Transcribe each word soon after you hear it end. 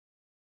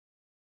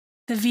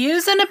The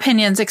views and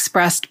opinions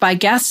expressed by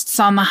guests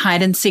on the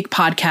Hide and Seek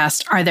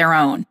podcast are their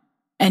own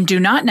and do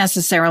not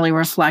necessarily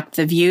reflect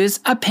the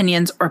views,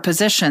 opinions, or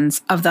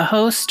positions of the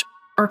host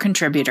or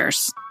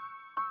contributors.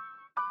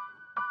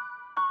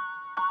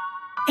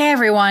 Hey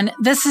everyone,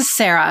 this is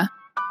Sarah.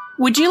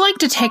 Would you like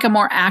to take a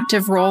more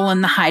active role in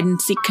the Hide and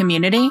Seek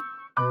community?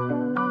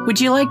 Would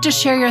you like to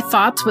share your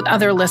thoughts with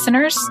other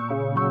listeners?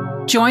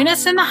 Join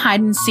us in the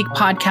Hide and Seek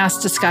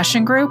podcast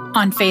discussion group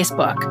on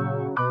Facebook.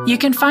 You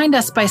can find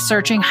us by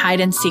searching Hide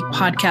and Seek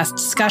Podcast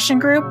Discussion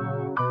Group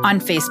on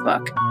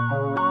Facebook.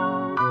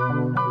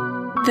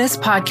 This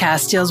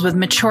podcast deals with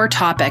mature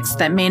topics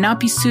that may not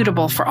be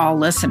suitable for all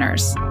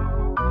listeners.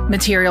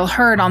 Material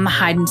heard on the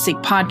Hide and Seek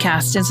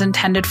podcast is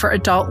intended for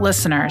adult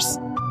listeners.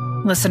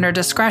 Listener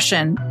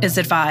discretion is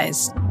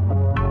advised.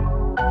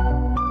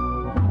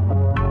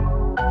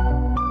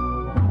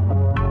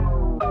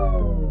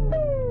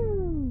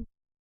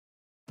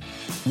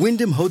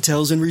 Wyndham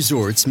Hotels &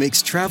 Resorts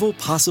makes travel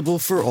possible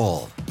for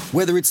all.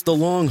 Whether it's the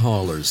long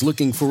haulers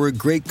looking for a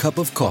great cup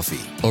of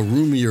coffee, a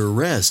roomier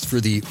rest for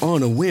the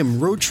on-a-whim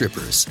road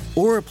trippers,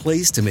 or a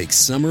place to make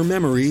summer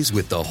memories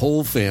with the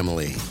whole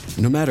family.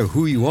 No matter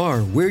who you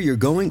are, where you're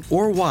going,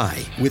 or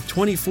why, with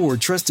 24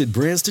 trusted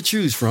brands to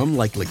choose from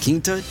like La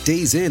Quinta,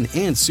 Days Inn,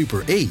 and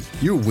Super 8,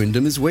 your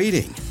Wyndham is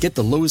waiting. Get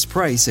the lowest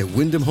price at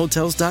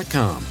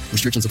WyndhamHotels.com.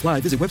 Restrictions apply.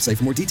 Visit website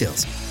for more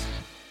details.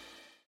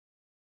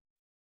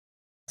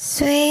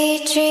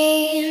 Sweet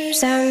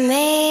dreams are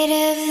made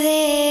of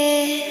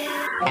this.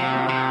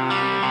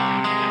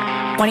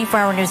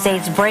 24-hour News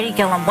 8's Brady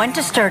Gillum went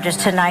to Sturgis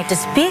tonight to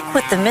speak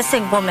with the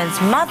missing woman's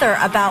mother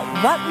about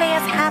what may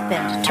have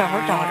happened to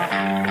her daughter.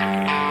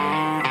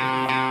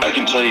 I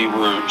can tell you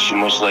where she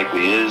most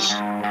likely is.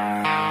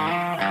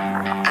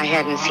 I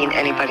hadn't seen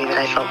anybody that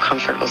I felt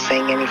comfortable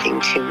saying anything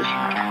to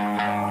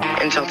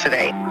until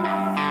today.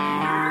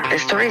 The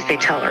stories they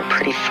tell are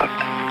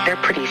they're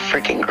pretty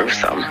freaking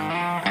gruesome.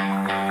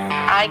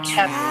 I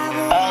kept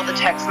all the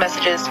text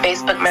messages,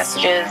 Facebook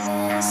messages,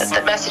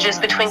 the messages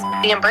between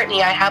me and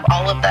Brittany. I have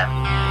all of them.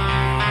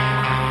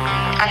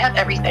 I have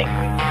everything.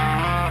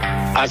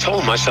 I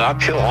told him, I said, I'll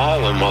kill all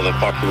them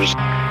motherfuckers.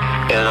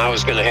 And I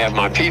was going to have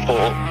my people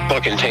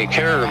fucking take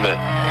care of it.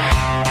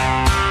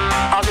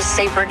 I'll just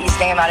say Brittany's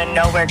name out of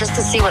nowhere just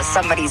to see what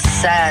somebody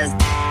says.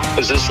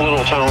 Because this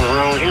little town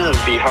around here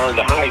would be hard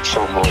to hide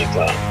something like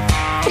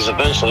that. Because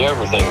eventually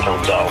everything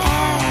comes out.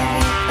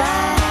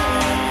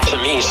 To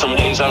me, some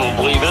days I don't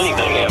believe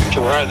anything happened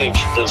to her. I think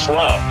she just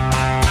left.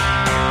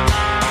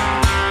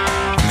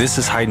 This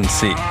is Hide and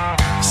Seek,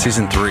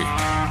 Season 3.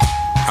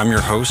 I'm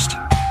your host,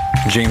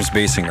 James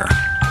Basinger.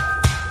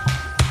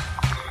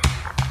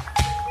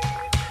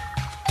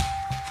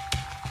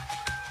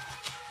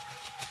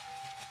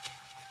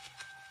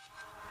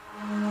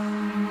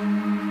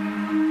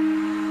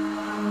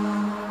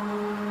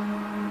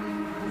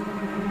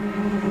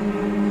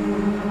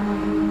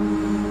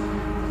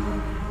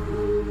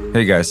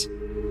 Hey guys.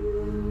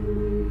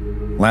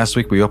 Last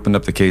week we opened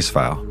up the case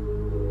file.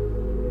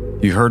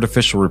 You heard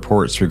official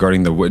reports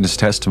regarding the witness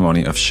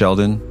testimony of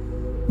Sheldon,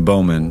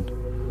 Bowman,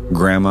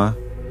 Grandma,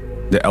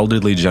 the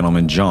elderly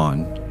gentleman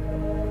John,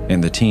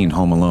 and the teen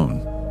home alone.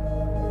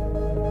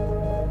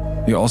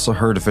 You also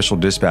heard official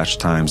dispatch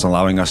times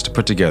allowing us to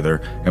put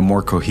together a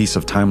more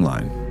cohesive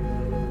timeline.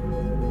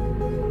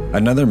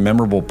 Another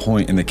memorable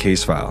point in the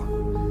case file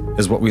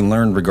is what we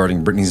learned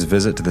regarding Brittany's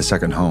visit to the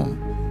second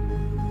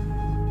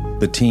home.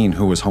 The teen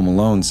who was home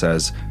alone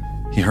says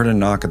he heard a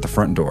knock at the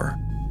front door,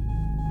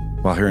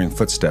 while hearing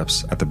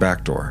footsteps at the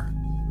back door.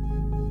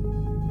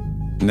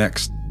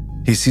 Next,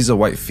 he sees a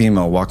white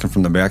female walking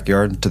from the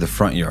backyard to the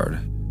front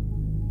yard,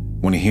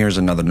 when he hears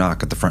another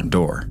knock at the front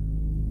door.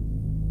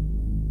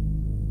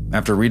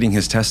 After reading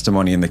his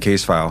testimony in the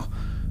case file,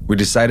 we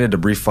decided a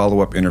brief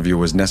follow-up interview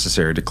was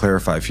necessary to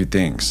clarify a few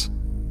things.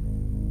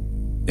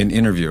 In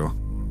interview,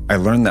 I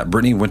learned that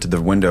Brittany went to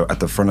the window at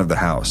the front of the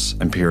house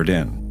and peered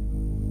in.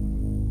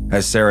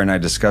 As Sarah and I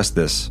discussed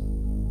this,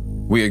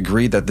 we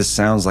agreed that this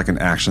sounds like an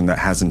action that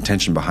has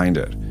intention behind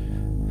it.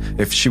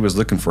 If she was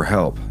looking for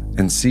help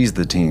and sees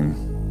the teen,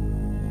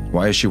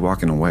 why is she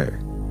walking away?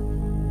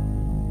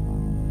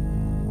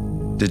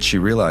 Did she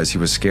realize he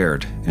was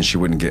scared and she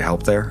wouldn't get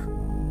help there?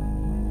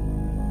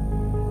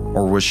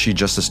 Or was she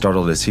just as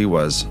startled as he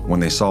was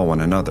when they saw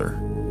one another?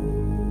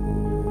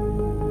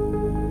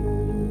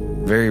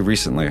 Very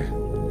recently,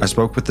 I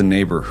spoke with the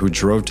neighbor who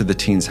drove to the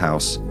teen's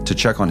house to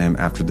check on him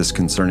after this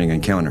concerning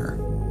encounter.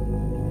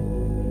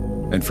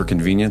 And for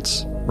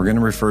convenience, we're going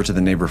to refer to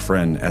the neighbor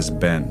friend as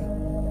Ben.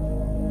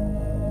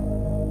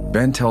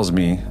 Ben tells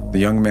me the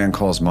young man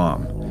calls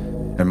Mom,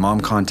 and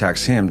Mom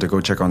contacts him to go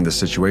check on this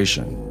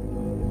situation.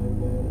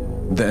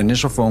 The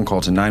initial phone call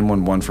to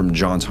 911 from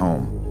John's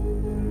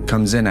home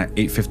comes in at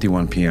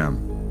 8:51 p.m.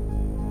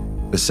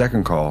 The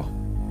second call,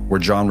 where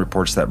John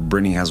reports that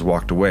Brittany has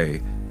walked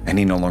away and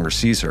he no longer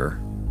sees her,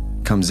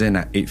 comes in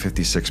at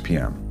 8:56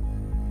 p.m.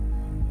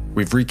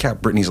 We've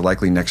recapped Brittany's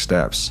likely next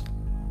steps,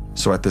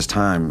 so at this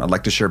time, I'd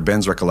like to share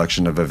Ben's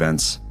recollection of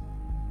events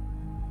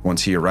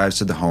once he arrives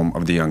to the home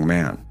of the young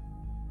man.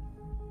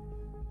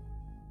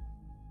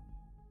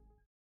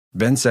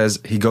 Ben says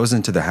he goes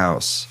into the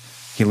house.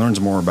 He learns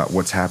more about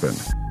what's happened.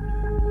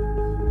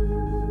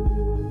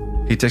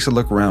 He takes a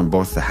look around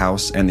both the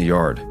house and the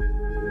yard.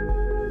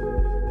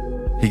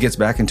 He gets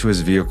back into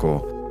his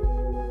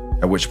vehicle,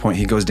 at which point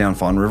he goes down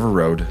Fawn River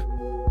Road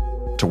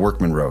to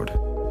Workman Road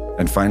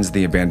and finds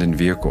the abandoned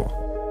vehicle.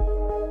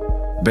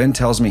 Ben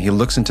tells me he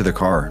looks into the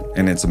car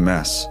and it's a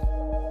mess.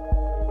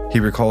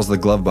 He recalls the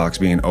glove box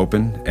being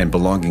open and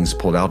belongings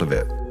pulled out of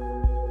it.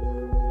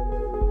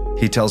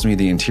 He tells me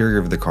the interior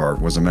of the car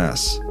was a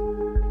mess.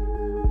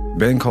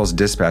 Ben calls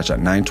dispatch at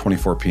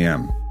 9:24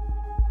 p.m.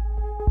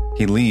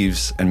 He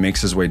leaves and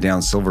makes his way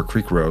down Silver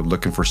Creek Road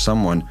looking for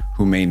someone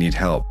who may need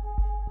help.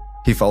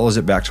 He follows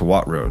it back to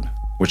Watt Road,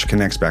 which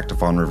connects back to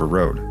Fawn River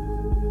Road,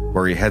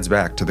 where he heads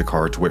back to the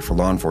car to wait for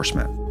law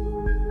enforcement.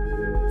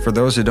 For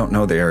those who don't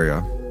know the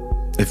area,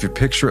 if you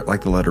picture it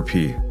like the letter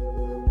P,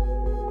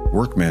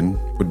 Workman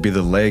would be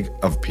the leg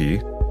of P,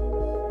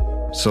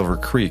 Silver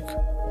Creek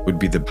would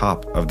be the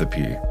top of the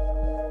P,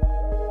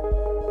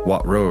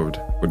 Watt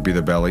Road would be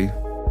the belly,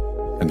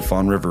 and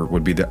Fawn River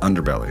would be the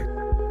underbelly.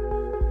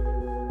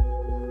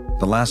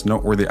 The last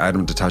noteworthy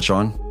item to touch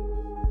on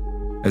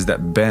is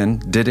that Ben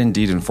did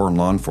indeed inform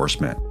law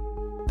enforcement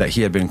that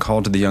he had been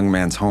called to the young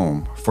man's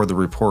home for the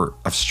report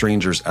of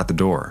strangers at the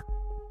door.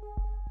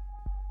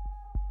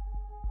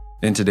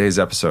 In today's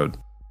episode,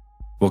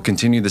 we'll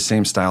continue the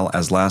same style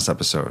as last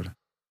episode.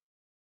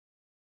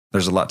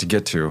 There's a lot to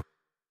get to,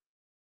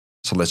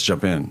 so let's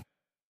jump in.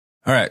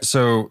 All right,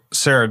 so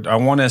Sarah, I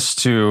want us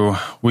to,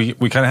 we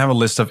kind of have a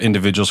list of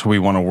individuals who we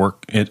want to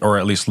work in, or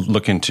at least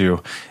look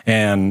into.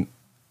 And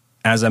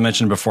as I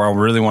mentioned before, I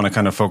really want to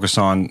kind of focus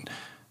on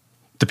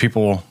the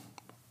people,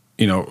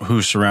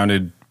 who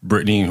surrounded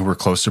Brittany, who were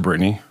close to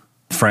Brittany,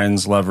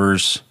 friends,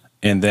 lovers,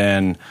 and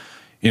then,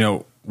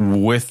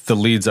 with the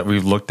leads that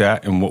we've looked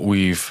at and what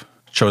we've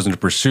chosen to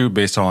pursue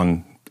based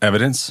on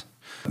evidence,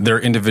 there are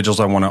individuals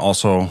I want to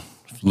also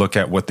look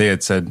at what they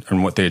had said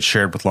and what they had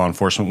shared with law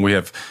enforcement. We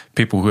have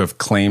people who have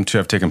claimed to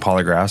have taken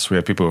polygraphs. We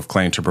have people who have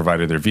claimed to have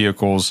provided their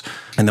vehicles.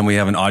 And then we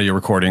have an audio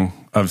recording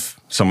of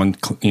someone,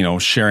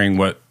 sharing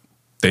what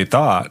they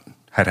thought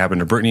had happened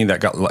to Brittany that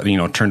got,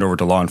 turned over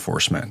to law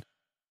enforcement.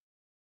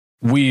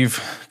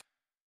 We've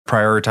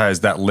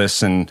prioritized that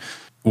list and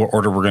what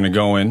order we're going to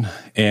go in.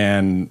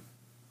 And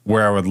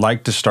where I would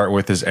like to start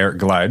with is Eric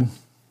Glide.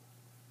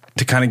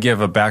 To kind of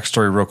give a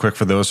backstory real quick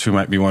for those who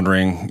might be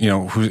wondering,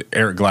 who's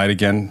Eric Glide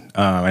again?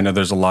 I know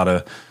there's a lot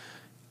of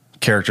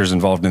characters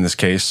involved in this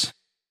case.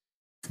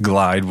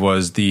 Glide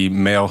was the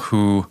male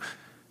who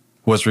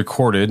was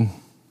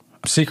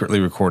secretly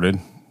recorded,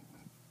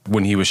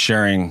 when he was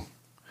sharing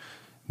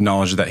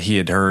knowledge that he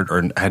had heard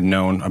or had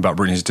known about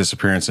Brittany's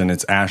disappearance, and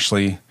it's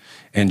Ashley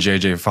and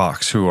JJ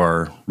Fox who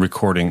are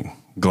recording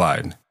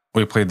Glide.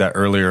 We played that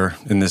earlier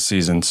in this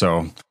season,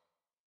 so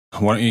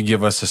why don't you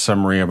give us a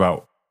summary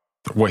about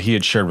what he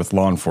had shared with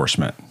law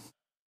enforcement?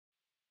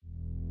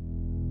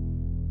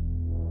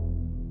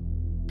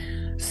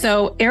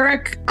 So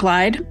Eric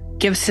Glide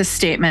gives his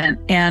statement,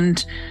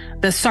 and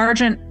the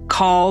sergeant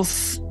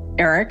calls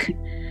Eric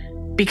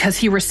because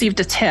he received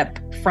a tip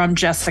from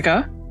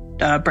Jessica,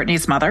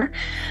 Brittany's mother,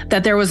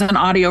 that there was an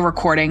audio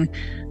recording,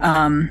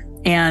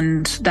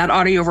 and that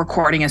audio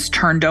recording is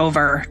turned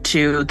over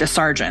to the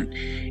sergeant,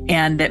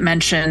 and it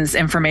mentions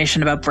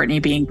information about Brittany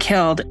being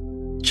killed.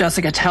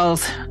 Jessica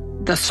tells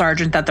the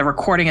sergeant that the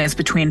recording is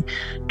between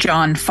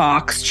John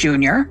Fox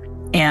Jr.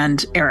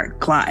 and Eric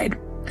Glide.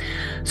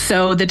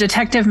 So the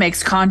detective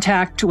makes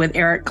contact with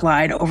Eric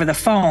Glide over the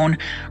phone,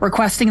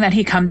 requesting that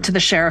he come to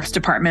the sheriff's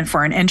department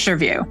for an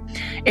interview.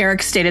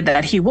 Eric stated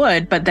that he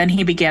would, but then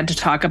he began to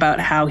talk about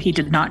how he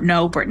did not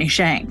know Brittany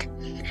Shank.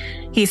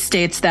 He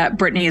states that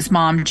Brittany's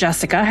mom,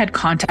 Jessica, had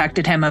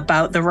contacted him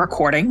about the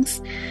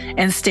recordings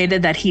and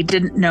stated that he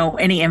didn't know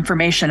any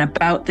information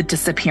about the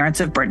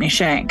disappearance of Brittany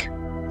Shank.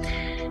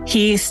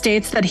 He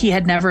states that he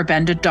had never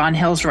been to Don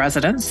Hill's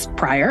residence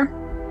prior.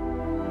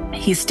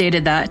 He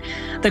stated that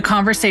the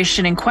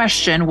conversation in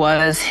question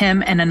was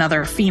him and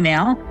another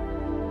female,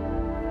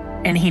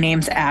 and he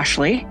names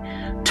Ashley,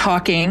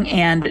 talking,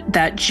 and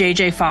that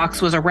JJ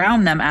Fox was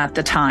around them at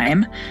the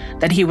time,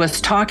 that he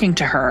was talking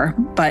to her,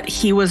 but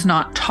he was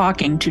not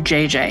talking to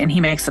JJ, and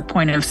he makes a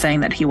point of saying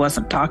that he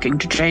wasn't talking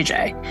to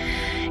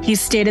JJ. He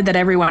stated that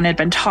everyone had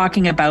been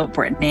talking about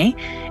Brittany,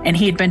 and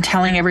he had been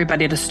telling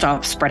everybody to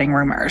stop spreading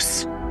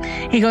rumors.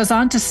 He goes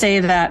on to say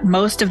that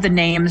most of the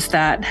names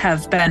that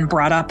have been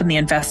brought up in the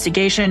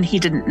investigation he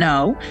didn't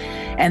know,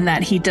 and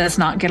that he does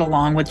not get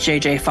along with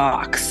JJ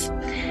Fox.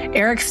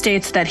 Eric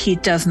states that he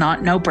does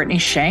not know Brittany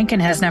Shank and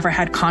has never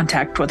had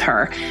contact with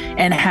her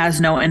and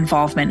has no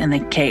involvement in the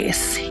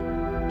case.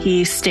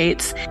 He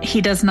states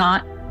he does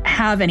not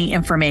have any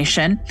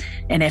information,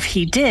 and if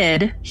he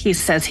did, he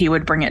says he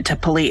would bring it to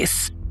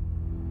police.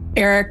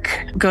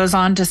 Eric goes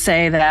on to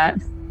say that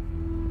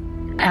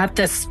at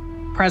this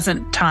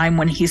present time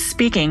when he's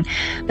speaking,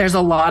 there's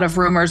a lot of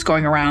rumors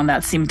going around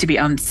that seem to be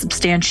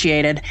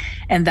unsubstantiated,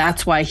 and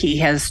that's why he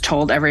has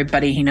told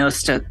everybody he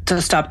knows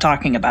to stop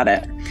talking about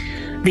it.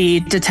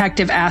 The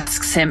detective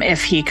asks him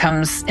if he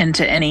comes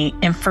into any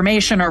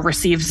information or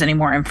receives any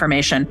more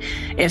information,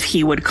 if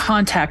he would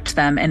contact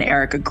them, and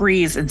Eric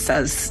agrees and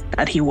says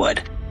that he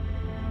would.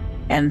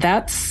 And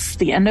that's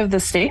the end of the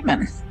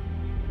statement.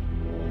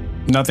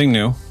 Nothing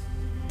new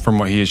from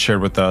what he had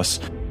shared with us.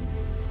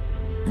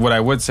 What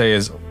I would say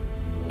is,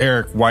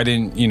 Eric, why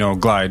didn't,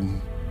 Glide,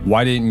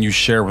 why didn't you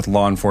share with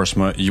law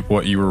enforcement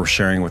what you were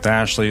sharing with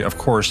Ashley? Of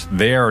course,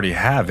 they already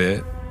have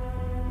it.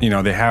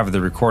 They have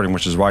the recording,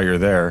 which is why you're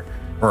there,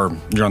 or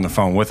you're on the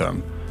phone with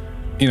them.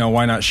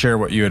 Why not share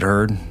what you had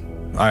heard?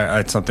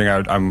 It's something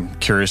I'm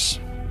curious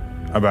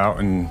about,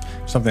 and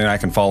something I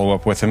can follow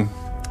up with him.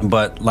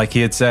 But like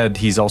he had said,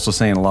 he's also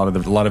saying a lot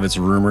of it's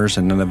rumors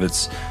and none of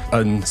it's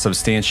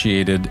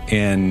unsubstantiated,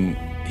 and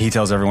he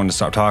tells everyone to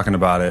stop talking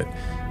about it,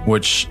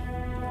 which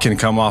can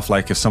come off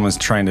like if someone's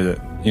trying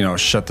to,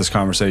 shut this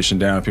conversation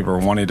down, if people are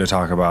wanting to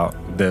talk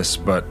about this.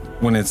 But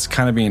when it's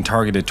kind of being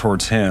targeted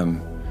towards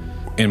him,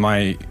 in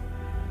my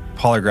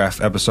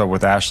polygraph episode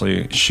with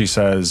Ashley, she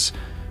says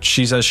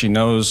she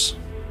knows,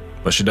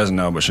 but she doesn't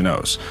know, but she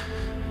knows.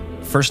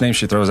 First name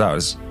she throws out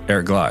is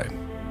Eric Glide.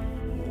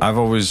 I've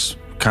always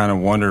kind of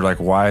wondered,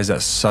 why is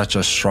that such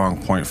a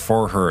strong point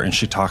for her? And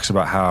she talks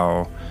about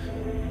how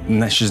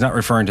she's not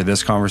referring to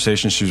this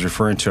conversation. She's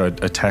referring to a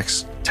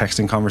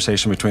texting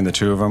conversation between the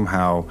two of them,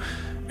 how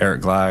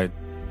Eric Glide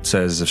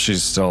says if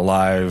she's still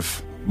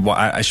alive.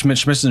 Well, she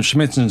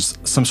mentions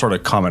some sort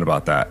of comment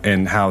about that,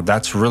 and how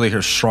that's really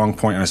her strong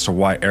point as to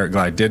why Eric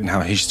Glide did, and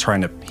how he's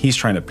trying to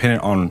pin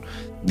it on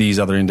these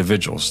other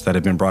individuals that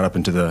have been brought up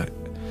into the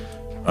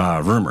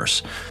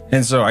rumors.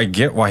 And so I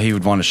get why he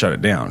would want to shut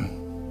it down.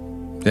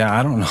 Yeah,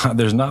 I don't know.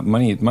 There's not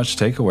much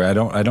takeaway.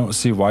 I don't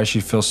see why she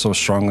feels so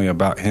strongly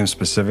about him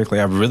specifically.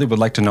 I really would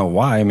like to know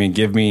why. I mean,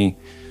 give me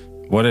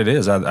what it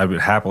is. I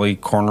would happily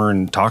corner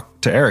and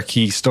talk to Eric.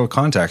 He still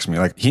contacts me.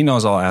 He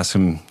knows I'll ask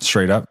him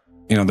straight up.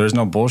 There's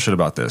no bullshit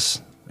about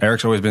this.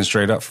 Eric's always been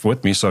straight up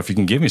with me, so if you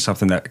can give me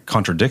something that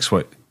contradicts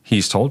what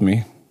he's told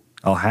me,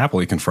 I'll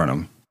happily confront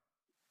him.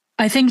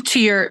 I think to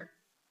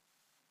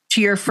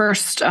your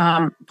first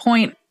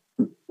point,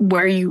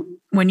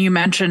 when you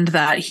mentioned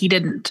that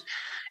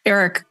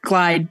Eric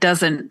Glide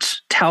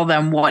doesn't tell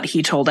them what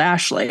he told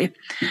Ashley.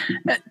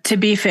 To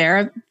be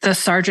fair, the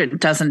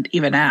sergeant doesn't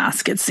even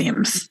ask, it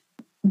seems.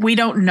 We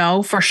don't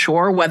know for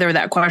sure whether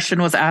that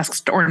question was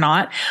asked or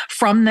not.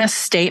 From this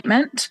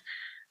statement,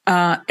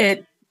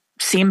 it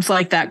seems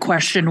like that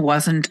question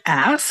wasn't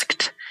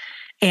asked.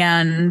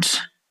 And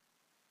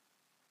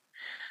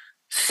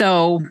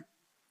so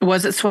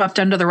was it swept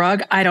under the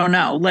rug? I don't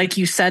know. Like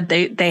you said,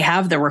 they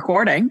have the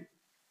recording.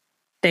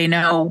 They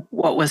know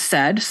what was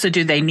said. So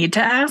do they need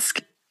to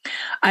ask?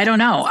 I don't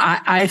know.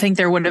 I think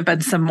there would have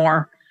been some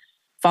more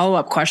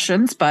follow-up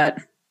questions, but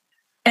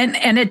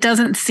and it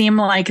doesn't seem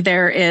like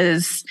there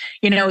is,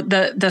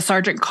 the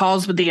sergeant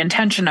calls with the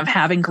intention of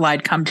having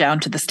Glide come down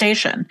to the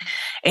station,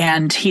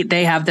 and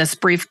they have this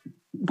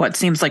what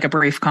seems like a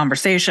brief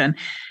conversation.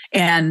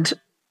 And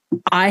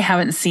I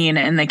haven't seen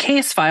in the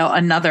case file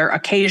another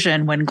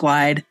occasion when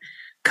Glide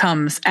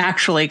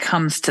actually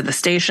comes to the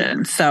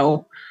station.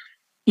 So,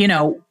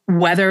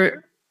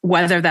 whether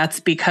that's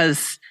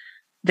because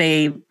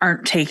they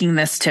aren't taking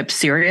this tip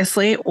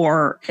seriously,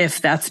 or if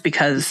that's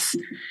because,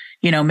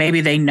 maybe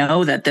they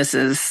know that this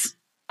is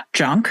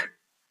junk,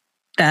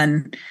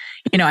 then,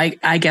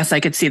 I guess I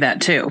could see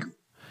that too.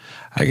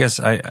 I guess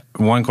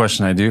one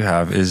question I do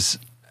have is,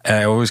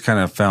 I always kind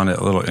of found it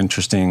a little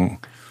interesting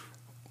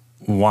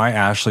why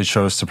Ashley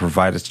chose to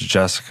provide it to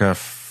Jessica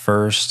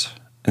first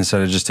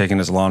instead of just taking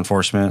it to law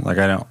enforcement. I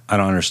don't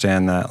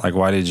understand that.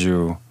 Why did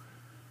you?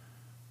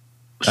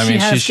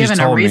 She's given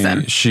told a reason.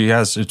 Me she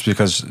has. It's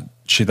because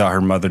she thought her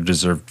mother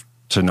deserved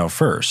to know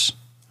first.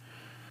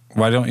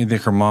 Why don't you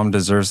think her mom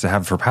deserves to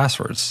have her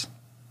passwords?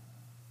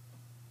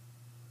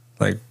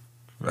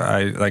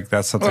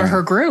 That's something. Or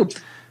her group.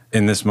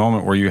 In this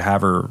moment where you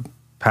have her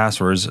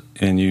passwords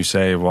and you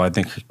say, well, I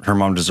think her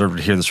mom deserved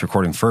to hear this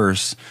recording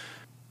first.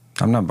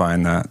 I'm not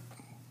buying that.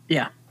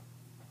 Yeah.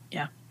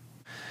 Yeah.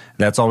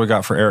 That's all we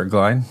got for Eric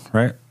Glide,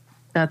 right?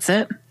 That's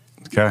it.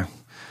 Okay.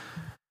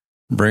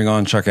 Bring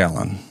on Chuck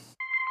Allen.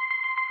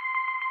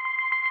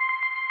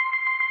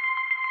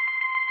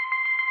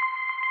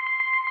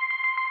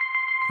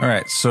 All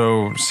right,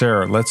 so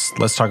Sarah, let's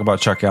talk about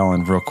Chuck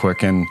Allen real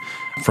quick, and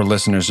for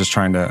listeners just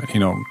trying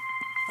to,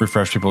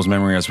 refresh people's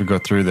memory as we go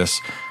through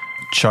this.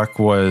 Chuck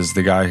was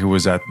the guy who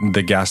was at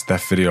the gas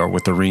theft video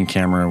with the Ring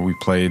camera we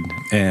played,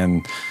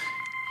 and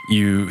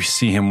you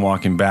see him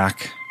walking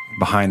back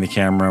behind the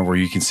camera where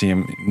you can see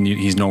him.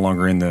 He's no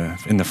longer in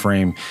the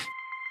frame.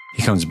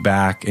 He comes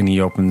back and he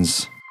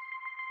opens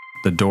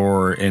the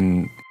door,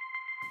 and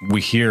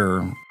we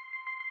hear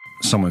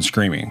someone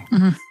screaming.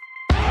 Mm-hmm.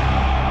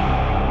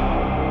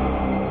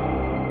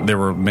 There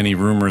were many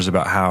rumors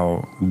about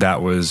how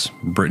that was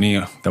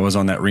Brittany that was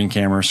on that Ring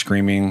camera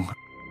screaming,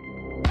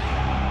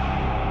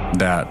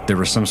 that there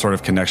was some sort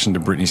of connection to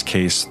Brittany's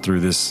case through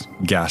this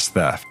gas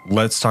theft.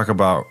 Let's talk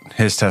about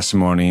his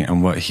testimony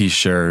and what he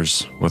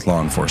shares with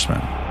law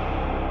enforcement.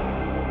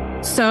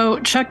 So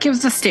Chuck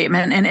gives a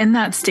statement, and in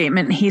that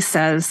statement, he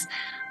says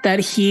that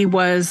he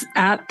was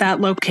at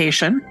that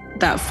location,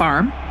 that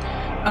farm,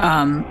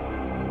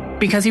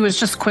 because he was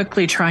just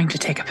quickly trying to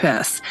take a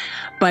piss,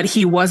 but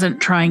he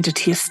wasn't trying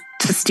to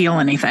steal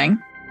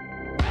anything.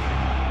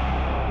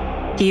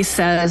 He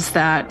says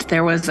that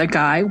there was a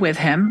guy with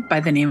him by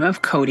the name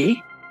of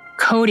Cody.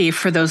 Cody,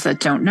 for those that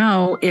don't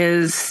know,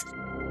 is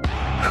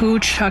who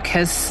Chuck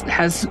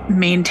has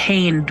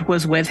maintained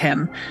was with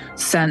him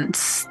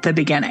since the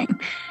beginning.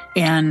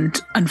 And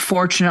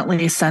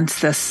unfortunately, since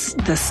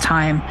this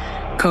time,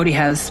 Cody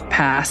has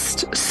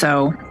passed.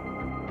 So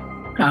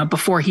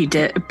before he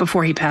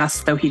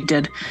passed, though, he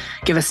did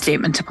give a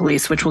statement to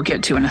police, which we'll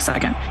get to in a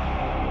second.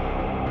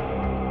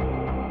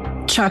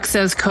 Chuck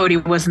says Cody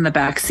was in the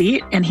back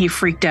seat and he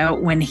freaked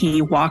out when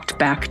he walked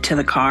back to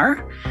the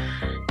car,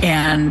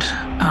 and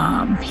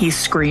he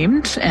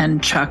screamed.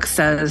 And Chuck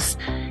says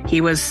he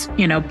was,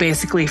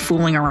 basically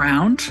fooling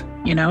around,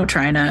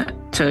 trying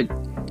to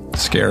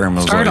scare him.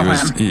 Startle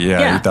him.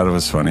 Yeah, he thought it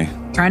was funny.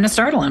 Trying to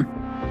startle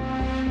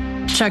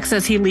him. Chuck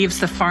says he leaves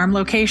the farm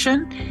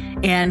location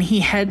and he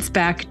heads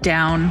back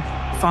down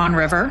Fawn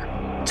River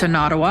to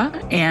Nottawa,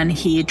 and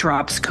he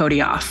drops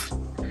Cody off.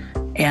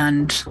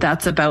 And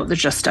that's about the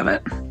gist of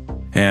it.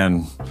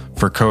 And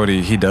for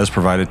Cody, he does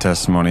provide a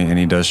testimony and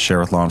he does share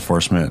with law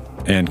enforcement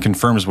and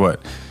confirms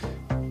what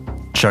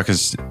Chuck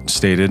has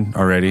stated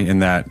already, in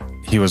that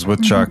he was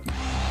with Chuck.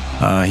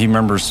 He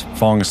remembers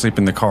falling asleep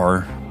in the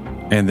car,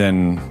 and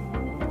then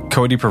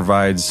Cody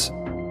provides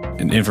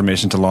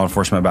information to law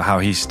enforcement about how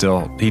he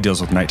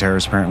deals with night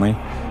terrors apparently,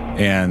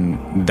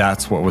 and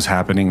that's what was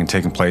happening and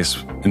taking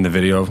place in the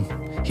video.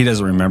 He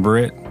doesn't remember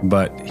it,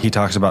 but he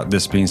talks about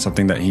this being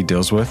something that he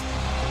deals with.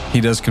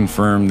 He does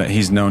confirm that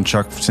he's known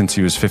Chuck since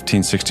he was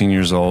 15, 16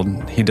 years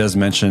old. He does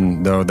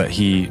mention, though, that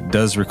he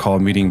does recall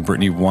meeting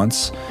Brittany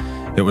once.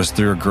 It was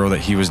through a girl that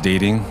he was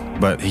dating,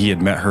 but he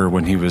had met her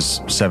when he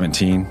was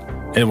 17.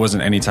 It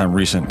wasn't any time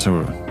recent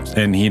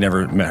and he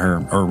never met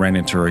her or ran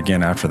into her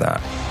again after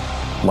that.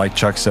 Like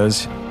Chuck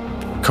says,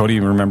 Cody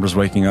remembers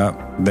waking up,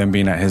 then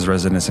being at his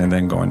residence, and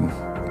then going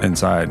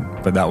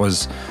inside. But that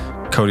was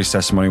Cody's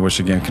testimony, which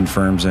again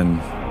confirms in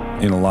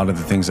a lot of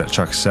the things that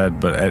Chuck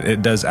said, but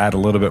it does add a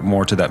little bit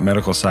more to that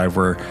medical side,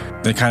 where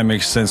it kind of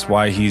makes sense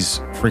why he's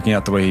freaking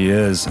out the way he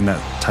is in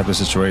that type of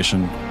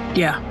situation.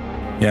 Yeah,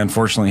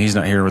 unfortunately, he's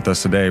not here with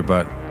us today,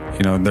 but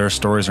their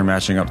stories are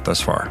matching up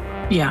thus far.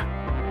 Yeah,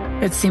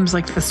 it seems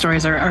like the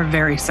stories are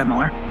very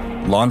similar.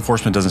 Law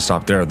enforcement doesn't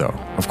stop there, though.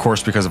 Of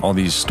course, because of all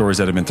these stories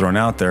that have been thrown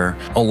out there,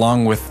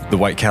 along with the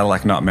white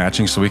Cadillac not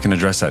matching, so we can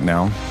address that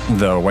now.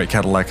 The white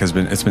Cadillac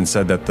it's been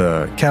said that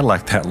the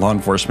Cadillac that law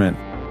enforcement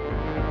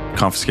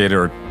confiscated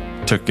or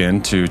took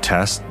in to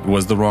test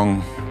was the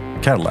wrong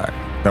Cadillac.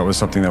 That was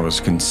something that was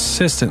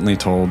consistently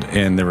told,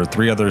 and there were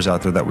 3 others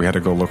out there that we had to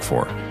go look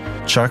for.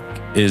 Chuck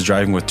is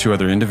driving with 2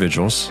 other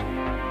individuals,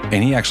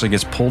 and he actually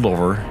gets pulled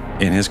over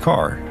in his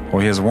car. Well,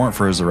 he has a warrant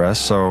for his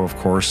arrest, so of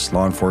course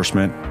law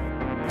enforcement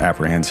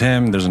apprehends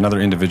him. There's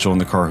another individual in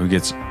the car who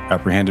gets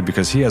apprehended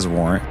because he has a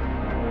warrant.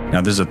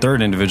 Now there's a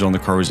 3rd individual in the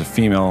car who's a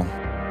female.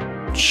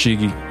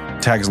 She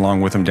tags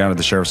along with him down to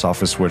the sheriff's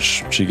office,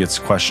 which she gets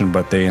questioned,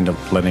 but they end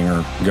up letting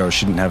her go.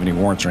 She didn't have any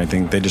warrants or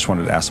anything. They just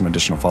wanted to ask some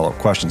additional follow-up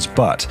questions.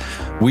 But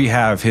we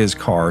have his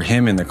car,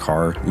 him in the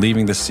car,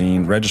 leaving the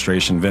scene,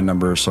 registration, VIN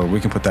number, so we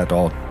can put that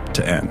all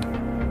to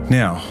end.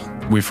 Now,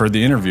 we've heard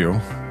the interview,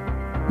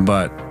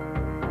 but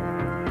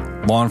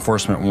law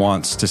enforcement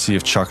wants to see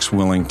if Chuck's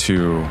willing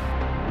to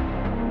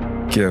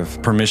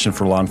give permission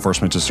for law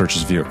enforcement to search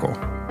his vehicle.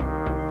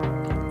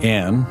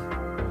 And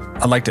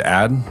I'd like to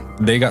add,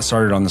 they got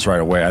started on this right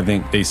away. I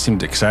think they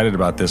seemed excited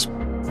about this.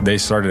 They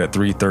started at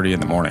 3:30 in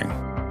the morning.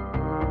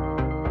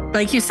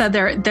 Like you said,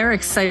 they're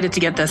excited to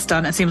get this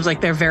done. It seems like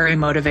they're very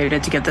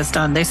motivated to get this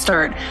done. They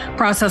start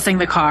processing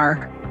the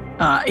car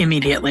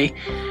immediately.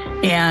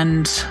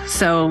 And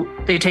so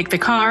they take the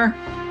car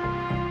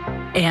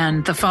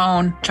and the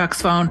phone,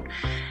 Chuck's phone,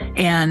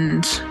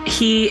 and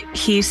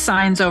he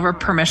signs over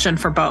permission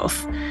for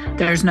both.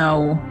 There's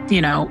no,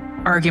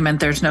 argument.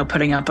 There's no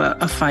putting up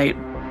a fight.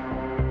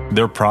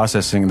 They're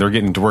processing. They're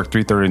getting to work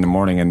 3:30 in the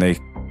morning, and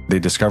they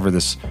discover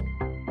this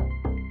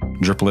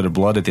driplet of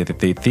blood that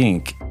they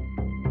think.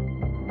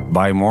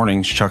 By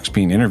morning, Chuck's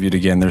being interviewed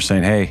again. They're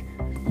saying, "Hey,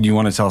 do you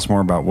want to tell us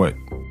more about what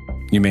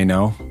you may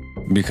know?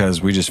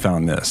 Because we just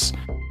found this."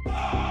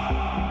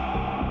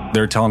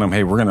 They're telling him,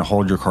 "Hey, we're going to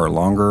hold your car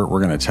longer.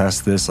 We're going to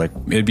test this. Like,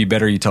 it'd be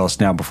better you tell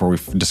us now before we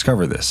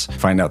discover this.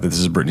 Find out that this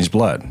is Brittany's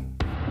blood."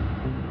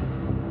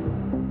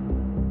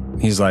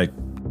 He's like,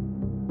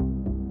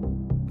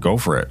 "Go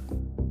for it.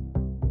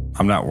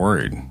 I'm not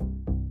worried."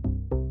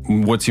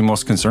 What's he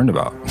most concerned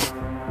about?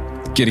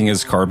 Getting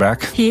his car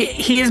back?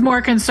 He is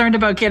more concerned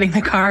about getting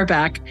the car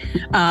back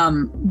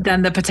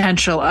than the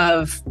potential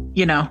of,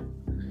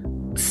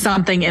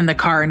 something in the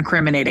car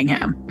incriminating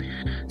him.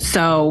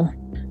 So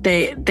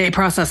they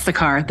process the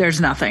car. There's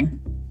nothing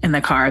in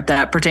the car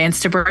that pertains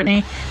to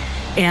Brittany.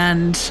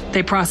 And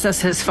they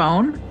process his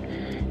phone.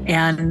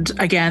 And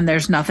again,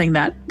 there's nothing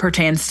that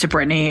pertains to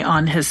Brittany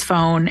on his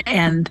phone.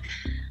 And,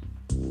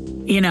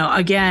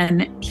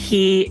 again,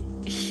 he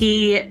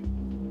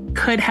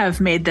could have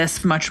made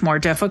this much more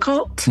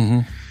difficult.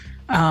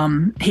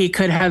 Mm-hmm. He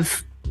could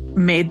have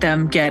made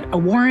them get a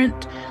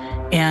warrant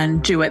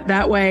and do it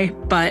that way.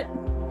 But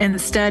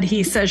instead,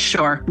 he says,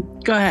 sure,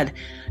 go ahead.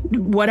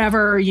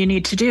 Whatever you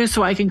need to do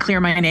so I can clear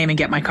my name and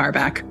get my car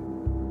back.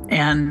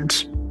 And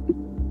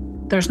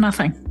there's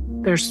nothing.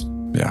 There's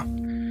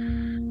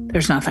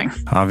nothing.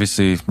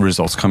 Obviously,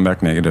 results come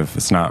back negative.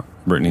 It's not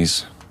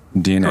Brittany's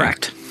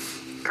DNA.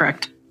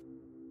 Correct.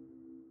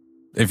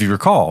 If you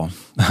recall,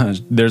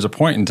 there's a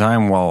point in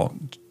time while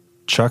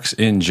Chuck's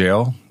in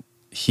jail,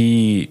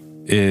 he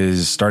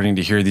is starting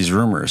to hear these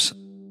rumors.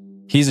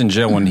 He's in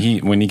jail when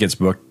he gets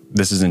booked.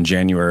 This is in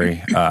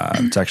January.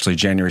 It's actually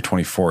January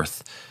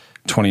 24th,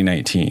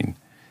 2019.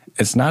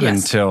 It's not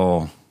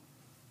until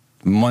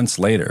months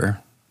later,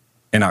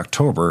 in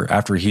October,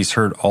 after he's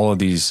heard all of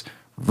these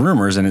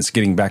rumors and it's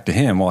getting back to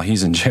him while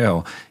he's in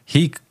jail,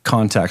 he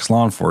contacts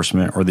law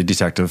enforcement or the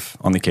detective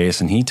on the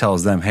case, and he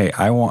tells them, hey,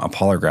 I want a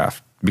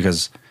polygraph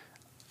because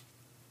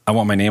I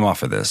want my name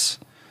off of this.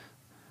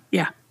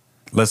 Yeah.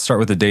 Let's start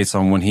with the dates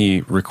on when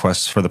he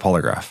requests for the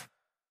polygraph.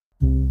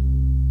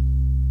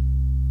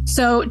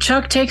 So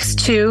Chuck takes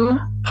 2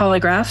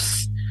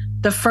 polygraphs.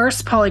 The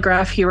first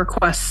polygraph he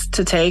requests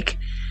to take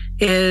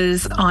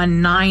is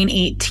on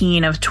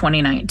 9/18 of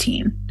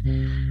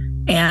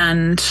 2019.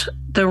 And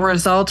the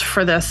result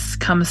for this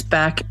comes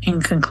back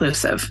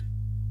inconclusive.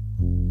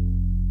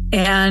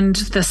 And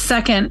the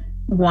second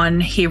one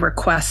he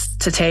requests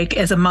to take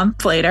is a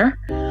month later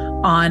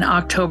on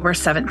October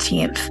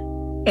 17th.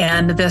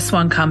 And this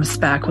one comes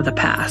back with a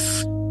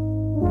pass.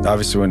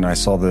 Obviously, when I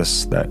saw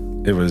this, that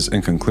it was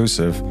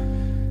inconclusive,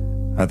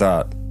 I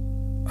thought,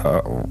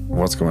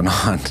 what's going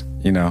on?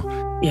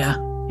 Yeah.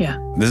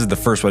 This is the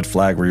first red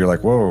flag where you're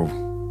like, whoa.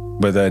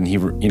 But then he,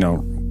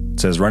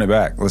 says, run it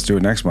back. Let's do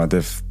it next month.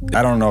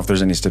 I don't know if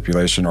there's any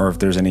stipulation or if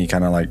there's any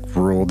kind of like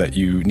rule that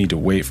you need to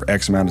wait for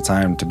X amount of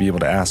time to be able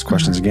to ask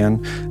questions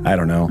again. I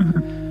don't know.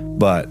 Mm-hmm.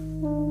 But,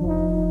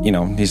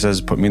 he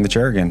says, put me in the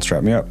chair again,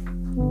 strap me up.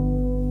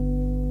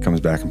 Comes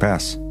back and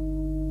pass.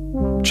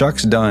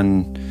 Chuck's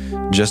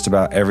done just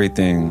about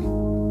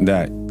everything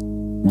that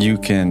you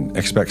can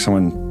expect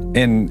someone.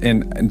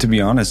 And to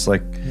be honest,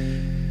 like,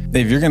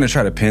 if you're going to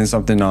try to pin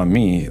something on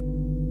me,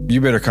 you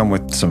better come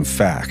with some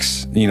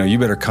facts. You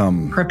better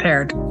come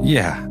prepared.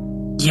 Yeah.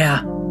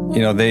 Yeah.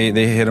 They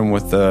hit him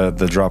with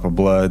the drop of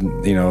blood.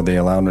 They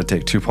allow him to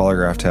take 2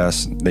 polygraph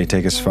tests. They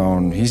take his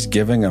phone. He's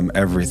giving them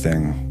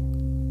everything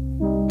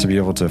to be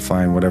able to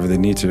find whatever they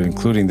need to,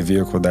 including the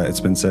vehicle that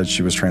it's been said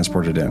she was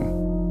transported in.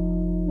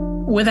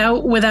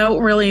 Without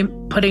really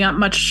putting up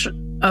much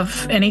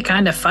of any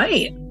kind of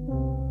fight.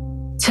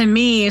 To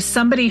me,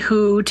 somebody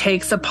who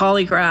takes a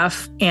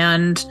polygraph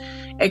and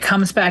it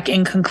comes back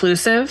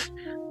inconclusive,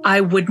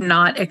 I would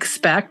not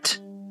expect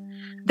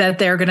that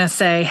they're going to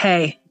say,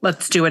 hey,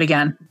 let's do it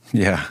again.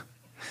 Yeah.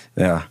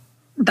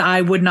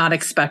 I would not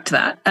expect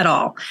that at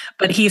all.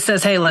 But he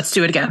says, hey, let's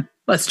do it again.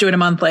 Let's do it a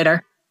month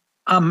later.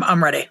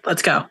 I'm ready.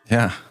 Let's go.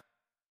 Yeah.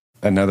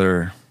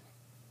 Another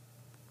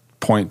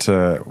point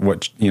to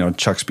what,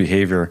 Chuck's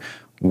behavior.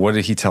 What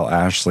did he tell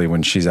Ashley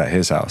when she's at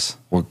his house?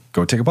 Well,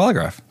 go take a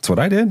polygraph. That's what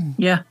I did.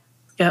 Yeah.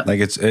 Yeah. Like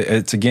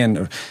it's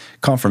again,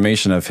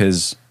 confirmation of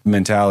his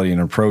mentality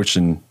and approach.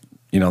 And,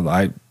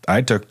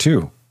 I took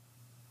 2.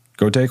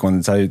 Go take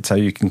one. That's how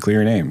you can clear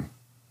your name.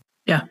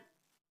 Yeah.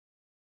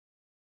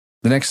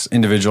 The next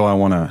individual I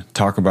want to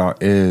talk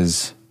about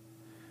is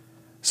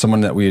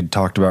someone that we had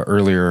talked about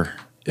earlier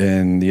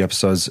in the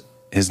episodes.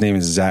 His name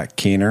is Zach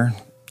Keener,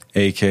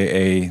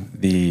 a.k.a.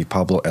 the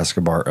Pablo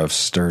Escobar of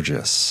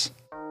Sturgis.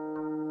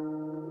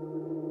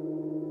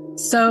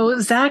 So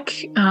Zach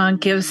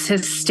gives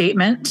his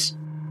statement,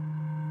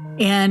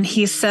 and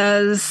he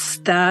says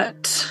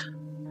that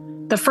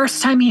the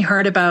first time he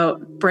heard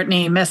about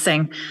Brittany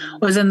missing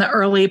was in the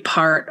early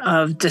part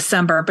of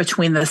December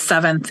between the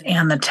 7th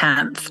and the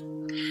 10th.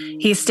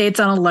 He states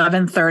on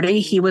 11:30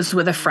 he was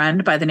with a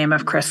friend by the name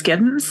of Chris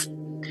Giddens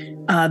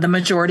the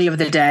majority of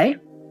the day.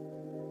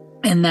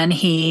 And then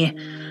he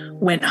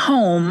went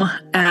home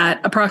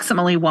at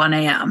approximately 1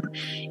 a.m.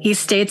 He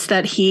states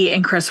that he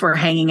and Chris were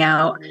hanging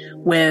out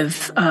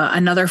with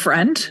another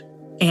friend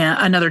and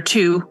another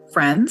 2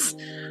 friends,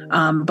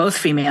 both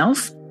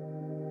females.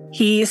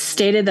 He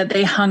stated that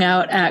they hung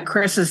out at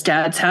Chris's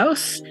dad's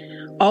house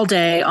all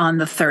day on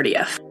the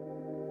 30th.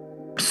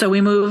 So we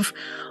move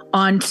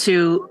on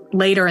to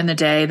later in the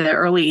day, the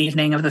early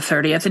evening of the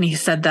 30th, and he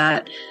said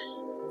that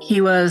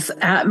he was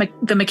at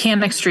the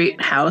Mechanic Street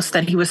house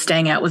that he was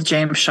staying at with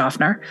James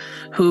Schaffner,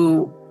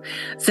 who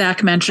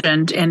Zach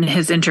mentioned in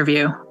his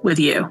interview with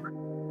you.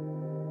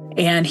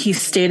 And he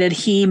stated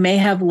he may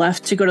have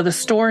left to go to the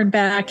store and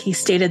back. He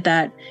stated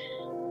that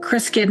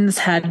Chris Giddens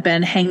had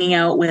been hanging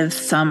out with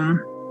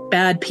some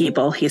bad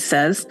people, he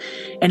says,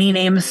 and he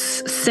names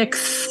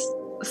six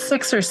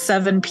or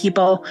 7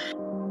 people,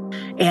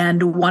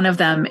 and one of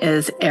them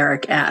is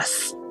Eric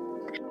S.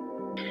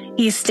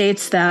 He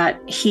states that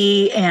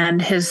he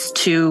and his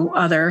 2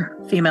 other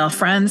female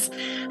friends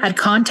had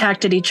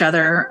contacted each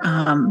other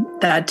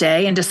that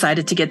day and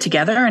decided to get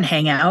together and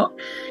hang out.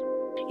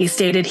 He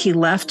stated he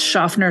left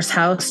Schaffner's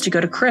house to go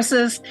to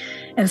Chris's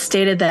and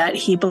stated that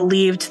he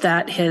believed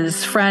that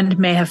his friend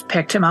may have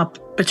picked him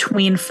up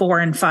between 4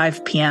 and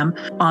 5 p.m.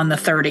 on the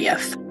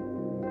 30th.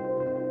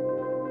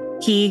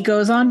 He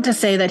goes on to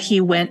say that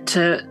he went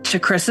to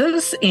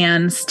Chris's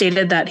and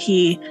stated that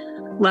he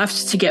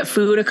left to get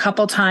food a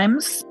couple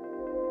times.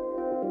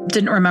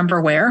 Didn't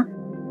remember where.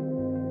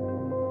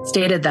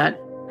 Stated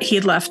that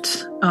he'd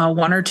left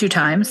 1 or 2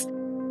 times.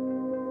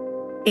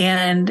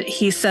 And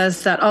he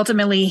says that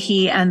ultimately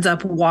he ends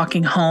up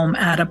walking home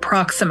at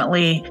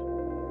approximately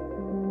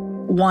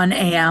 1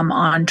 a.m.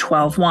 on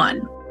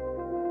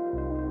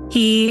 12/1.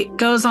 He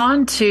goes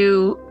on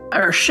to,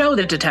 or show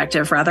the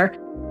detective rather,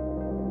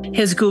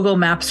 his Google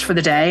Maps for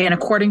the day. And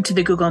according to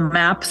the Google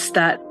Maps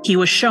that he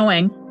was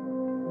showing,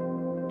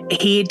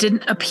 he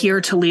didn't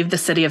appear to leave the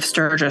city of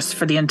Sturgis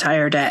for the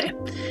entire day.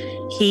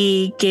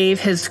 He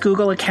gave his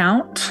Google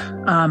account,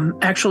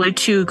 actually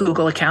 2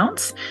 Google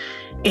accounts,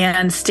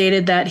 and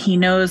stated that he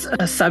knows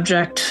a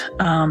subject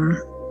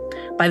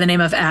by the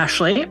name of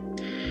Ashley.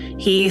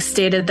 He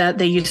stated that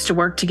they used to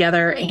work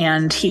together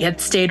and he had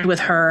stayed with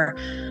her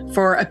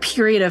for a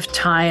period of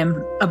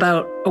time,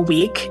 about a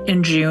week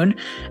in June,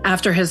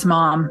 after his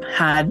mom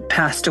had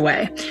passed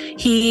away.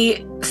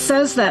 He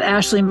says that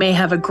Ashley may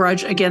have a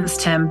grudge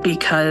against him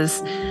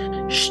because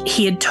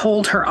he had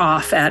told her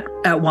off at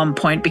one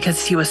point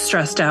because he was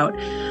stressed out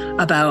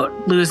about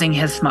losing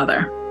his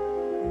mother.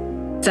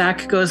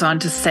 Zach goes on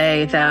to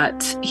say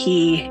that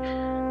he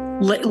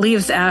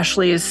leaves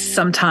Ashley's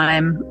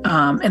sometime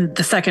in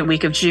the second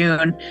week of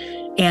June,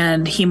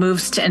 and he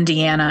moves to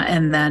Indiana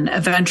and then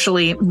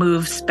eventually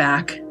moves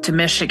back to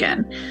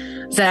Michigan.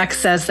 Zach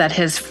says that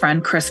his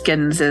friend Chris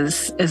Giddens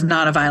is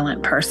not a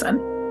violent person.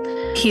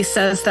 He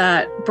says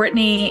that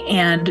Brittany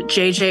and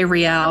JJ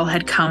Rial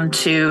had come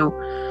to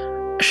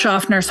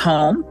Schaffner's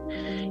home.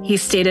 He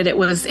stated it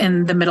was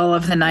in the middle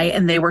of the night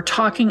and they were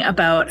talking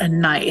about a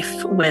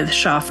knife with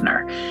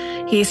Schaffner.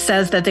 He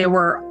says that they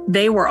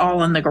were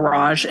all in the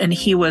garage and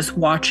he was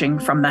watching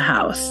from the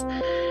house.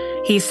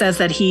 He says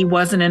that he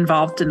wasn't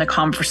involved in the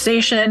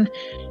conversation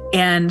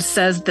and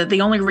says that the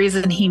only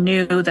reason he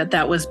knew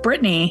that was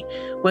Brittany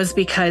was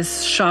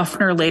because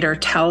Schaffner later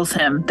tells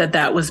him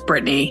that was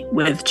Brittany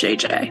with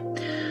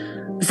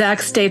JJ.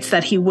 Zach states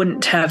that he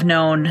wouldn't have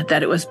known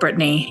that it was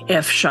Brittany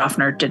if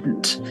Schaffner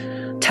didn't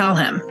tell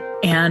him.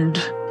 And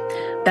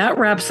that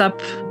wraps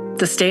up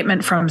the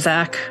statement from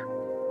Zach.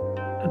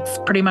 That's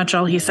pretty much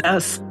all he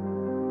says.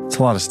 It's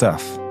a lot of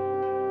stuff.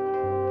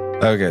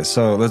 Okay,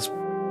 so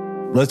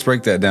let's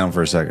break that down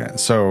for a second.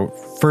 So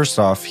first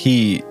off,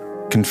 he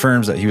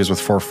confirms that he was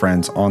with 4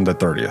 friends on the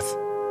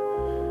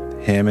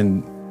 30th. Him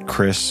and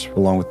Chris,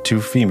 along with 2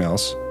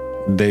 females,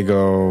 they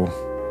go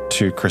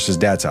to Chris's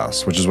dad's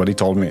house, which is what he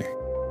told me.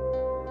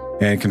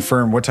 And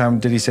confirm, what time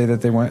did he say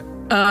that they went?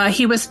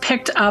 He was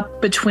picked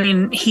up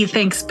between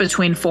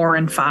 4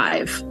 and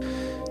 5.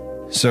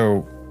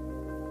 So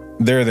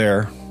they're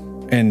there.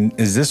 And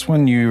is this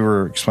when you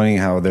were explaining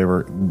how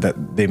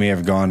they may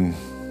have gone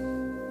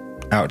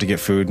out to get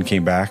food and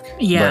came back?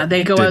 Yeah,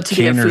 they go out to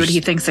get food,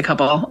 he thinks, a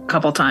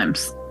couple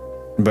times.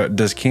 But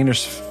does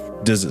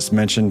it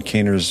mention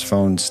Kaner's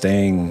phone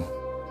stand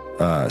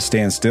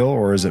still,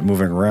 or is it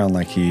moving around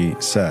like he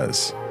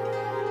says?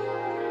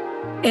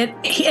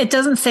 It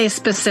doesn't say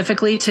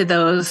specifically to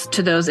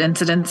those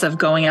incidents of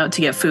going out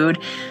to get food.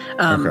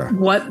 Okay.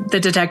 What the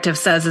detective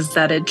says is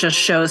that it just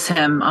shows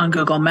him on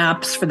Google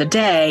Maps for the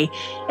day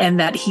and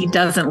that he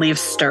doesn't leave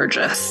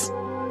Sturgis.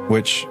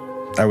 Which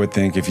I would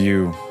think if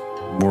you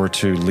were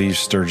to leave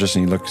Sturgis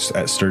and you look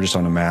at Sturgis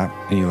on a map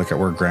and you look at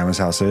where Grandma's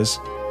house is,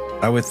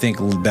 I would think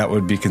that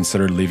would be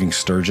considered leaving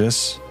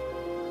Sturgis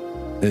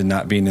and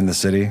not being in the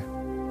city.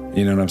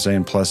 You know what I'm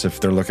saying? Plus,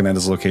 if they're looking at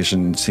his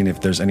location, seeing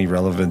if there's any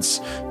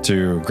relevance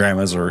to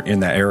Grandma's or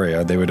in that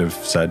area, they would have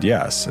said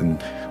yes and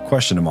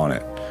questioned him on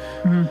it.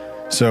 Mm-hmm.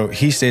 So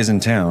he stays in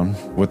town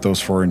with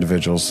those 4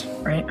 individuals.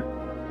 Right.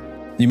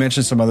 You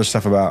mentioned some other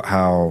stuff about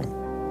how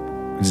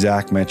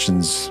Zach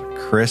mentions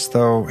Chris,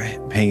 though,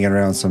 hanging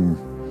around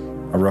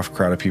a rough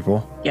crowd of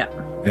people. Yeah.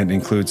 And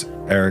includes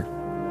Eric.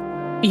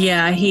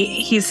 Yeah,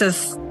 he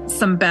says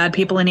some bad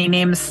people, and he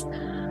names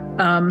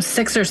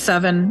 6 or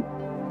 7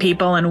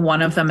 people, and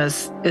one of them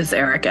is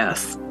Eric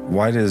S.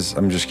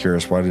 I'm just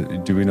curious,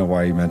 do we know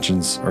why he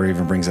mentions or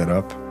even brings that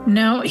up?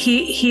 No,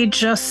 he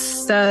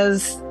just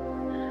says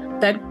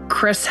that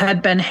Chris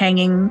had been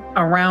hanging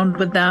around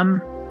with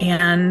them,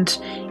 and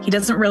he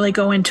doesn't really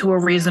go into a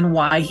reason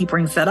why he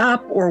brings that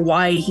up or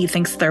why he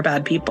thinks they're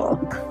bad people.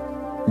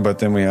 But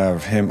then we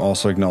have him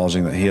also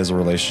acknowledging that he has a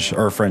relationship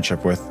or a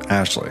friendship with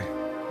Ashley,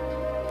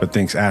 but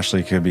thinks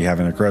Ashley could be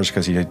having a grudge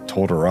because he had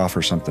told her off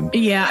or something.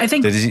 Yeah, I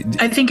think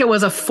it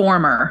was a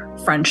former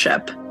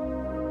friendship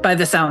by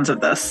the sounds of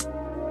this.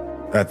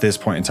 At this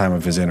point in time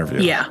of his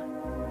interview. Yeah.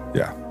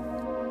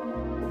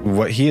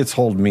 What he had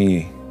told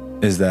me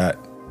is that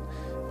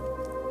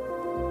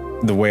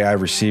the way I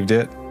received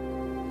it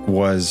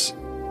was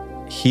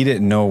he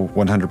didn't know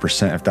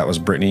 100% if that was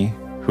Brittany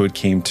who had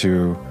came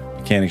to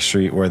Mechanic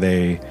Street where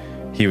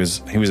he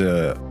was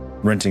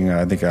renting,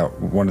 I think, out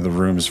one of the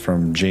rooms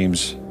from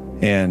James.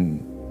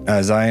 And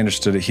as I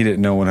understood it, he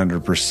didn't know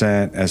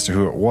 100% as to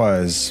who it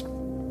was.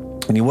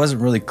 And he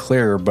wasn't really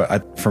clear,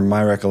 but from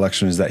my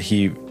recollection is that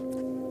he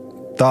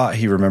thought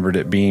he remembered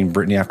it being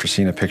Brittany after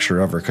seeing a picture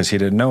of her because he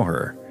didn't know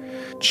her.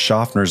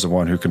 Schaffner's the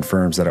one who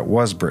confirms that it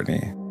was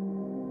Brittany,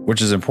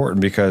 which is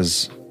important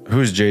because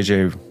who's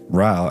JJ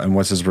Ryle and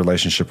what's his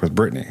relationship with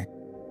Brittany?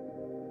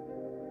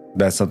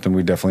 That's something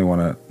we definitely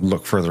want to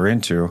look further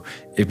into,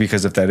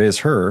 because if that is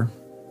her,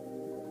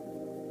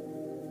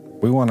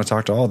 we want to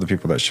talk to all the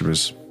people that she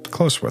was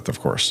close with, of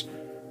course.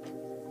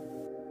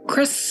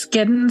 Chris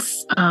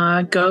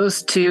Giddens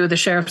goes to the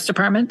sheriff's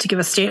department to give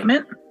a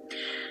statement,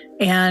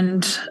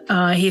 and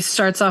he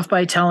starts off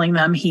by telling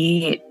them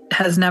he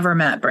has never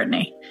met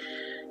Brittany.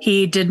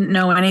 He didn't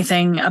know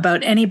anything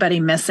about anybody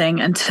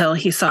missing until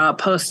he saw a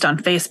post on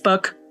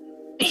Facebook.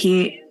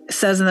 He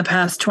says in the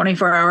past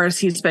 24 hours,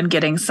 he's been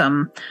getting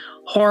some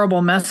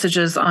horrible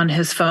messages on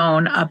his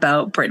phone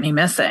about Brittany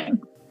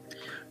missing.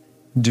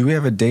 Do we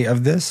have a date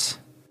of this?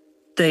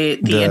 The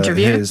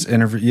interview? His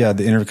interview, yeah,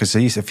 the interview, because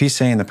if he's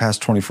saying the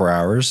past 24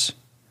 hours.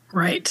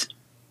 Right.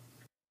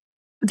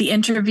 The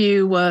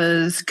interview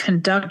was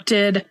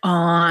conducted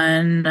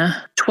on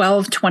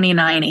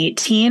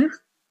 12/29/18.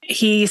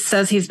 He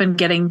says he's been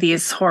getting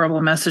these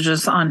horrible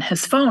messages on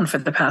his phone for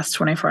the past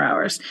 24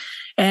 hours.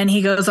 And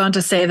he goes on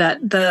to say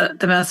that the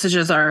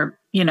messages are,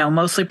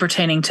 mostly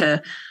pertaining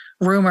to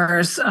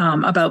rumors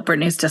about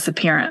Brittany's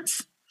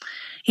disappearance.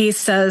 He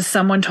says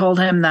someone told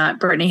him that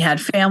Brittany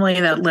had family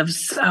that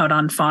lives out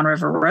on Fawn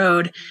River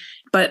Road,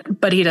 but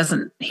he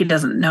doesn't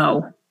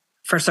know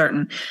for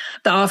certain.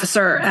 The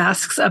officer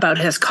asks about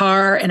his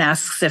car and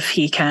asks if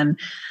he can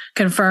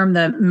confirm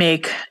the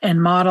make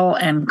and model,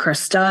 and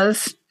Chris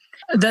does.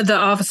 The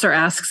officer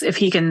asks if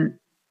he can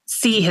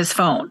see his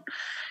phone,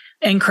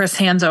 and Chris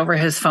hands over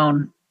his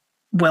phone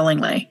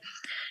willingly.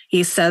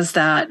 He says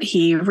that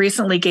he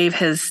recently gave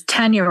his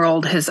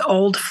 10-year-old his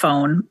old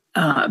phone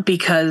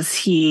because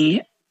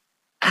he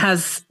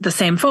has the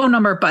same phone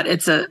number, but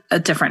it's a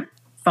different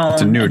phone.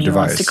 It's a new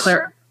device.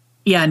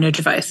 New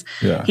device.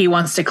 Yeah. He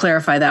wants to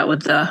clarify that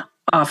with the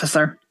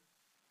officer.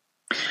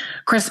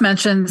 Chris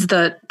mentions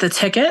the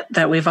ticket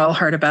that we've all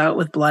heard about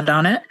with blood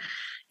on it.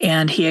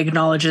 And he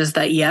acknowledges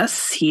that,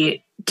 yes,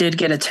 he did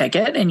get a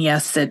ticket. And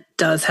yes, it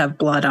does have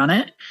blood on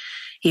it.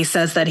 He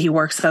says that he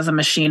works as a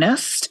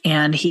machinist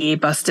and he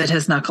busted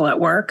his knuckle at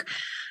work.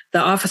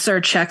 The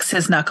officer checks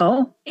his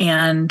knuckle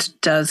and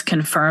does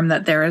confirm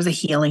that there is a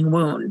healing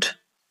wound.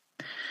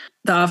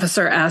 The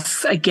officer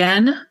asks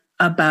again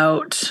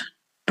about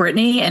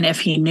Brittany and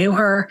if he knew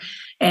her.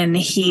 And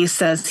he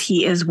says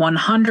he is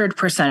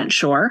 100%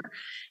 sure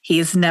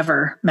he's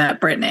never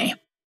met Brittany.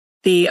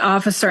 The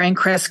officer and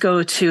Chris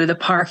go to the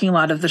parking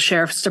lot of the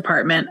sheriff's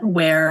department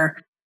where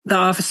the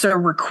officer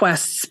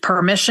requests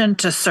permission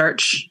to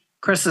search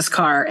Chris's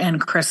car, and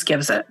Chris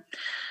gives it.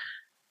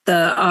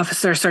 The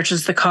officer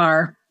searches the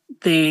car,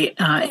 the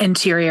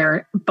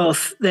interior,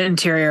 both the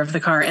interior of the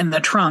car and the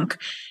trunk,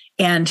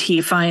 and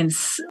he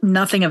finds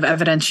nothing of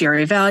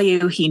evidentiary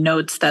value. He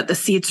notes that the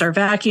seats are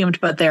vacuumed,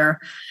 but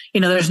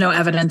there's no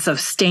evidence of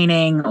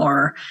staining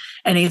or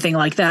anything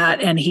like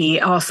that. And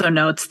he also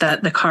notes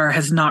that the car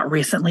has not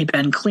recently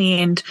been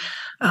cleaned.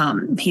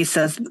 He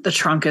says the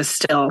trunk is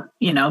still,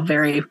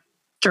 very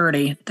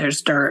dirty.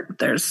 There's dirt,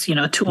 there's,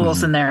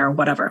 tools in there,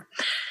 whatever.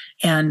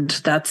 And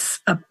that's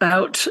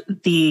about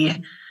the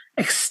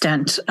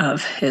extent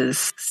of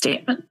his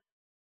statement.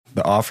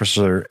 The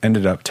officer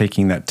ended up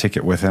taking that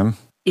ticket with him.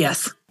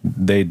 Yes.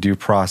 They do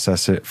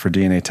process it for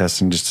DNA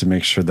testing just to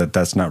make sure that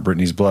that's not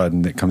Brittany's blood,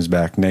 and it comes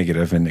back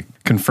negative, and it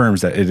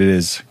confirms that it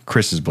is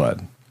Chris's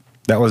blood.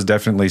 That was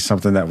definitely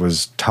something that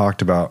was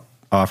talked about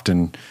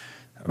often,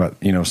 about,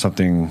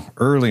 something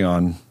early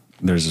on.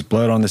 There's this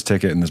blood on this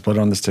ticket and this blood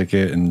on this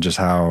ticket, and just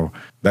how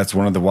that's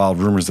one of the wild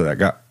rumors that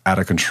got out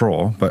of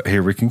control. But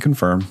here we can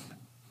confirm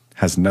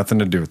has nothing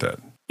to do with it.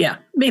 Yeah.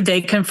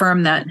 They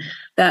confirm that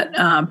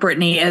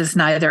Brittany is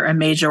neither a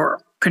major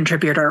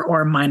contributor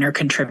or minor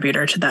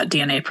contributor to that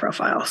DNA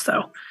profile.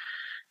 So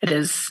it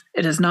is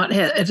not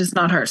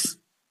hers.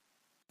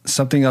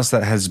 Something else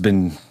that has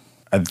been,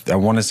 I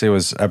want to say it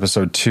was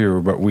episode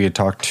 2, but we had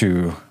talked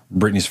to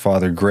Brittany's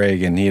father,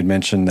 Greg, and he had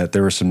mentioned that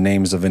there were some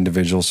names of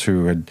individuals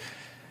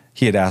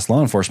he had asked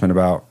law enforcement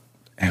about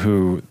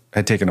who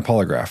had taken a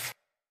polygraph.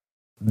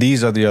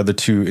 These are the other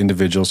 2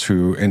 individuals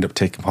who end up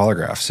taking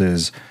polygraphs.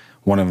 Is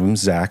one of them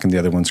Zach and the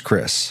other one's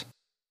Chris.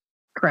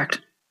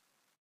 Correct.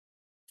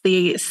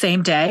 The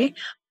same day,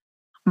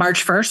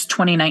 March 1st,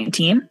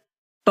 2019,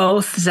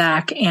 both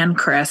Zach and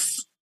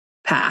Chris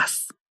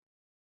pass.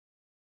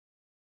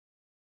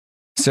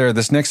 Sarah,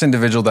 this next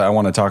individual that I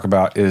want to talk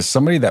about is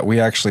somebody that we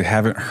actually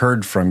haven't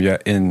heard from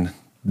yet in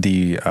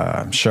the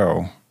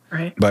show.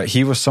 Right. But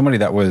he was somebody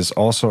that was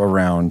also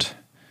around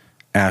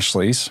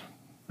Ashley's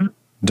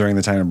during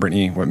the time of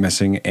Brittany went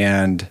missing.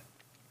 And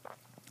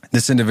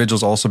This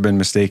individual's also been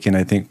mistaken.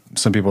 I think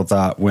some people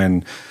thought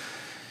when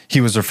he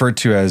was referred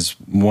to as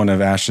one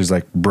of Ashley's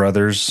like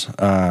brothers,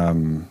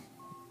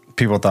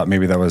 people thought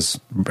maybe that was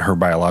her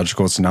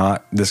biological. It's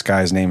not. This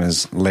guy's name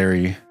is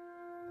Larry.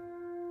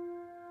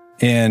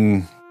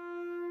 And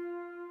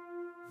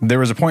there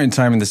was a point in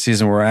time in the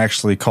season where I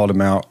actually called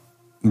him out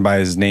by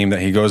his name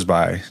that he goes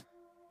by.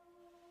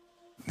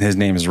 His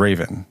name is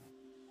Raven.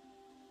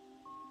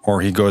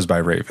 Or he goes by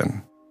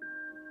Raven.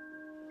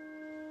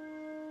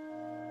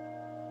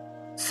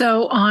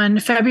 So on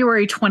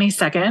February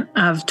 22nd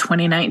of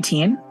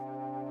 2019,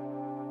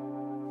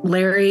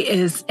 Larry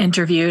is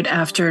interviewed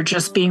after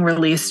just being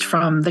released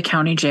from the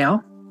county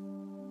jail.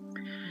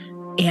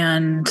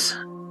 And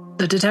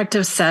the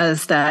detective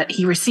says that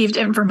he received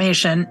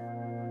information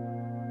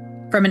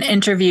from an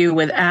interview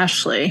with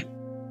Ashley.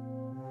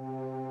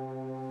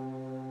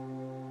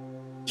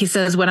 He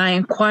says, when I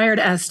inquired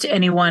as to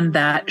anyone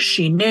that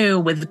she knew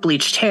with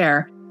bleached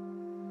hair,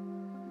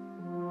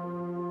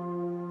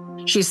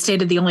 she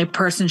stated the only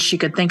person she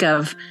could think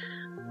of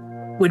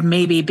would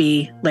maybe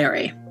be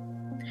Larry.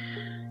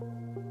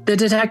 The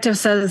detective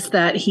says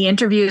that he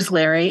interviews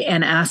Larry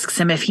and asks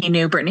him if he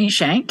knew Brittany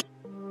Shank.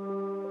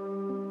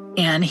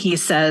 And he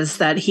says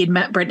that he'd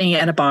met Brittany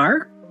at a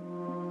bar.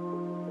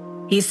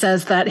 He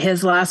says that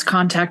his last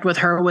contact with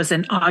her was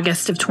in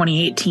August of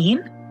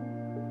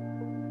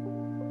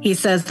 2018. He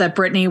says that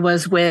Brittany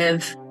was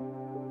with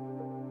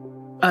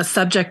a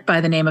subject by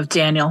the name of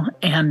Daniel,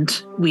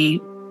 and we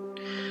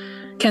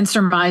can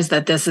surmise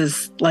that this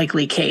is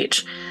likely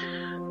Cage.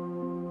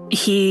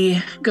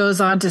 He goes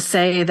on to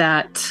say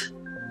that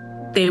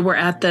they were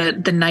at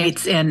the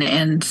Knights Inn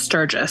in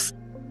Sturgis.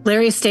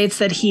 Larry states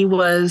that he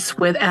was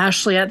with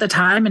Ashley at the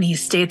time, and he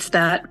states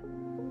that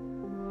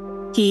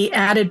he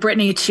added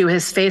Brittany to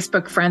his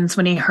Facebook friends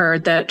when he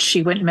heard that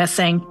she went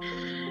missing.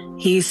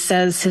 He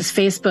says his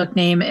Facebook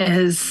name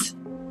is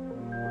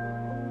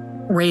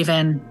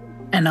Raven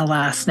and a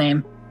last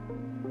name.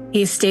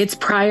 He states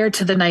prior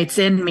to the Knights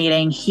Inn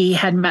meeting, he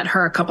had met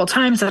her a couple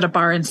times at a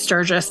bar in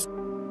Sturgis.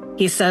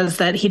 He says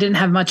that he didn't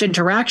have much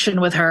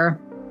interaction with her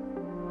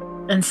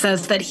and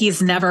says that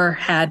he's never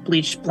had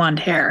bleached blonde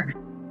hair.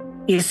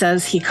 He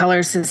says he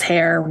colors his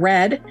hair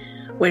red,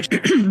 which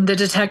the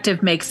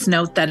detective makes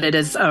note that it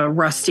is a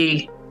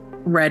rusty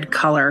red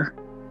color.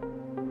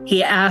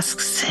 He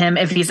asks him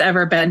if he's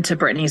ever been to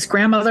Brittany's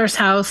grandmother's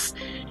house,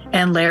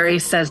 and Larry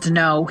says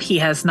no, he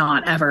has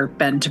not ever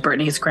been to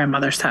Brittany's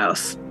grandmother's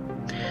house.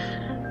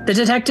 The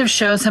detective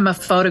shows him a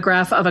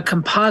photograph of a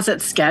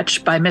composite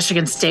sketch by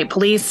Michigan State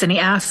Police, and he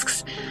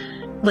asks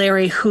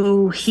Larry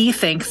who he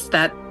thinks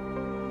that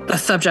the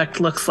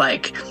subject looks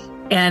like.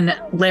 And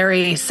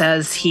Larry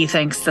says he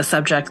thinks the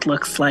subject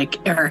looks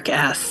like Eric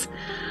S.,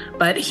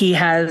 but he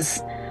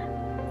has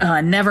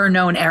never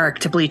known Eric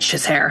to bleach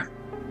his hair.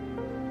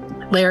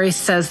 Larry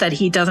says that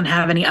he doesn't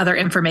have any other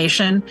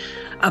information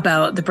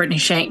about the Brittany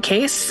Shank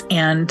case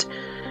and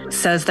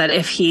says that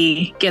if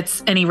he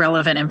gets any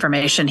relevant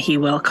information, he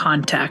will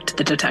contact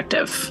the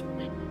detective.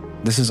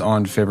 This is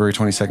on February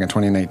 22nd,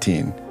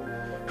 2019,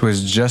 who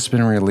has just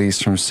been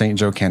released from St.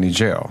 Joe County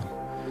Jail.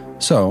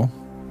 So,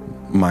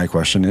 my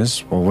question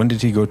is, well, when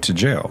did he go to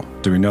jail?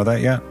 Do we know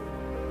that yet?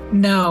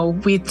 No,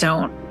 we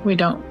don't. We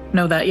don't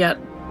know that yet.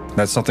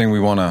 That's something we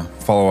want to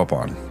follow up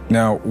on.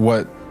 Now,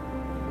 what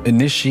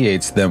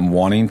initiates them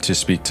wanting to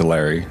speak to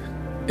Larry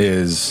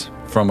is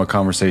from a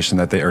conversation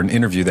that they, or an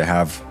interview they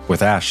have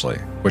with Ashley,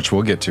 which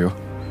we'll get to.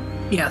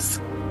 Yes.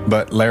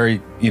 But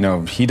Larry,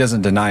 he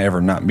doesn't deny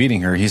ever not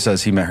meeting her. He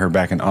says he met her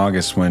back in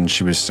August when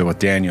she was still with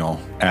Daniel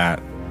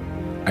at,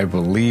 I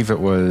believe it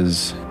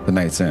was the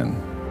Knights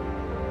Inn.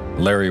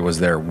 Larry was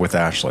there with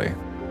Ashley.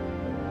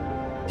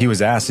 He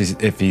was asked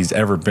if he's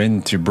ever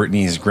been to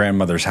Brittany's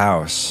grandmother's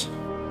house.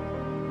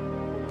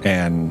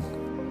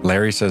 And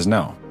Larry says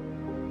no.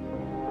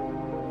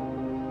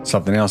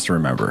 Something else to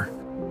remember.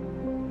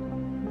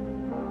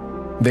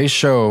 They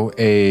show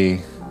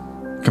a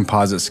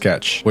composite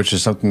sketch, which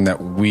is something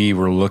that we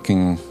were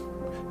looking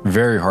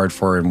very hard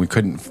for, and we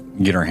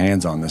couldn't get our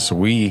hands on this. So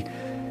we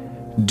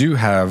do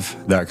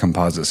have that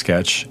composite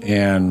sketch,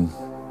 and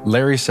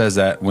Larry says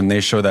that when they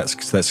show that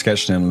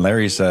sketch to him,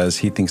 Larry says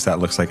he thinks that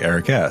looks like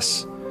Eric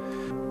S.,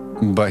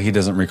 but he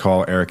doesn't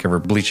recall Eric ever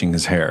bleaching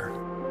his hair.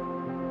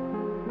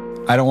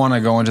 I don't want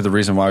to go into the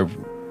reason why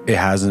it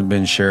hasn't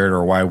been shared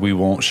or why we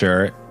won't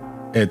share it.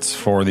 It's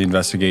for the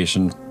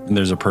investigation, and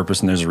there's a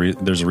purpose and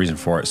there's a reason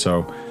for it.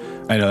 So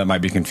I know that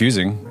might be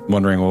confusing,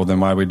 wondering, well, then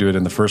why we do it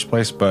in the first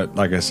place. But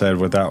like I said,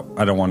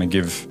 I don't want to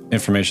give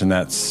information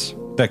that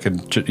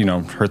could,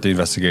 hurt the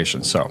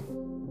investigation. So.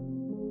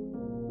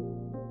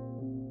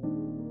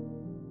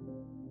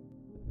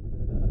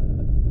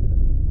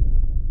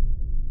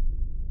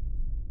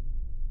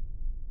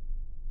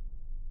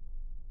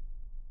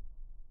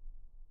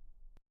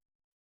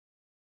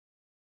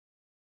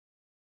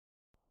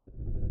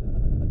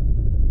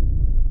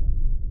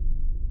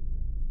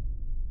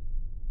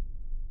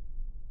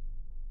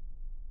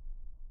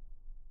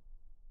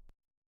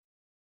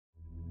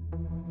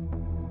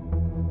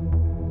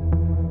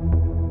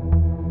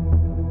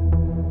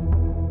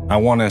 I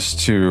want us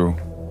to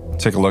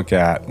take a look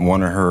at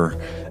one of her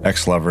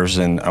ex-lovers,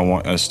 and I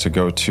want us to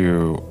go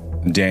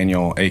to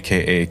Daniel,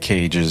 aka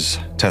Cage's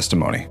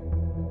testimony.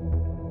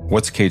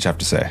 What's Cage have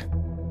to say?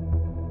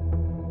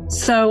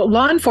 So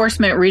law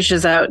enforcement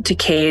reaches out to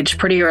Cage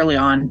pretty early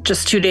on,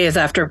 just 2 days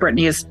after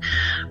Brittany is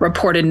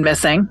reported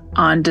missing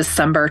on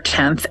December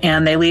 10th,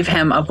 and they leave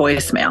him a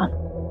voicemail.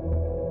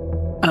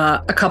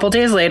 A couple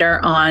days later,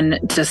 on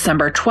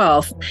December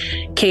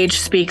 12th, Cage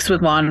speaks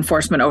with law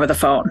enforcement over the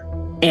phone,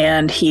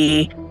 and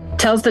he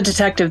tells the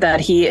detective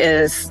that he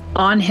is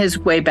on his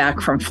way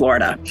back from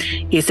Florida.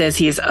 He says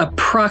he's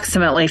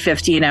approximately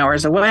 15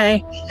 hours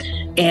away,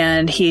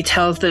 and he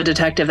tells the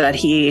detective that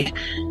he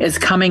is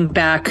coming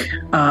back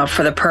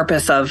for the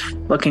purpose of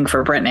looking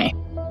for Brittany.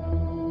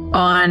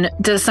 On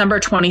December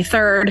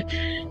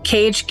 23rd,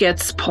 Cage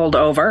gets pulled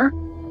over,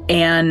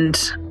 and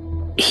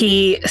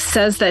he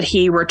says that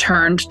he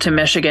returned to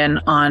Michigan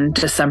on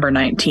December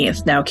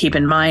 19th. Now, keep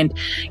in mind,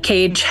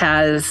 Cage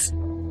has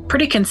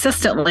pretty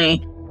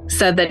consistently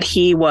said that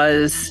he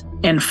was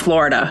in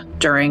Florida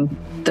during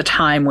the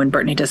time when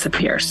Brittany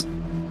disappears.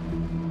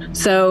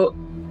 So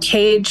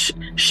Cage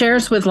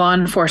shares with law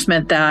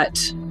enforcement that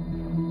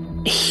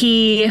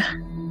he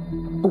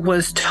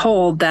was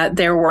told that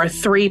there were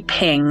three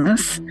ping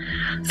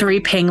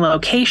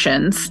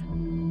locations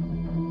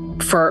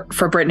for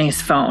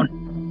Brittany's phone.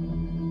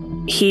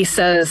 He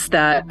says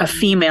that a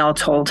female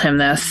told him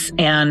this,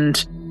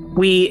 and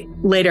we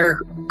later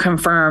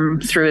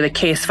confirm through the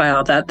case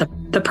file that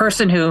the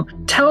person who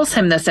tells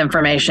him this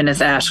information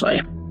is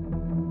Ashley.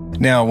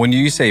 Now, when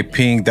you say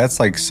ping, that's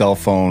like cell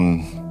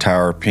phone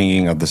tower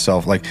pinging of the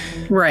cell. Like,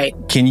 right?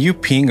 Can you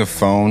ping a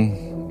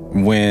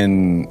phone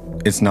when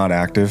it's not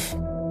active?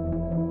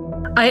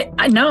 I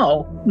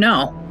no.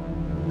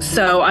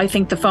 So I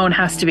think the phone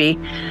has to be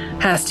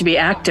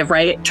active,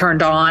 right?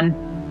 Turned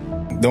on.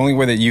 The only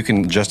way that you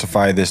can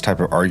justify this type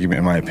of argument,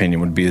 in my opinion,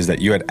 would be is that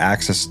you had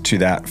access to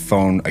that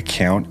phone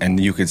account and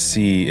you could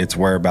see its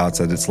whereabouts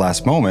at its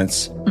last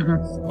moments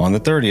on the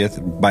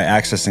 30th by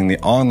accessing the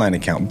online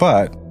account.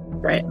 But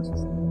right,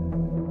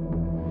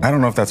 I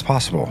don't know if that's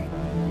possible.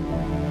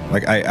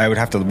 Like, we would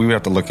have to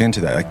look into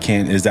that. Like,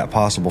 is that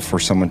possible for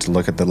someone to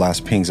look at the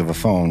last pings of a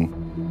phone?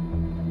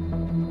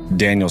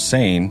 Daniel's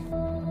saying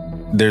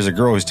there's a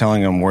girl who's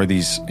telling him where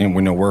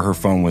her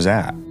phone was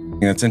at.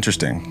 And that's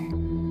interesting.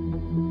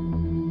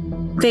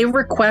 They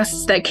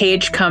request that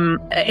Cage come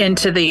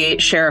into the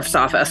sheriff's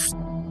office.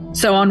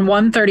 So on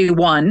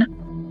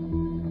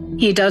 131,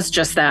 he does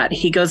just that.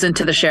 He goes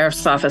into the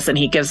sheriff's office and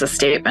he gives a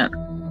statement.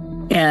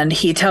 And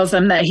he tells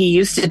them that he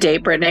used to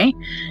date Brittany,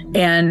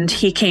 and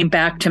he came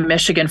back to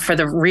Michigan for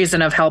the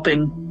reason of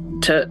helping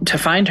to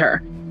find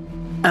her.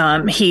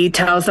 He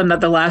tells them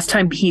that the last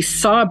time he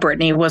saw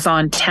Brittany was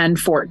on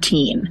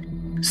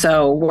 10/14.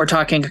 So we're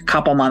talking a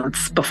couple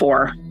months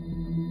before.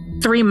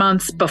 3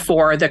 months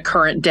before the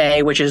current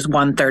day, which is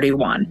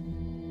 131.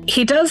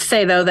 He does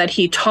say, though, that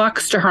he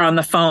talks to her on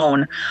the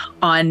phone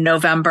on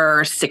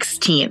November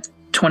 16th,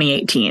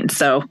 2018.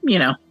 So,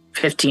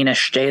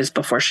 15-ish days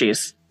before she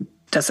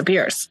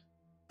disappears.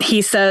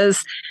 He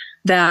says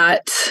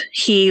that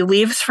he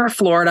leaves for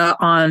Florida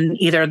on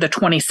either the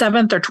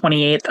 27th or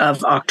 28th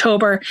of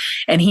October,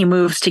 and he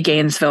moves to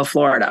Gainesville,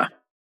 Florida.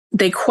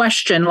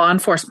 Law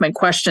enforcement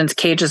questions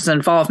Cage's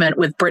involvement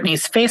with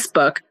Brittany's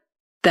Facebook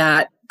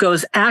that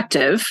goes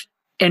active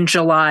in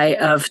July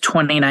of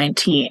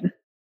 2019.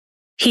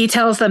 He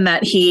tells them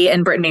that he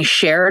and Brittany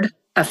shared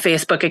a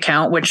Facebook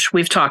account, which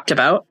we've talked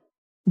about,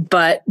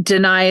 but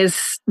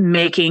denies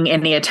making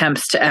any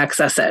attempts to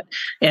access it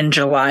in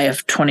July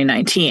of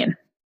 2019.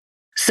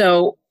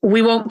 So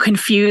we won't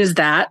confuse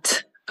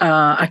that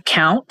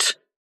account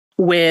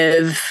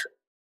with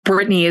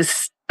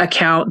Brittany's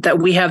account that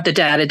we have the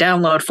data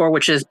download for,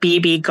 which is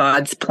BB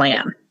God's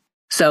Plan.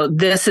 So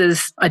this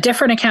is a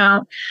different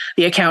account.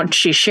 The account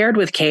she shared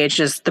with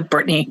Cage is the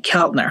Brittany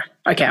Keltner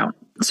account.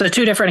 So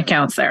two different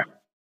accounts there.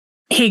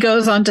 He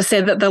goes on to say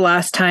that the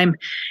last time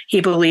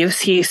he believes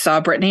he saw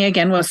Brittany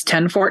again was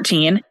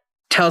 10/14.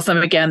 Tells them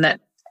again that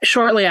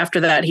shortly after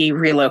that, he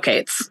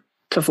relocates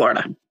to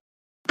Florida.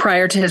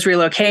 Prior to his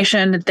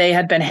relocation, they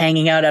had been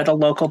hanging out at a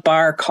local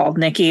bar called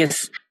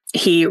Nicky's.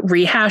 He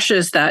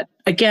rehashes that,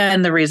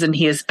 again, the reason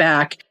he is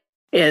back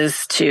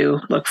is to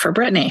look for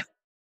Brittany.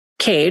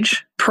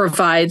 Cage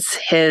provides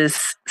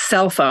his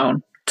cell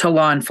phone to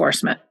law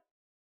enforcement.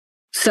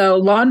 So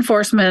law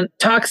enforcement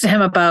talks to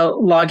him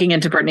about logging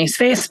into Brittany's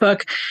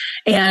Facebook.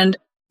 And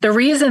the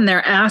reason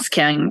they're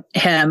asking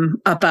him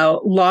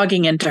about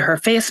logging into her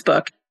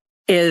Facebook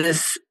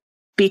is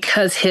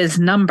because his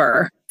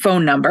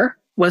phone number,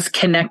 was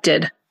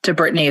connected to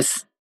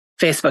Brittany's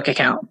Facebook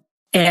account.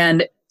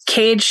 And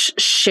Cage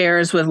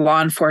shares with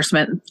law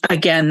enforcement,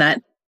 again,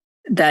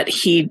 that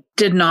he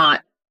did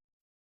not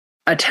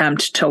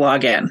attempt to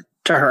log in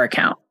to her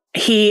account.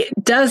 He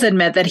does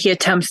admit that he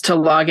attempts to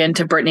log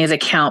into Brittany's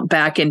account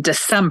back in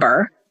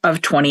December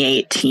of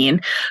 2018,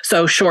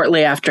 so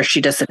shortly after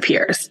she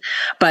disappears.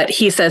 But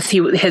he says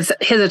his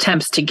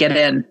attempts to get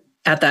in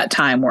at that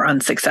time were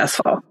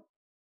unsuccessful.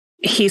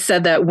 he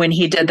said that when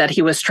he did that,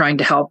 he was trying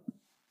to help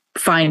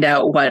find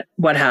out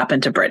what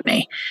happened to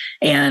Brittany.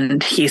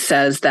 And he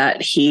says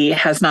that he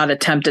has not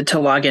attempted to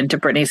log into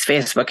Brittany's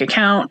Facebook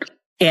account,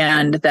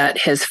 and that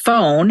his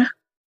phone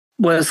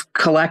was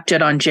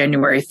collected on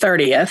January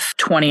 30th,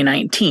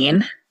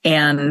 2019,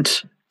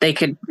 and they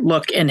could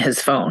look in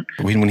his phone.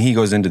 When he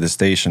goes into the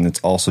station, it's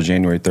also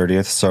January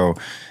 30th. So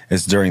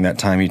it's during that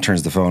time he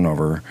turns the phone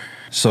over.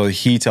 So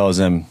he tells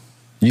him,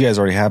 you guys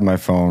already have my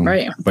phone.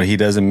 Right. But he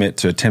does admit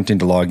to attempting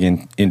to log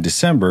in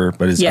December,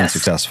 but is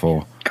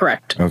unsuccessful.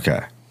 Correct.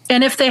 Okay.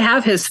 And if they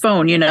have his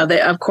phone,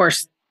 of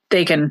course,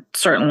 they can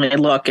certainly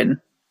look and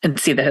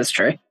see the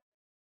history.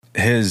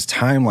 His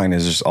timeline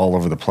is just all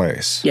over the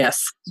place.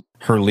 Yes.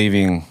 Her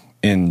leaving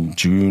in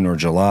June or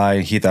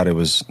July. He thought it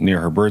was near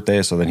her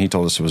birthday, so then he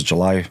told us it was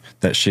July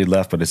that she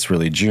left, but it's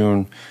really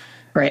June.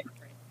 Right.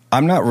 I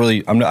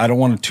don't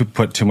want to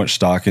put too much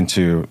stock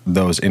into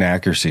those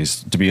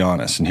inaccuracies, to be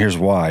honest. And here's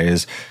why,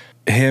 is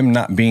him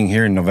not being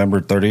here in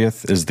November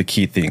 30th is the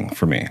key thing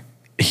for me.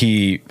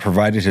 He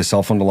provided his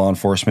cell phone to law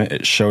enforcement.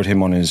 It showed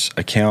him on his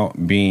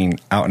account being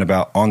out and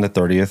about on the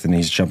 30th, and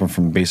he's jumping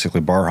from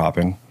basically bar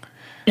hopping.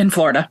 In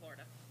Florida.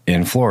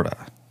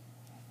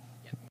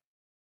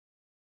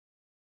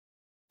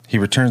 He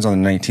returns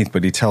on the 19th,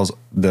 but he tells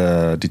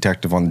the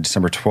detective on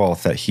December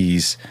 12th that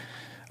he's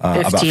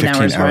about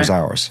 15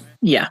 hours.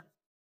 Yeah.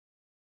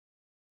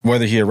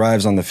 Whether he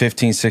arrives on the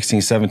 15th,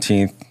 16th,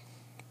 17th,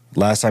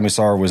 last time he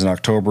saw her was in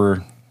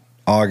October,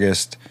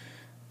 August.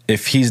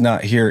 If he's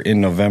not here in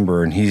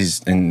November and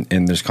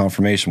and there's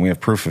confirmation, we have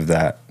proof of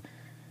that,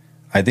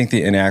 I think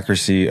the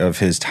inaccuracy of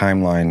his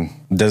timeline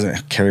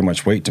doesn't carry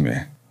much weight to me.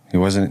 He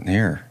wasn't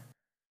here.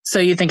 So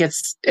you think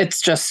it's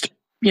just,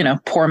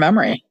 poor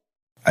memory?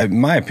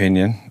 In my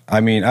opinion. I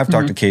mean, I've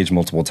talked to Cage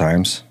multiple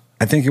times.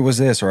 I think it was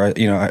this, or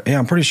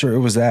I'm pretty sure it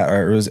was that,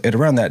 or it was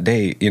around that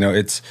date.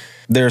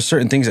 There are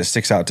certain things that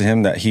sticks out to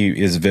him that he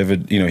is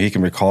vivid. He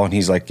can recall, and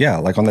he's like, yeah,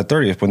 like on the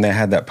 30th when they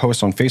had that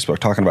post on Facebook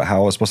talking about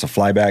how I was supposed to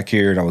fly back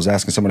here, and I was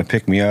asking someone to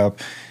pick me up.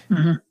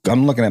 Mm-hmm.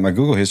 I'm looking at my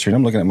Google history, and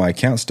I'm looking at my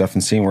account stuff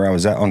and seeing where I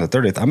was at on the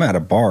 30th. I'm at a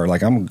bar,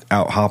 like I'm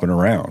out hopping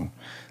around.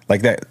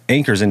 Like that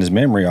anchors in his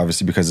memory,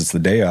 obviously, because it's the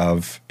day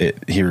of it.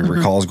 He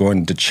recalls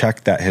going to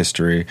check that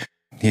history.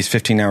 He's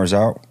 15 hours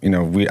out.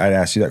 I'd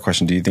ask you that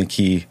question. Do you think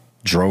he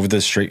drove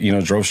straight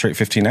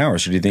 15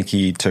 hours? Or do you think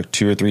he took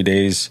 2 or 3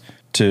 days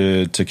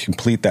to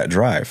complete that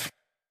drive?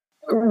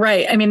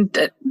 Right. I mean,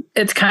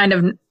 it's kind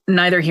of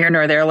neither here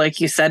nor there.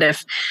 Like you said,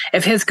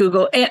 if his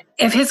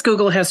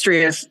Google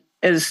history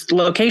is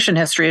location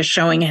history is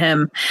showing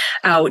him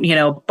out,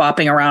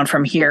 bopping around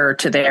from here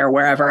to there,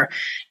 wherever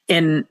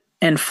in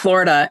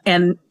Florida,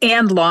 and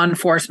law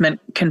enforcement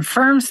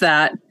confirms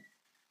that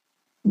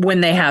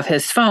when they have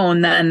his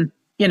phone, then,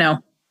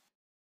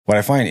 What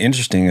I find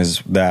interesting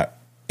is that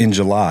in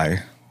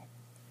July,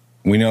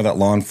 we know that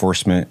law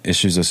enforcement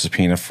issues a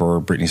subpoena for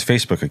Brittany's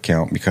Facebook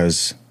account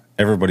because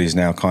everybody's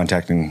now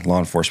contacting law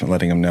enforcement,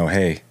 letting them know,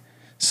 hey,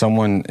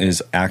 someone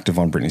is active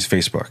on Brittany's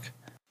Facebook.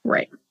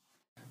 Right.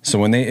 So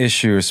when they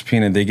issue a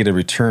subpoena, they get a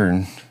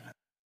return,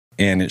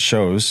 and it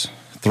shows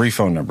 3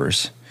 phone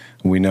numbers.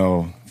 We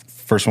know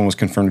first one was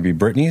confirmed to be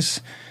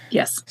Brittany's.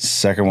 Yes.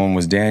 Second one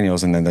was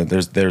Daniel's, and then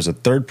there's a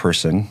third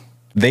person.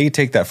 They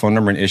take that phone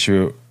number and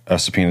issue a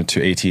subpoena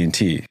to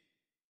AT&T.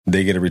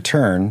 They get a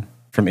return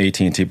from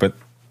AT&T, but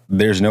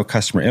there's no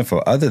customer info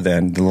other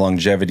than the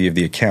longevity of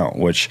the account,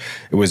 which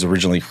it was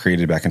originally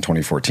created back in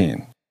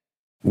 2014.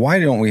 Why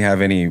don't we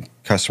have any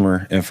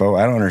customer info?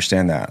 I don't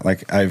understand that.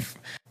 Like,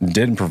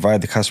 didn't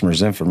provide the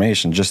customer's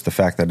information, just the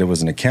fact that it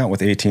was an account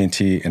with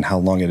AT&T and how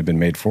long it had been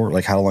made for,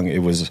 like how long it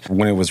was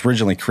when it was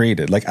originally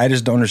created. Like, I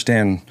just don't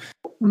understand.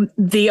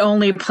 The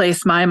only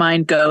place my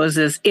mind goes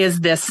is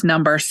this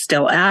number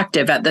still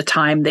active at the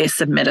time they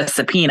submit a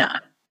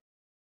subpoena?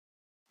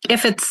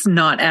 If it's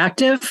not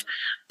active,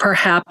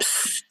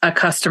 perhaps a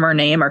customer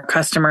name or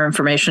customer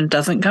information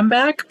doesn't come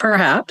back,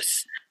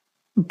 perhaps.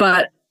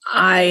 But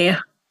I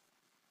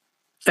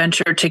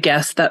venture to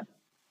guess that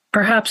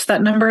perhaps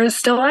that number is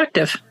still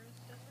active.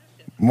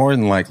 More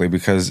than likely,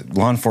 because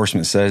law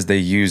enforcement says they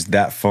used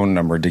that phone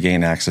number to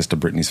gain access to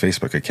Brittany's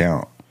Facebook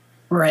account.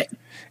 Right.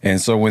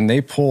 And so when they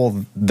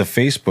pull the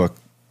Facebook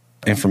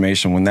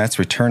information, when that's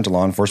returned to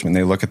law enforcement,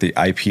 they look at the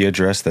IP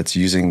address that's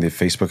using the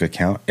Facebook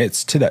account,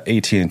 it's to the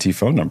AT&T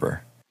phone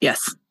number.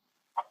 Yes.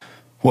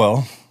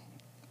 Well,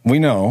 we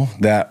know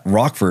that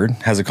Rockford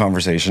has a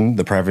conversation,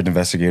 the private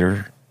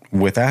investigator,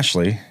 with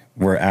Ashley,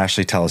 where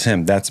Ashley tells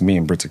him, that's me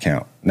and Britt's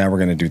account. Now we're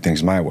going to do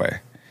things my way.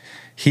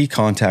 He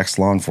contacts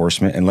law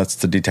enforcement and lets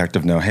the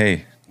detective know,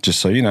 hey, just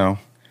so you know,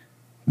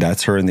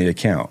 that's her in the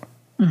account.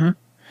 Mm-hmm.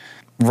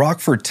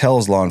 Rockford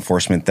tells law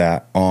enforcement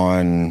that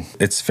on,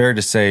 it's fair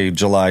to say,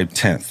 July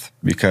 10th,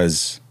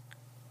 because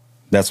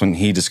that's when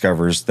he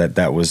discovers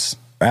that was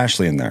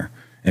Ashley in there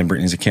in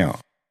Brittany's account.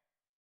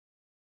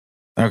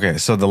 Okay,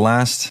 so the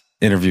last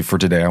interview for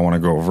today I want to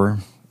go over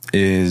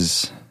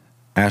is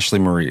Ashley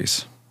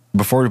Marie's.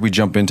 Before we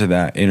jump into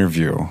that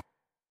interview,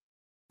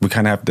 we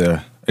kind of have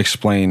to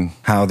explain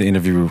how the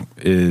interview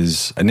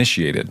is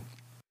initiated.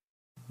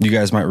 you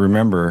guys might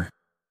remember,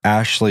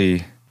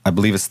 Ashley, I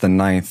believe it's the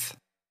 9th,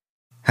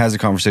 has a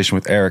conversation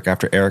with Eric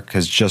after Eric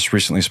has just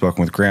recently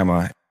spoken with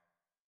Grandma.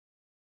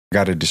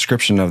 Got a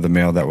description of the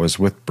male that was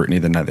with Brittany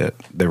the night that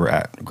they were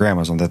at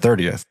Grandma's on the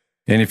 30th.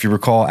 And if you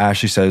recall,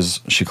 Ashley says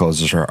she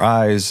closes her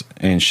eyes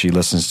and she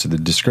listens to the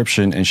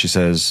description and she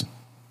says,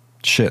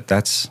 shit,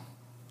 that's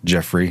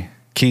Jeffrey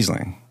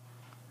Kiesling.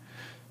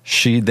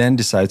 She then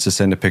decides to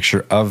send a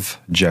picture of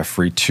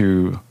Jeffrey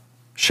to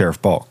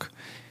Sheriff Bulk,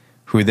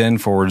 who then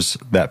forwards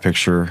that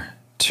picture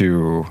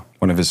to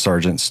one of his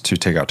sergeants to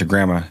take out to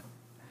Grandma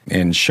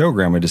and show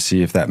Grandma to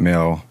see if that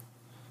male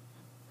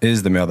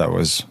is the male that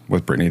was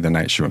with Brittany the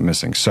night she went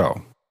missing.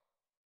 So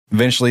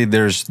eventually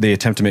they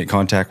attempt to make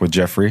contact with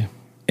Jeffrey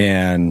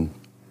and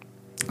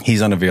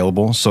he's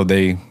unavailable. So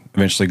they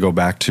eventually go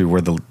back to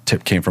where the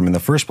tip came from in the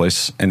first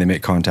place and they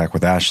make contact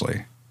with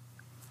Ashley.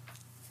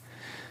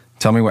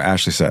 Tell me what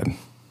Ashley said.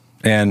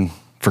 And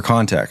for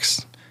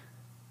context,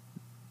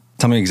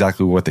 tell me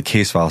exactly what the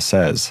case file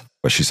says,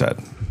 what she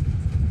said.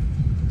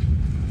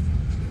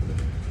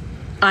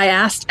 I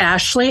asked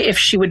Ashley if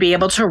she would be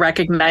able to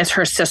recognize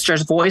her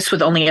sister's voice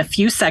with only a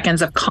few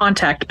seconds of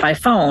contact by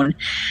phone,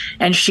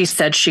 and she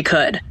said she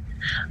could.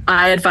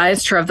 I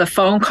advised her of the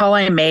phone call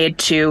I made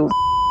to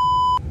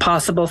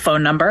possible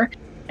phone number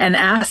and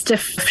asked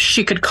if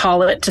she could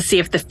call it to see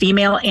if the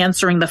female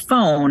answering the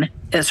phone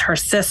is her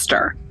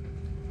sister.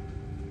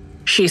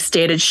 She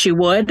stated she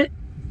would,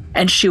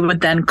 and she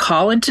would then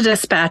call into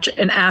dispatch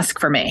and ask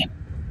for me.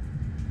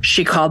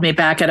 She called me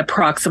back at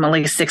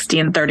approximately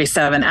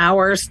 16:37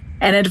 hours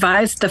and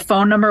advised the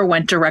phone number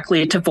went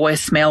directly to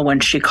voicemail when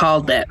she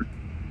called it.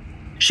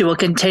 She will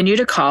continue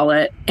to call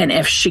it, and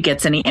if she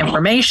gets any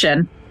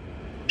information,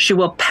 she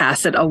will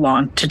pass it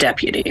along to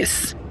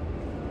deputies.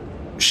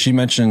 She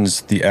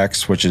mentions the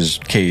ex, which is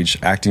Cage,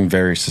 acting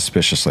very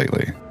suspicious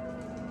lately.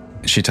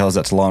 She tells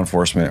that to law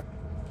enforcement.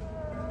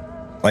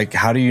 Like,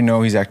 how do you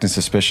know he's acting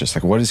suspicious?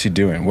 Like, what is he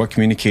doing? What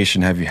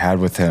communication have you had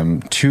with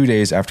him 2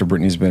 days after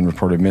Brittany's been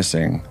reported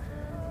missing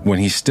when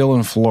he's still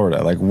in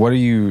Florida? Like, what are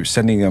you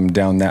sending him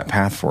down that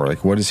path for?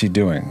 Like, what is he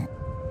doing?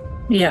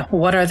 Yeah,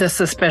 what are the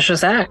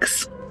suspicious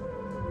acts?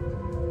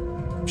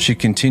 She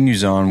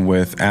continues on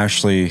with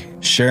Ashley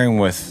sharing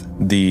with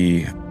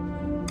the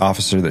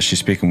officer that she's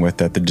speaking with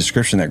that the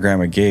description that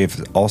Grandma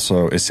gave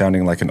also is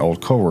sounding like an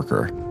old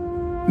coworker.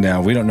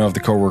 Now, we don't know if the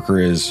coworker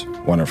is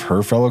one of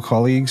her fellow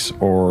colleagues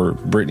or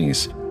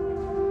Brittany's.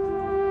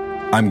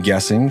 I'm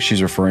guessing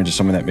she's referring to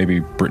someone that maybe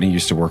Brittany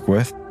used to work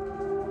with.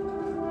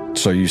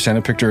 So you send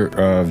a picture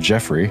of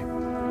Jeffrey,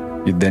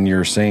 then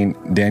you're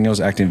saying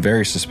Daniel's acting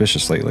very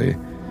suspicious lately,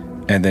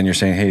 and then you're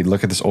saying, hey,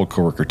 look at this old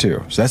coworker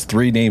too. So that's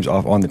 3 names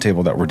off on the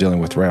table that we're dealing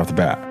with right off the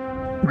bat.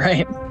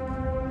 Right.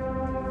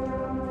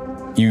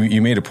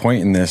 You made a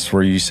point in this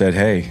where you said,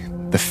 hey,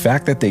 the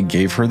fact that they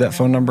gave her that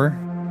phone number,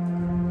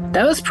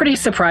 that was pretty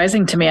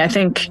surprising to me. I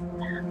think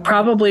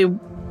probably,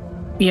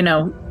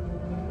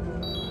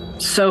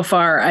 so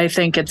far, I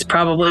think it's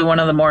probably one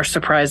of the more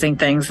surprising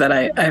things that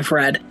I've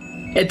read.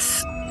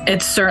 It's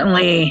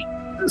certainly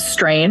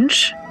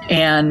strange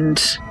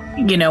and,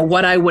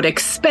 what I would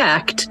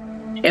expect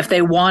if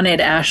they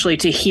wanted Ashley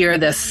to hear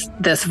this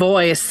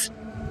voice,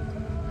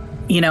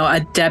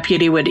 a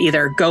deputy would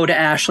either go to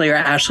Ashley or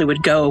Ashley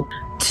would go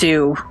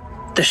to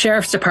the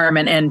sheriff's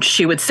department and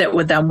she would sit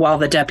with them while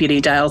the deputy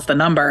dials the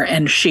number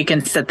and she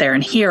can sit there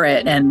and hear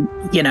it and,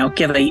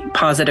 give a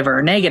positive or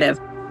a negative.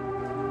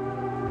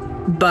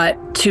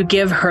 But to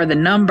give her the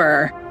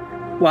number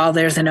while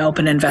there's an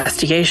open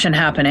investigation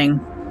happening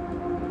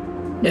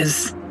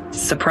is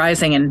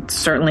surprising and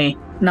certainly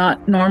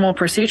not normal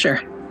procedure.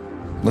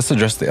 Let's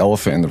address the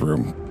elephant in the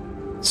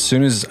room. As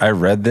soon as I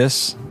read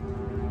this,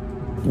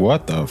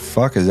 what the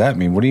fuck does that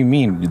mean? What do you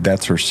mean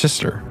that's her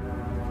sister?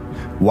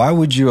 Why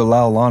would you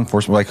allow law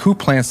enforcement? Like, who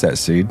plants that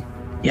seed?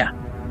 Yeah.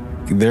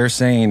 They're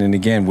saying, and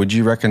again, would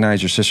you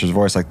recognize your sister's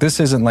voice? Like, this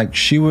isn't like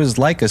she was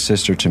like a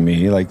sister to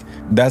me. Like,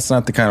 that's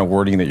not the kind of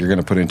wording that you're going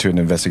to put into an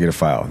investigative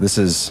file. This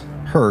is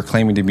her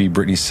claiming to be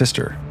Brittany's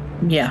sister.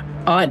 Yeah.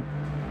 Odd.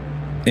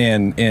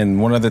 And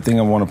one other thing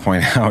I want to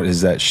point out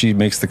is that she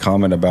makes the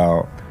comment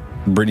about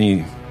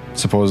Brittany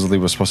supposedly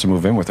was supposed to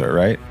move in with her,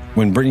 right?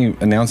 When Brittany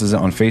announces it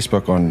on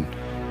Facebook on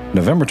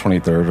November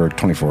 23rd or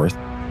 24th,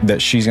 that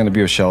she's going to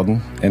be with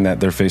Sheldon and that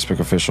they're Facebook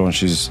official and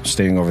she's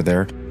staying over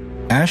there,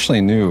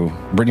 Ashley knew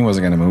Brittany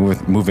wasn't going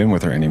to move in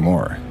with her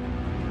anymore.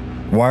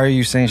 Why are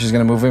you saying she's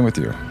going to move in with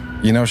you?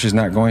 You know she's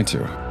not going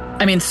to.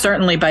 I mean,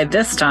 certainly by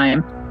this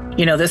time,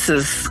 this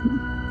is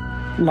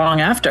long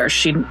after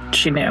she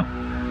knew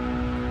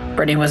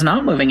Brittany was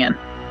not moving in.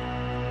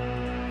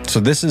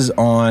 So this is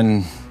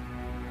on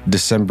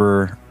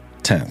December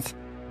 10th.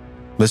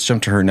 Let's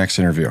jump to her next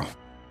interview.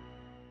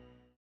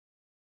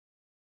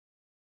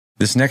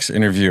 This next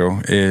interview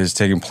is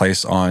taking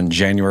place on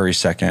January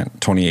 2nd,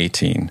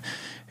 2018.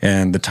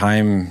 And the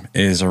time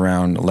is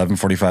around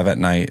 11:45 at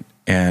night.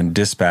 And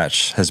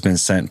dispatch has been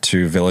sent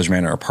to Village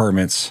Manor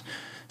Apartments,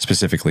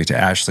 specifically to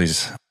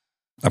Ashley's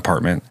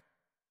apartment.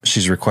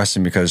 She's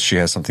requesting because she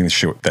has something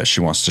that she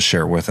wants to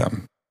share with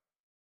them.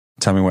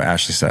 Tell me what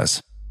Ashley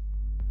says.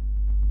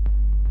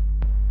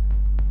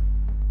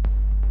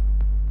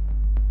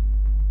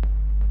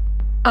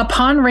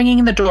 Upon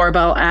ringing the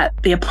doorbell at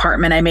the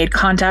apartment, I made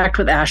contact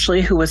with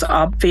Ashley, who was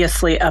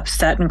obviously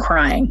upset and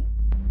crying.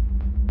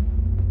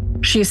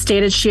 She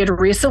stated she had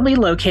recently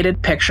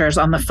located pictures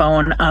on the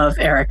phone of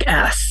Eric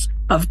S.,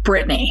 of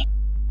Brittany.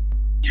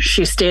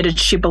 She stated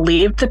she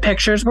believed the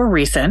pictures were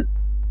recent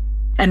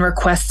and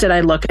requested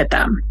I look at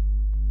them.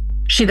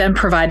 She then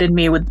provided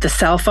me with the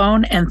cell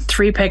phone and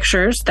 3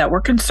 pictures that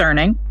were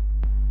concerning.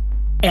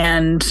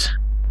 And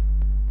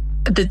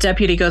the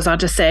deputy goes on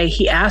to say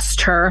he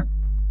asked her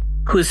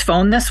whose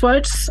phone this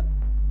was,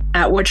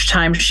 at which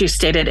time she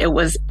stated it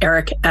was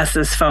Eric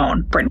S.'s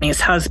phone,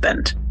 Brittany's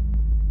husband.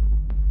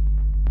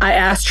 I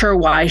asked her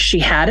why she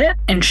had it,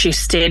 and she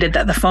stated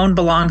that the phone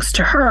belongs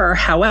to her.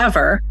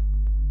 However,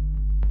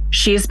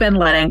 she's been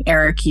letting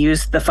Eric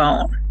use the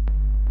phone.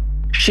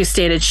 She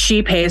stated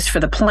she pays for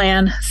the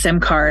plan, SIM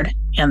card,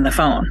 and the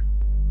phone.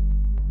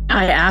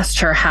 I asked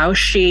her how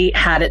she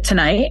had it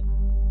tonight.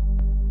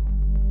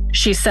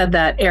 She said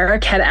that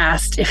Eric had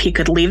asked if he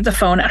could leave the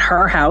phone at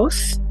her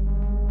house,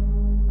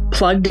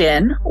 plugged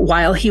in,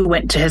 while he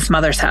went to his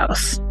mother's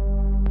house.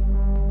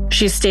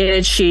 She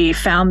stated she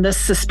found this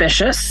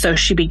suspicious, so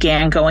she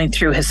began going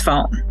through his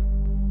phone.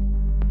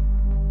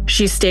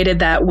 She stated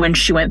that when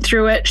she went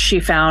through it, she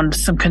found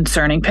some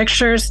concerning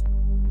pictures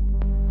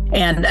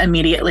and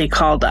immediately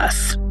called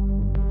us.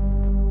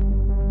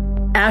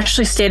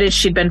 Ashley stated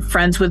she'd been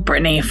friends with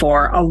Brittany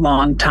for a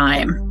long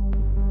time.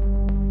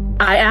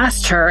 I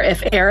asked her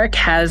if Eric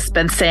has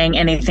been saying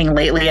anything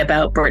lately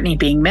about Brittany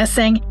being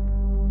missing,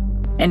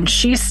 and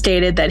she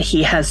stated that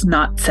he has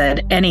not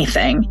said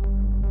anything,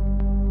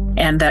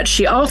 and that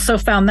she also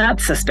found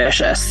that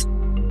suspicious.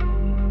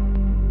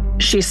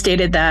 She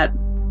stated that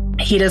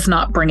he does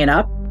not bring it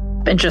up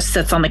and just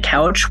sits on the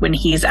couch when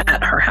he's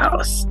at her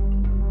house.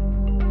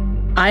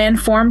 I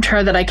informed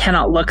her that I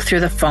cannot look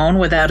through the phone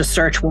without a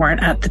search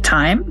warrant at the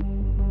time.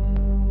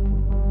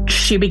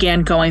 She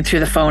began going through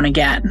the phone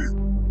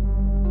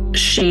again.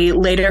 She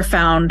later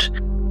found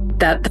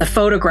that the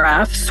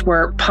photographs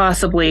were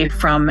possibly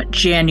from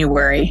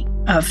January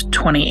of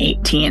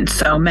 2018,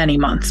 so many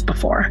months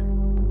before.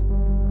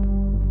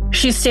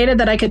 She stated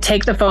that I could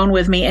take the phone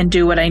with me and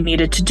do what I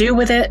needed to do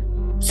with it,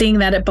 seeing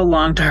that it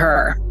belonged to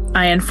her.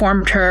 I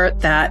informed her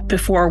that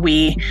before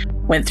we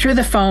went through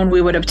the phone,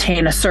 we would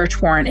obtain a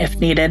search warrant if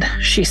needed.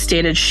 She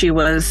stated she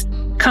was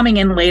coming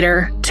in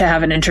later to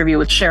have an interview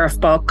with Sheriff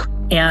Bulk,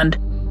 and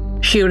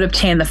she would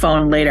obtain the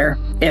phone later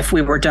if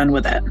we were done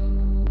with it.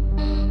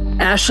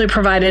 Ashley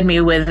provided me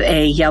with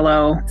a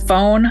yellow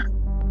phone,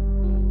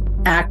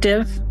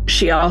 active.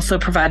 She also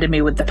provided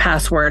me with the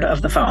password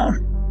of the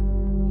phone.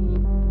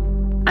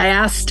 I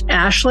asked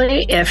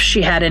Ashley if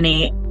she had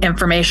any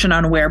information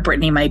on where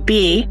Brittany might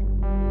be,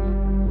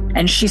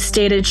 and she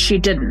stated she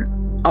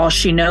didn't. All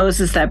she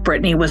knows is that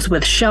Brittany was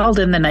with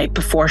Sheldon the night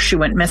before she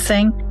went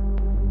missing.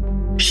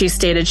 She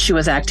stated she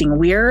was acting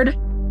weird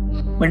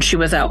when she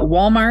was at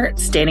Walmart,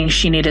 stating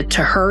she needed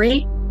to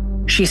hurry.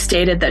 She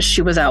stated that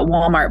she was at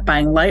Walmart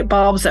buying light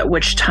bulbs, at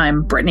which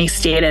time Brittany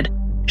stated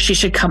she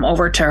should come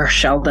over to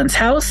Sheldon's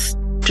house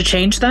to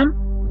change them.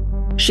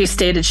 She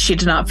stated she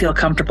did not feel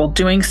comfortable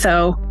doing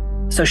so,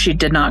 so she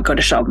did not go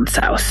to Sheldon's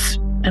house.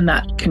 And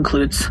that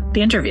concludes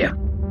the interview.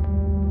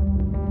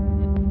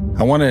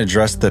 I want to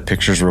address the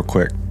pictures real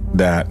quick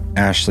that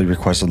Ashley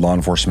requested law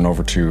enforcement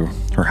over to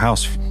her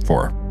house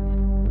for.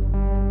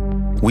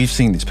 We've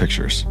seen these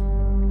pictures.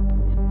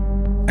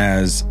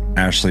 As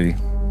Ashley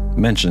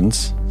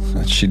mentions,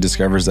 she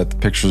discovers that the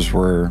pictures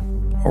were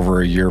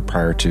over a year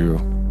prior to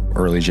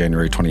early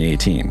January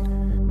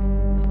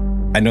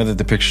 2018. I know that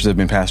the pictures have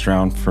been passed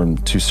around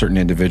to certain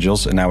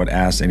individuals, and I would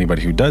ask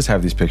anybody who does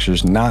have these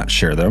pictures not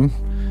share them.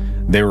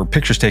 They were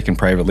pictures taken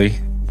privately.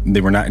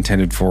 They were not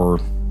intended for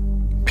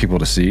people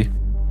to see.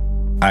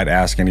 I'd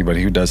ask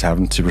anybody who does have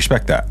them to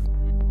respect that.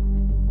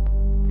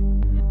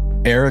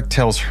 Eric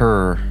tells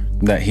her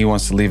that he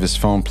wants to leave his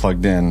phone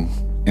plugged in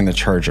the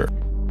charger,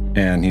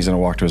 and he's going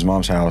to walk to his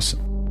mom's house.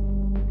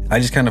 I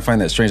just kind of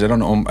find that strange. I don't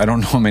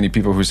know many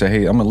people who say,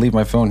 "Hey, I'm going to leave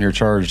my phone here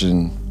charged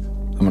and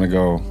I'm going to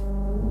go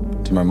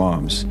to my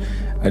mom's."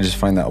 I just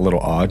find that a little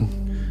odd.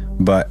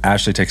 But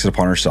Ashley takes it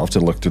upon herself to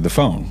look through the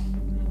phone.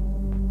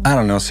 I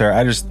don't know,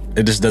 Sarah.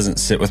 It just doesn't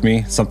sit with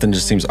me. Something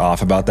just seems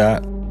off about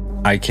that.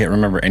 I can't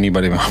remember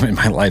anybody in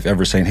my life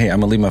ever saying, "Hey,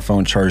 I'm going to leave my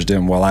phone charged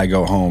in while I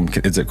go home.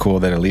 Is it cool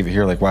that I leave it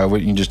here?" Like, why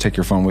wouldn't you just take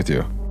your phone with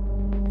you?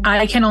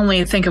 I can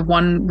only think of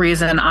one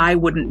reason I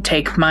wouldn't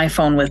take my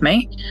phone with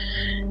me,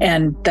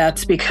 and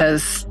that's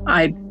because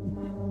I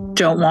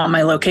don't want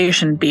my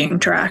location being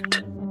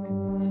tracked.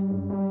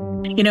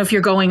 You know, if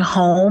you're going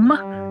home,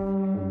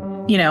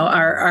 you know,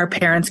 our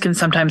parents can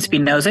sometimes be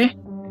nosy.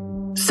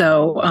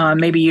 So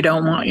maybe you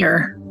don't want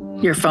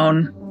your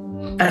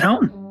phone at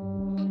home.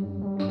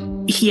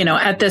 You know,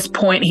 at this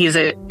point, he's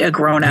a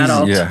grown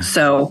adult.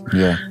 So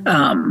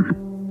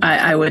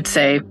I would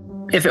say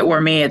if it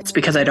were me, it's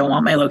because I don't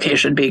want my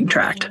location being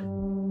tracked.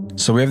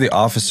 So we have the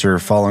officer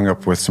following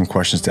up with some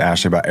questions to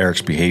Ashley about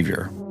Eric's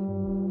behavior.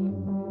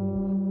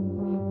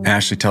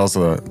 Ashley tells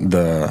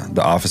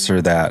the officer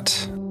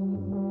that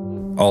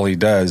all he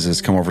does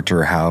is come over to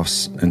her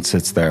house and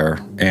sits there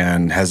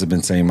and hasn't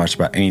been saying much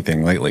about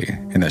anything lately,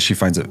 and that she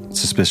finds it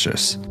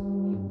suspicious.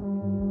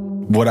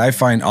 What I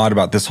find odd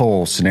about this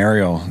whole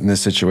scenario in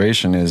this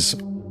situation is,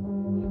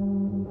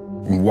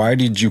 why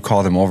did you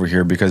call them over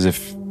here? Because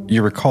if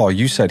you recall,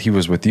 you said he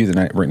was with you the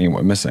night Brittany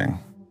went missing.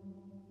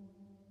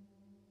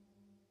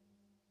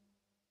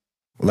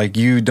 Like,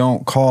 you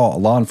don't call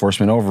law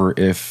enforcement over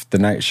if the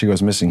night she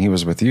goes missing, he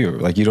was with you.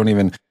 Like, you don't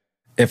even,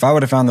 if I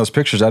would have found those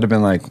pictures, I'd have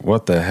been like,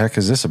 what the heck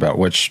is this about?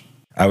 Which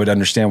I would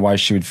understand why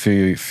she would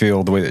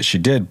feel the way that she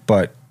did,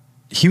 but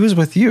he was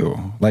with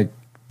you. Like,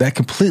 that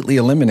completely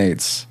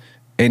eliminates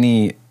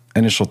any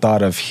initial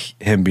thought of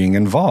him being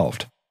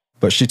involved.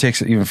 But she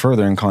takes it even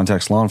further and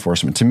contacts law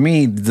enforcement. To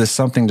me,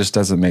 something just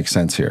doesn't make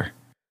sense here.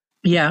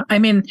 Yeah. I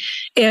mean,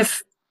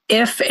 if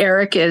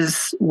Eric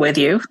is with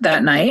you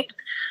that night,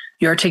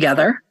 you're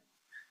together,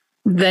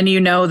 then you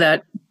know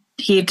that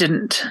he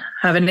didn't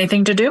have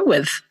anything to do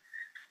with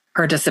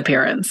her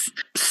disappearance.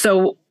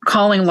 So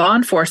calling law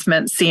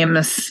enforcement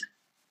seems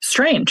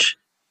strange.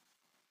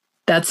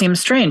 That seems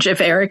strange.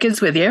 If Eric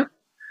is with you,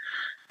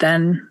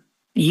 then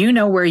you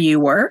know where you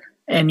were,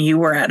 and you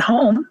were at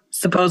home,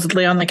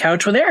 supposedly on the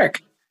couch with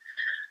Eric.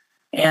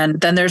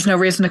 And then there's no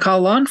reason to call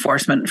law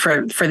enforcement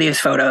for these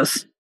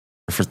photos.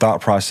 If her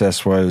thought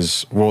process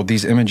was, well,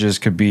 these images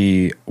could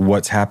be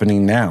what's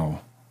happening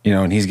now,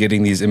 and he's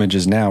getting these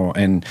images now,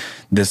 and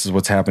this is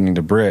what's happening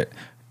to Britt.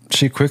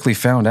 She quickly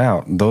found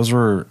out those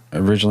were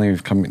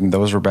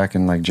back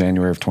in like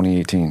January of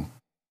 2018.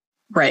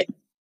 Right.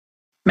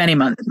 Many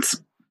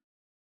months.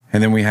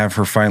 And then we have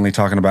her finally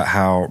talking about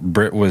how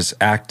Britt was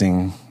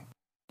acting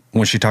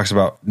when she talks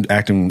about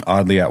acting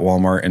oddly at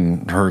Walmart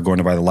and her going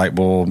to buy the light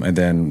bulb, and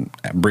then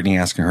Brittany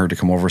asking her to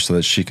come over so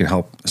that she can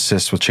help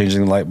assist with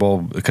changing the light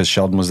bulb because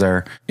Sheldon was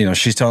there.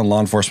 She's telling law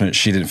enforcement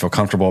she didn't feel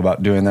comfortable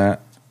about doing that,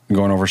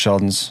 going over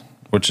Sheldon's,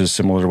 which is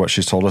similar to what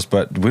she's told us,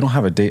 but we don't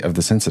have a date of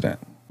this incident.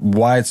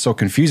 Why it's so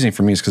confusing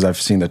for me is because I've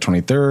seen the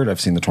 23rd,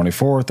 I've seen the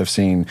 24th, I've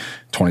seen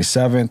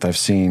 27th, I've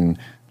seen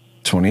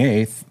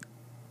 28th.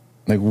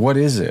 Like, what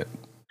is it?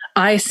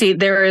 I see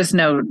there is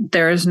no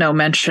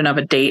mention of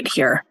a date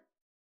here.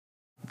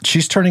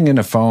 She's turning in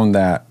a phone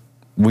that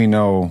we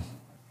know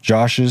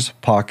Josh's,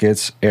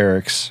 Pocket's,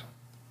 Eric's.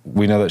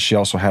 We know that she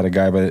also had a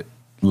guy by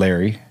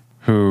Larry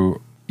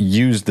who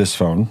used this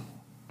phone.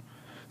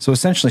 So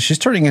essentially, she's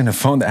turning in a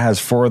phone that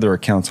has 4 other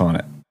accounts on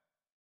it.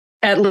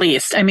 At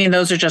least. I mean,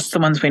 those are just the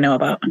ones we know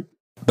about.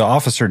 The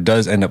officer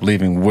does end up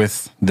leaving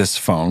with this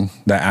phone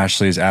that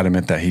Ashley is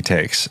adamant that he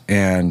takes.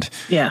 And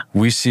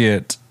we see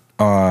it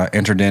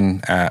entered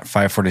in at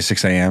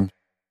 5:46 a.m.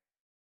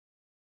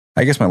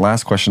 I guess my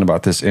last question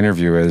about this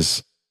interview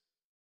is,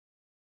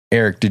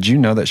 Eric, did you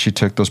know that she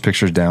took those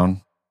pictures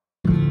down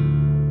to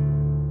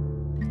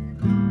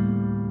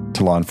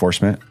law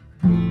enforcement?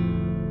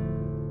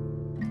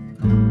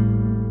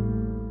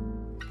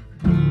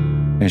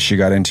 And she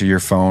got into your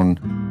phone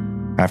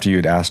after you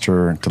had asked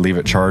her to leave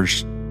it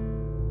charged?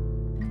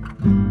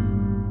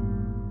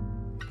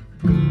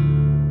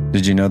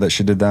 Did you know that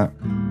she did that?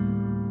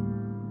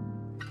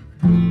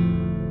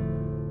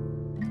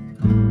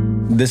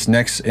 This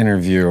next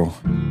interview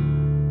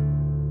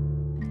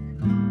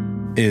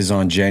is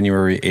on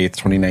January 8th,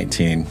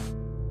 2019.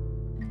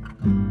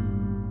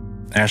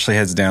 Ashley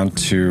heads down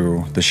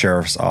to the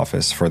sheriff's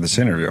office for this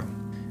interview.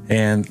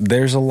 And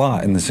there's a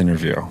lot in this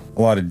interview.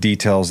 A lot of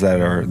details that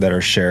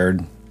are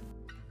shared.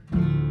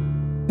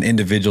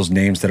 Individuals'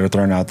 names that are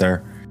thrown out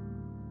there.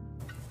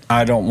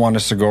 I don't want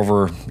us to go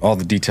over all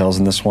the details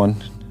in this one.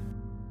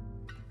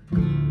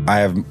 I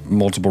have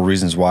multiple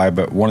reasons why,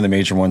 but one of the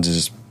major ones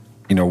is,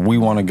 we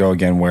want to go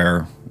again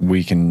where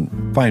we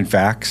can find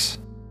facts,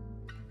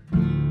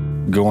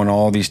 go on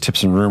all these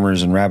tips and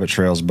rumors and rabbit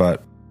trails,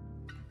 but,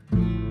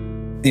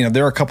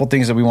 there are a couple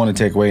things that we want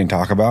to take away and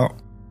talk about.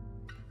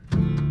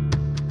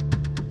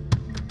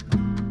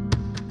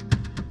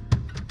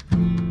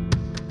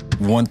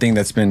 One thing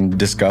that's been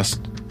discussed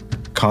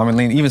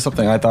commonly, and even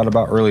something I thought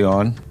about early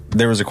on,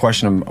 there was a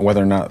question of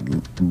whether or not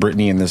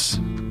Brittany and this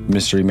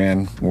mystery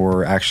man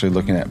were actually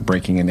looking at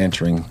breaking and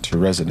entering to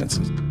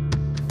residences.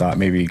 Thought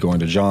maybe going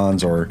to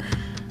John's or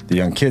the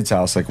young kid's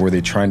house, like, were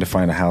they trying to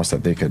find a house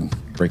that they could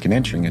break and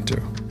entering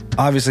into?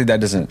 Obviously,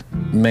 that doesn't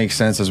make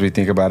sense as we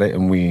think about it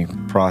and we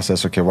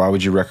process, okay, why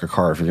would you wreck a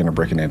car if you're going to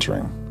break and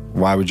entering?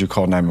 Why would you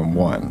call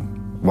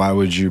 911? Why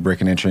would you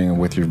break and entering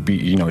with your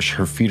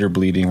her feet are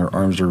bleeding, her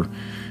arms are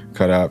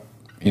cut up,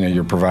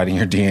 you're providing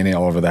your DNA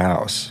all over the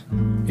house.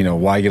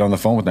 Why get on the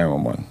phone with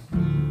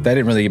 911? That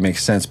didn't really make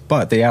sense,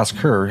 but they asked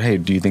her, hey,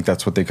 do you think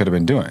that's what they could have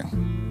been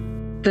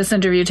doing? This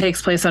interview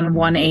takes place on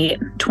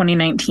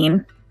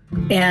 1/8/2019.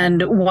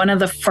 And one of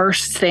the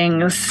first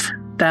things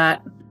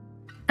that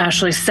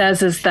Ashley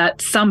says is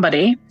that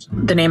somebody,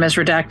 the name is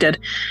redacted,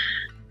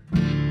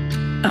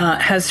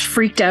 has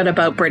freaked out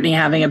about Brittany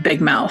having a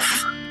big mouth.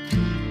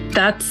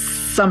 That's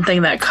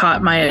something that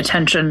caught my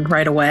attention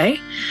right away.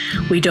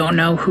 We don't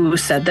know who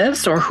said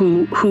this or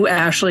who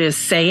Ashley is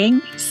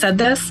saying said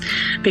this,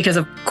 because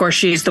of course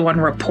she's the one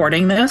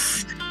reporting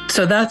this.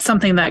 So that's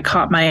something that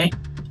caught my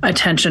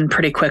attention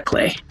pretty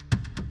quickly.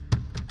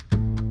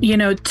 You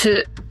know,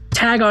 to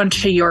tag on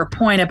to your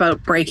point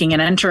about breaking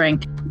and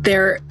entering,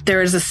 there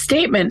is a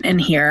statement in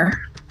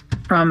here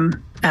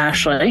from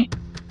Ashley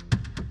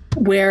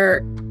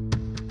where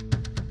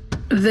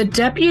the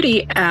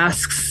deputy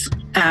asks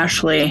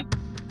Ashley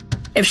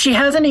if she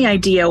has any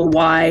idea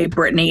why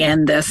Brittany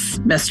and this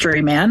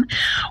mystery man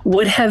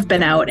would have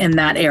been out in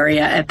that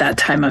area at that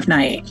time of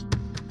night.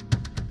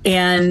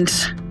 And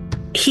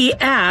he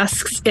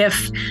asks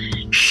if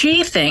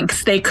she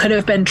thinks they could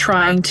have been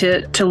trying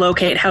to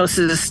locate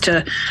houses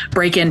to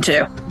break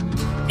into.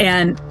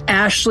 And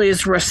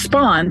Ashley's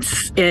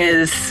response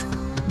is,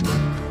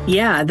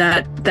 yeah,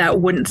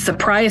 that wouldn't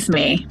surprise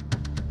me.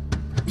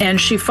 And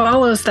she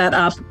follows that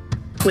up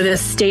with a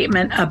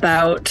statement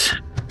about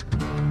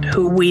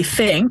who we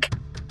think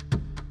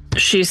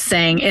she's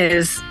saying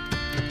is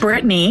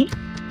Brittany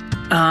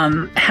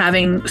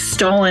having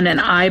stolen an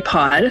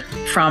iPod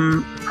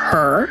from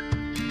her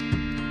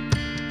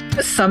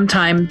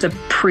sometime the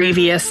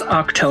previous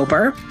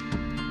October.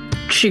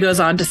 She goes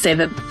on to say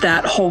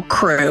that whole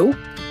crew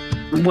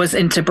was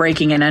into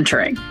breaking and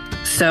entering.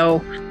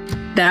 So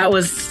that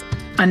was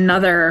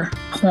another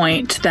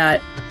point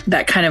that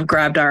kind of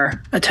grabbed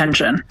our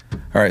attention.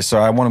 All right, so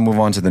I want to move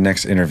on to the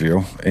next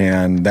interview,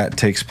 and that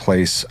takes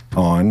place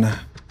on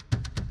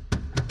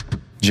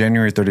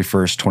January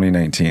 31st,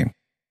 2019.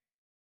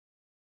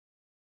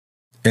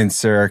 And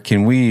Sarah,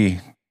 can we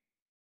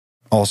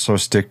also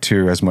stick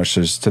to as much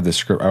as to the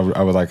script?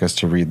 I would like us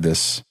to read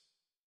this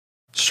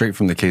straight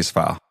from the case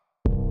file.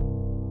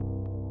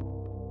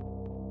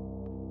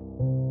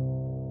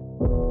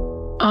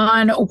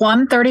 On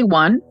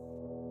 131,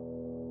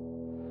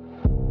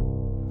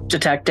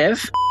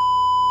 detective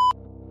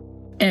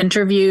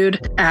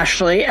interviewed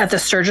Ashley at the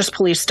Sturgis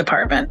Police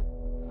Department.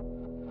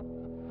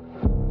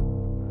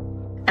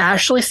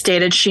 Ashley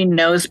stated she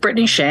knows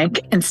Brittany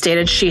Shank and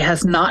stated she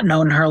has not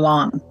known her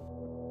long.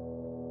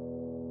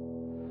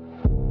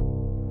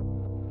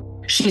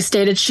 She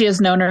stated she has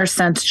known her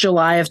since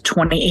July of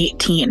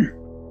 2018.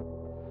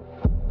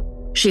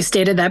 She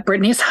stated that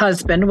Brittany's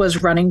husband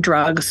was running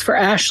drugs for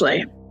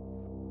Ashley.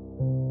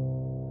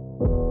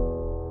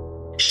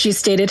 She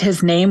stated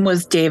his name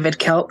was David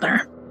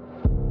Keltner.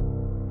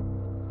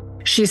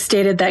 She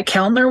stated that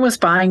Keltner was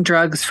buying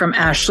drugs from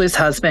Ashley's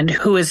husband,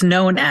 who is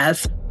known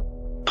as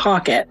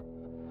Pocket,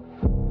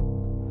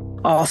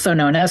 also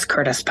known as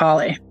Curtis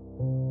Polly.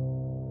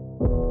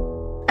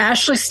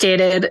 Ashley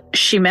stated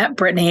she met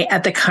Brittany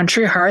at the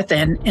Country Hearth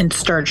Inn in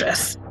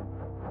Sturgis.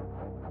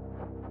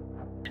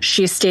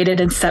 She stated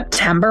in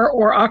September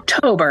or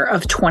October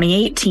of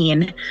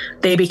 2018,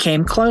 they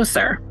became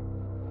closer.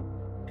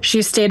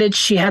 She stated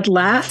she had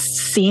last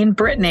seen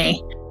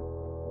Brittany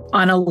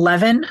on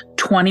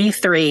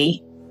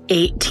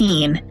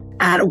 11/23/18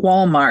 at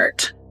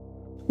Walmart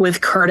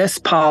with Curtis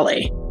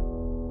Polly.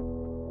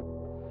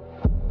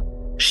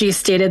 She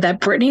stated that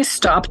Brittany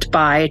stopped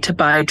by to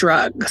buy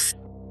drugs.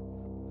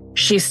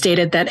 She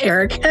stated that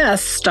Eric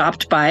S.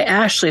 stopped by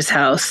Ashley's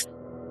house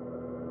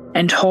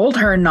and told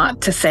her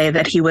not to say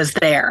that he was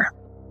there.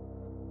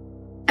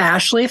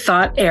 Ashley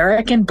thought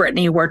Eric and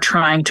Brittany were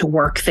trying to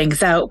work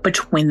things out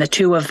between the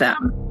two of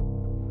them.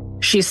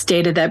 She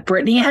stated that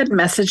Brittany had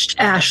messaged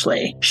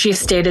Ashley. She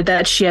stated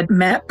that she had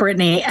met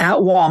Brittany at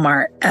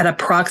Walmart at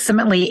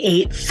approximately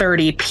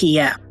 8:30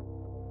 p.m.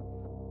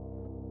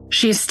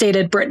 She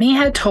stated Brittany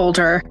had told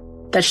her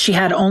that she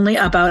had only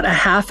about a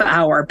half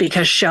hour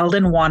because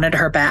Sheldon wanted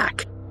her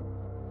back.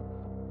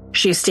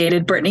 She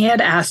stated Brittany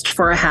had asked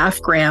for a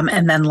half gram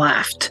and then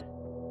left.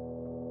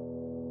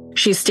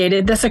 She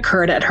stated this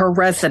occurred at her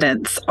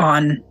residence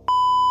on.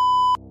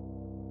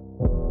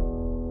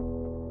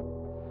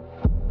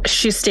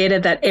 She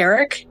stated that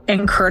Eric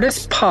and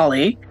Curtis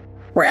Polly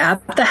were at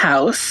the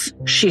house.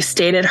 She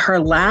stated her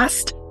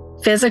last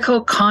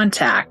physical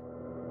contact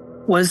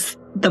was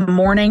the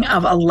morning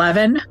of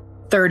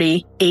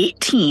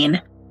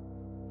 11/30/18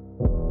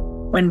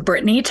 when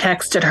Brittany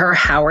texted her,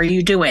 "How are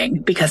you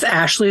doing?" because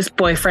Ashley's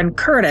boyfriend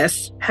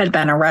Curtis had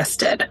been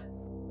arrested.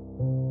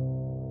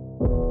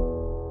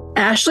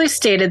 Ashley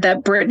stated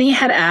that Brittany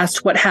had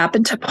asked what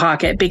happened to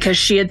Pocket because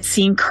she had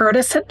seen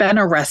Curtis had been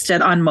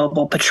arrested on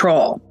mobile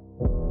patrol.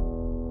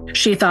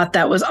 She thought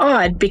that was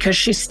odd because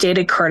she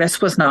stated Curtis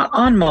was not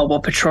on mobile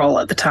patrol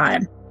at the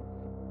time.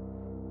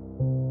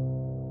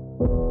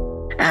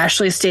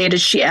 Ashley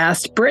stated she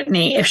asked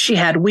Brittany if she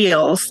had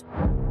wheels,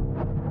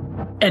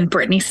 and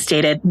Brittany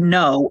stated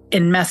no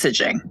in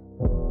messaging.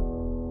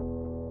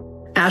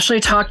 Ashley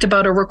talked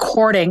about a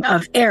recording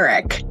of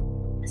Eric.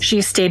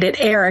 She stated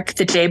Eric,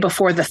 the day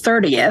before the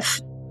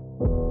 30th,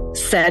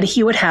 said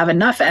he would have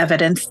enough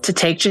evidence to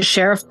take to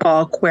Sheriff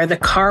Balk where the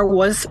car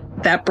was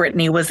that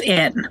Brittany was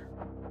in.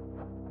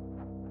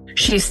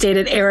 She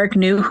stated Eric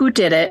knew who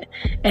did it,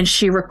 and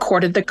she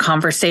recorded the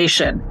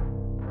conversation.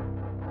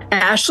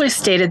 Ashley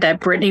stated that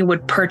Brittany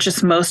would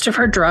purchase most of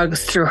her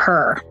drugs through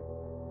her.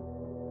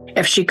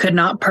 If she could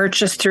not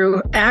purchase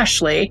through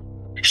Ashley,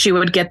 she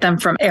would get them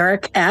from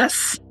Eric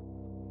S.,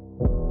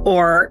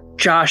 or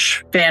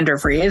Josh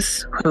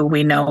Vandervries, who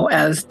we know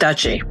as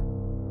Dutchie.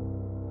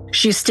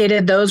 She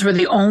stated those were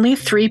the only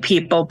 3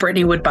 people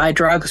Brittany would buy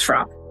drugs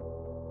from.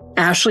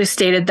 Ashley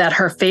stated that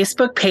her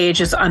Facebook page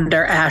is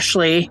under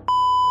Ashley.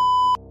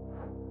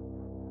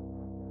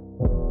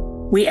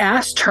 We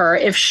asked her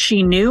if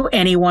she knew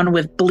anyone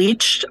with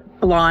bleached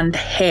blonde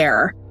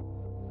hair,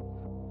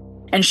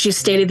 and she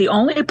stated the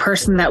only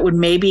person that would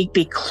maybe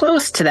be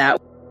close to that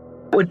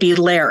would be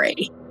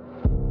Larry.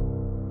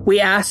 We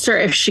asked her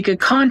if she could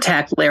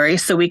contact Larry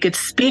so we could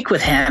speak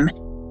with him,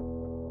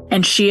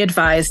 and she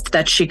advised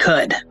that she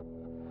could.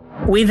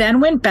 We then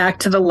went back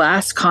to the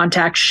last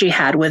contact she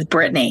had with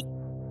Brittany,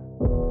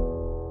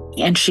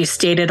 and she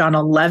stated on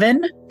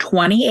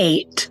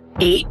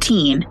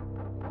 11/28/18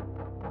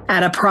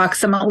 at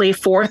approximately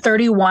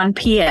 4:31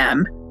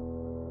 p.m.,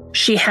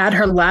 she had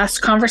her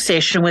last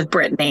conversation with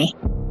Brittany,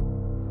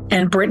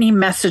 and Brittany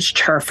messaged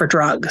her for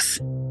drugs.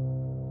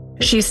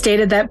 She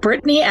stated that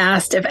Brittany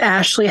asked if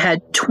Ashley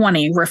had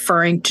 20,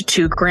 referring to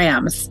 2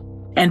 grams,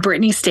 and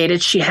Brittany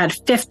stated she had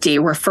 50,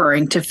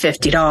 referring to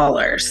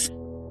 $50.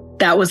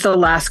 That was the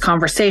last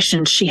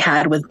conversation she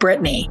had with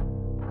Brittany.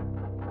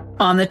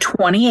 On the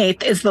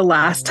 28th is the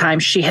last time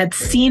she had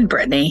seen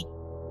Brittany,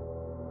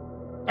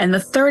 and the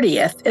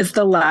 30th is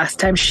the last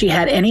time she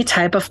had any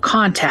type of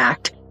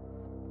contact,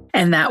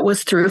 and that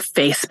was through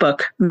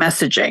Facebook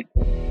messaging.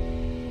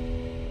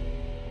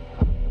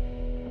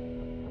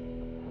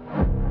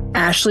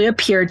 Ashley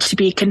appeared to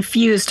be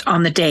confused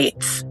on the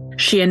dates.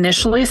 She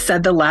initially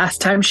said the last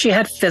time she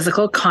had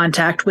physical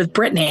contact with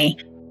Brittany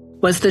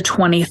was the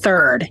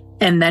 23rd,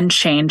 and then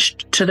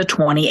changed to the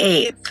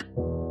 28th.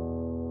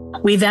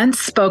 We then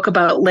spoke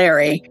about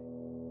Larry,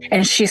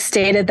 and she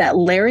stated that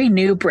Larry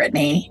knew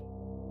Brittany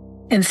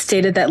and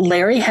stated that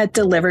Larry had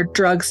delivered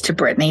drugs to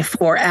Brittany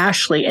for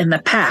Ashley in the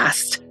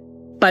past,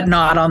 but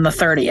not on the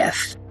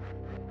 30th.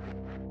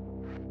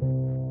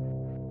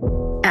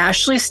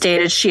 Ashley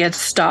stated she had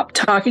stopped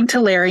talking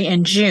to Larry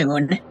in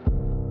June,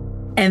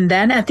 and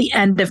then at the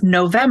end of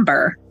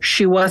November,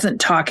 she wasn't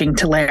talking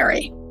to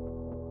Larry.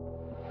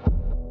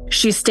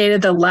 She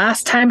stated the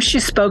last time she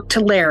spoke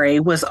to Larry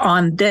was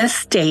on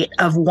this date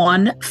of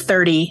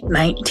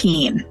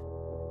 1/30/19.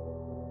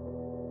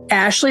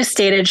 Ashley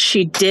stated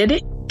she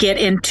did get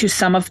into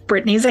some of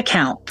Brittany's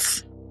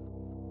accounts.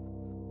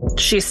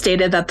 She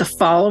stated that the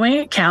following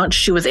account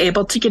she was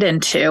able to get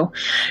into,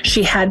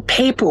 she had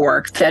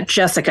paperwork that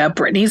Jessica,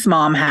 Brittany's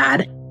mom,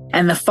 had,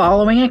 and the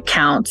following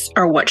accounts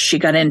are what she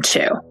got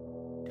into.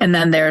 And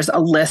then there's a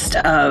list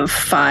of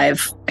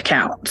 5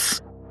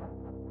 accounts.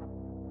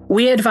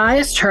 We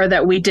advised her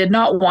that we did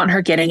not want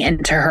her getting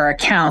into her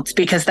accounts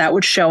because that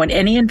would show in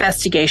any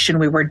investigation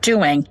we were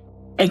doing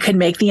and could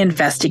make the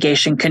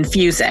investigation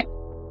confusing.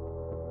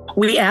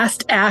 We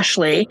asked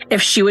Ashley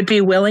if she would be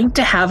willing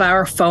to have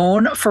our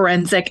phone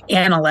forensic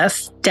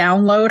analyst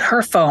download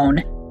her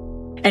phone,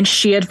 and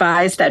she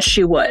advised that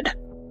she would.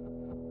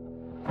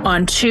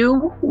 On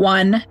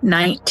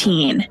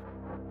 2/1/19,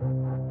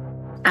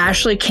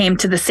 Ashley came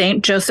to the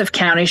St. Joseph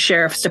County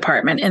Sheriff's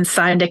Department and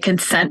signed a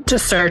consent to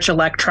search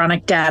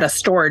electronic data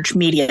storage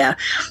media,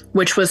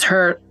 which was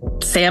her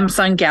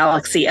Samsung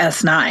Galaxy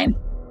S9.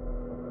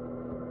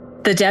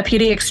 The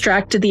deputy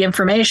extracted the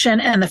information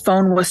and the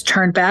phone was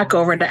turned back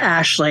over to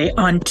Ashley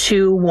on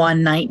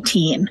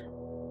 2/1/19.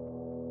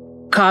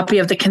 Copy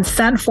of the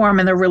consent form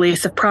and the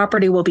release of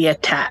property will be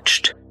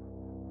attached.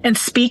 In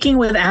speaking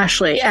with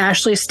Ashley,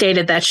 Ashley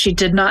stated that she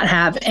did not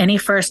have any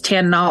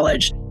firsthand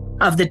knowledge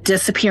of the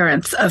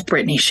disappearance of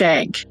Brittany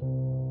Shank.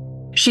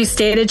 She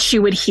stated she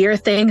would hear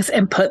things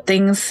and put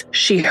things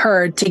she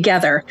heard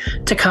together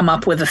to come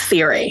up with a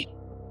theory.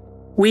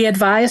 We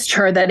advised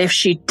her that if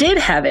she did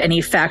have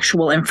any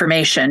factual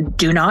information,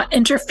 do not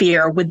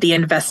interfere with the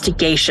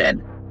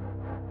investigation.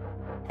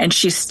 And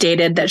she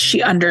stated that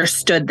she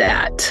understood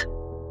that.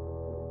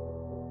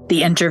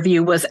 The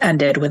interview was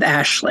ended with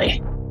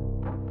Ashley.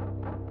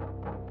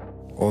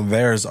 Well,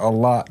 there's a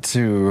lot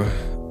to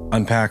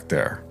unpack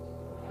there.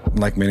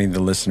 Like many of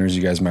the listeners,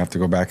 you guys might have to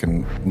go back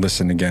and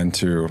listen again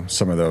to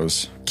some of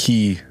those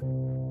key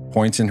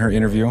points in her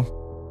interview.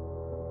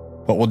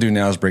 What we'll do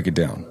now is break it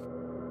down.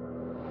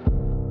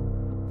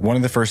 One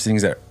of the first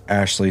things that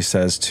Ashley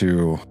says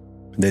to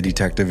the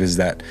detective is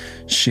that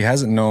she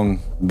hasn't known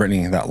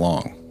Brittany that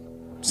long,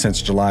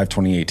 since July of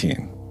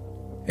 2018.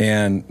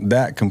 And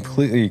that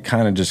completely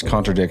kind of just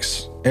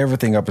contradicts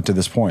everything up until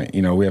this point.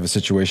 You know, we have a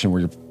situation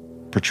where you're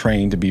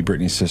portraying to be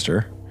Brittany's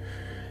sister.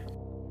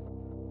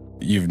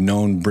 You've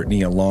known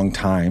Brittany a long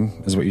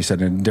time, is what you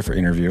said in a different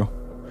interview.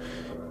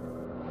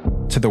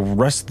 To the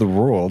rest of the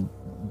world,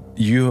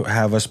 you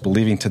have us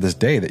believing to this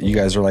day that you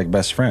guys are like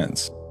best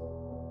friends.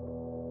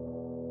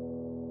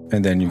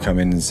 And then you come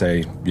in and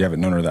say, you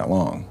haven't known her that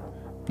long.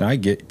 Now, I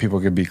get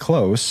people could be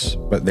close,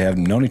 but they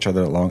haven't known each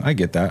other that long. I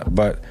get that.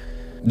 But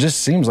it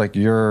just seems like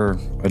you're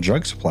a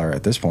drug supplier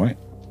at this point.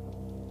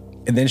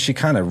 And then she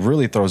kind of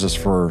really throws us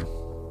for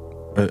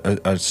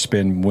a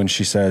spin when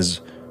she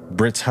says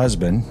Britt's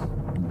husband,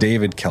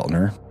 David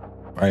Keltner.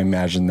 I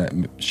imagine that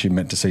she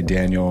meant to say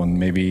Daniel and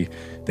maybe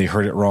they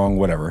heard it wrong,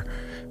 whatever.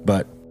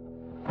 But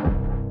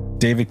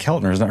David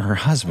Keltner is not her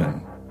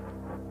husband.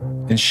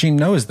 And she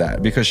knows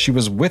that because she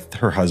was with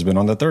her husband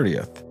on the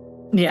 30th.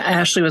 Yeah,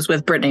 Ashley was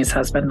with Brittany's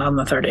husband on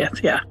the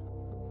 30th, yeah.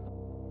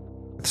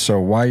 So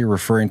why you're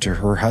referring to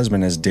her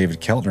husband as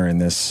David Keltner in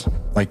this,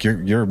 like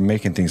you're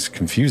making things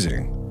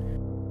confusing.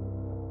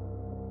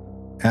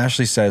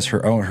 Ashley says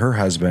her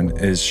husband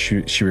is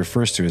she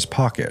refers to as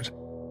Pocket.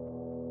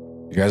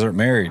 You guys aren't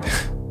married.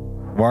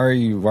 Why are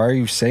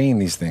you saying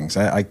these things?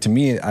 To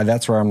me,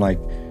 that's where I'm like,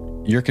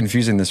 you're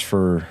confusing this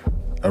for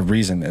a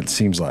reason, it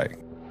seems like.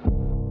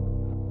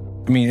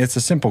 I mean, it's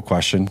a simple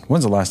question.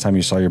 When's the last time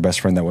you saw your best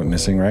friend that went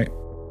missing, right?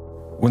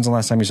 When's the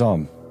last time you saw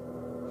him?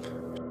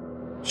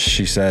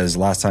 She says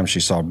last time she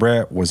saw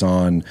Brett was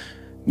on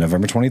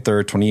November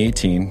 23rd,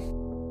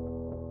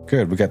 2018.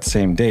 Good, we got the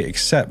same date,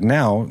 except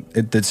now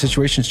the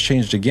situation's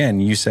changed again.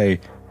 You say,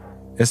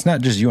 it's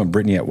not just you and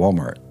Brittany at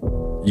Walmart.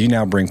 You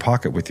now bring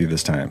Pocket with you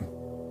this time.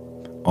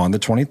 On the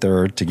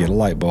 23rd to get a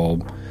light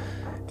bulb.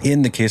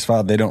 In the case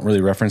file, they don't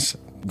really reference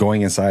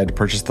going inside to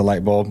purchase the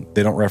light bulb.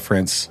 They don't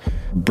reference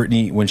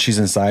Brittany when she's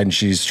inside and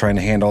she's trying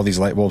to hand all these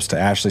light bulbs to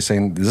Ashley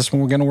saying, is this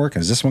one going to work?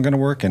 Is this one going to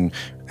work? And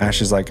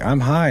Ashley's like, I'm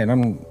high, and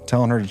I'm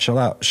telling her to chill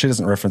out. She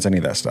doesn't reference any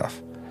of that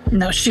stuff.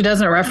 No, she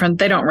doesn't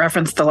they don't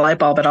reference the light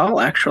bulb at all,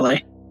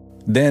 actually.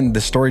 Then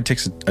the story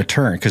takes a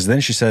turn because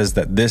then she says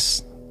that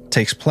this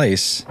takes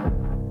place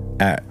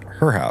at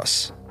her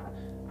house.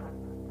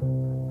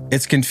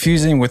 It's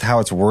confusing with how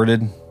it's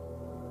worded,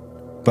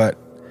 but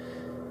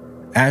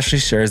Ashley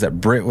shares that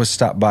Britt was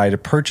stopped by to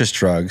purchase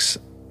drugs,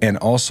 and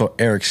also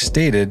Eric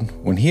stated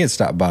when he had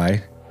stopped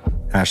by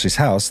Ashley's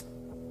house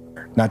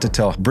not to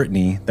tell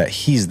Brittany that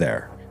he's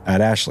there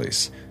at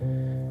Ashley's.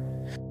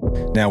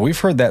 Now, we've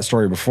heard that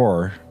story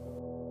before.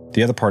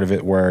 The other part of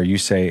it where you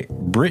say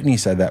Brittany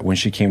said that when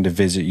she came to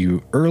visit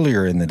you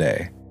earlier in the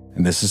day,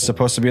 and this is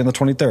supposed to be on the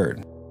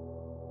 23rd.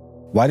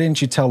 Why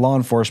didn't you tell law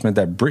enforcement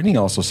that Brittany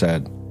also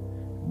said,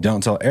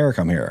 don't tell Eric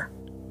I'm here?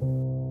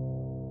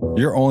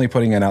 You're only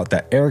putting it out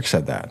that Eric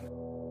said that.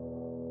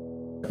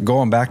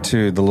 Going back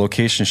to the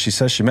location, she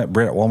says she met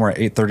Britt at Walmart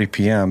at 8:30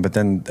 p.m., but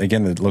then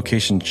again, the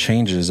location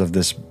changes of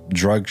this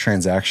drug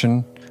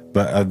transaction,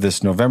 but of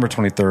this November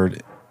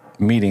 23rd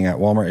meeting at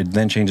Walmart, it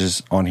then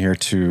changes on here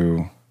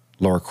to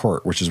Lower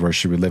Court, which is where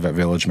she would live at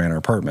Village Manor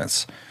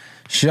Apartments.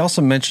 She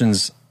also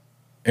mentions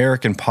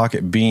Eric and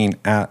Pocket being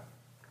at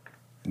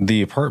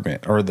the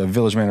apartment or the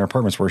Village Manor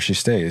Apartments where she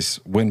stays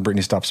when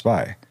Brittany stops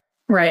by.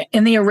 Right.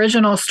 In the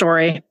original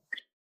story,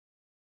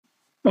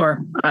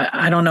 or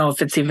I don't know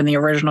if it's even the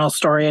original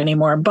story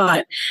anymore,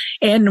 but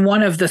in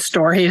one of the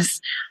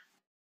stories,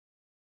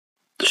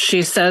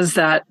 she says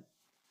that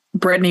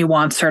Brittany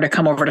wants her to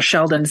come over to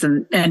Sheldon's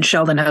and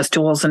Sheldon has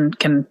tools and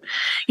can,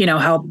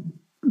 help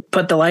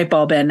put the light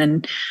bulb in.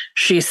 And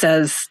she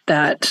says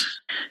that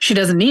she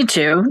doesn't need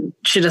to.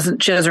 She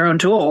has her own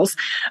tools,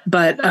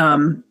 but,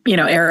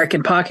 Eric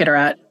and Pocket are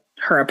at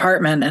her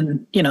apartment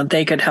and,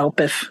 they could help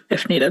if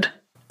needed.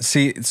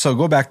 See, so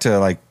go back to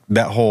like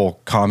that whole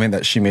comment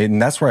that she made,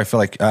 and that's where I feel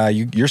like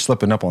you're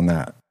slipping up on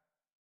that.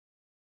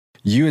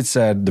 You had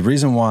said the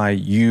reason why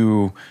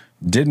you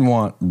didn't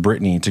want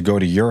Brittany to go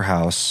to your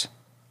house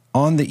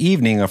on the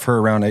evening of her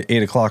around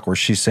 8 o'clock where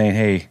she's saying,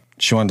 hey,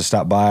 she wanted to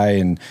stop by,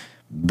 and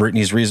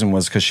Brittany's reason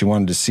was because she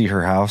wanted to see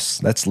her house.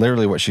 That's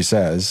literally what she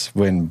says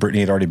when Brittany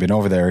had already been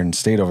over there and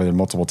stayed over there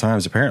multiple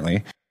times,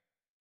 apparently.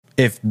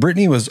 If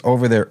Brittany was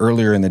over there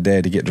earlier in the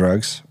day to get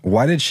drugs,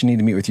 why did she need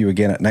to meet with you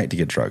again at night to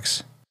get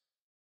drugs?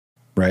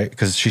 Right?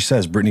 Because she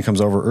says Brittany comes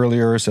over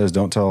earlier, says,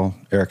 don't tell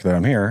Eric that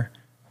I'm here.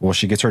 Well,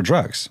 she gets her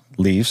drugs,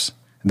 leaves,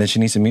 and then she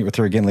needs to meet with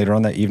her again later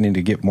on that evening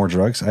to get more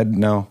drugs. I didn't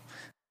know.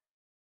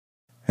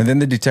 And then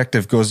the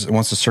detective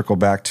wants to circle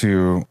back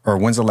to, or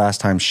when's the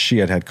last time she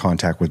had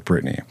contact with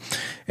Brittany?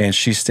 And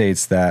she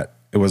states that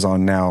it was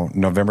on now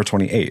November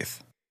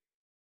 28th.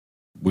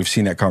 We've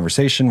seen that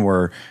conversation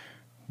where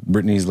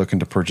Brittany's looking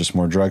to purchase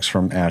more drugs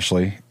from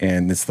Ashley,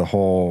 and it's the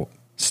whole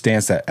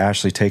stance that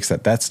Ashley takes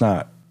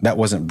that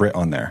wasn't Britt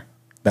on there.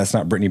 That's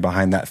not Brittany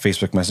behind that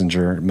Facebook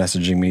Messenger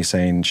messaging me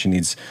saying she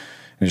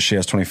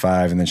has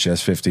 25 and then she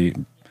has 50.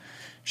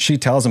 She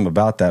tells him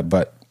about that,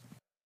 but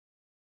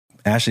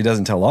Ashley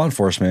doesn't tell law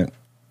enforcement,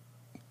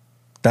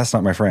 that's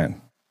not my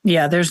friend.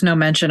 Yeah, there's no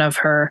mention of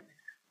her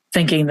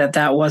thinking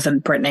that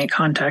wasn't Brittany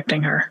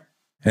contacting her.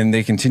 And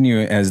they continue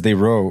as they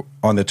wrote,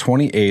 on the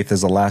 28th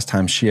is the last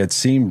time she had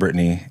seen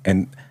Brittany,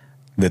 and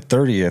the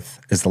 30th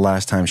is the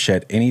last time she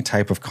had any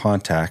type of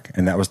contact,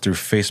 and that was through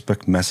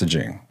Facebook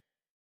messaging.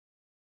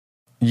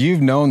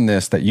 You've known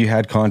this, that you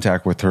had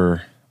contact with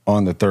her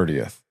on the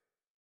 30th.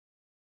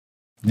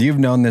 You've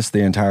known this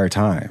the entire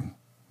time.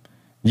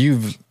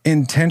 You've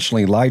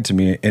intentionally lied to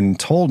me and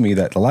told me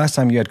that the last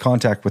time you had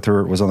contact with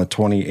her was on the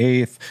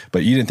 28th,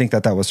 but you didn't think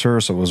that was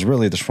her, so it was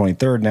really the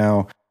 23rd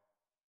now.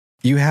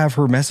 You have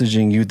her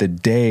messaging you the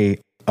day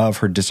of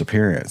her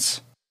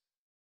disappearance,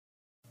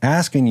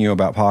 asking you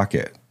about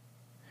Pocket.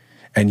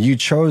 And you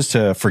chose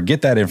to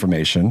forget that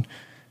information.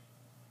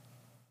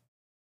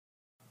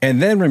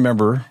 And then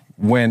remember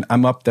when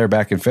I'm up there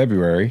back in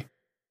February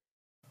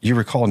you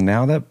recall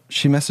now that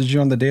she messaged you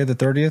on the day of the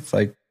 30th?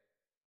 Like,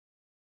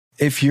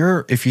 if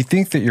you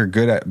think that you're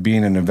good at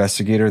being an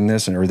investigator in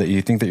this, or that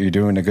you think that you're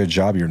doing a good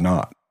job, you're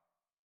not.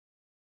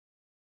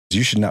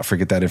 You should not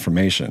forget that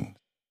information,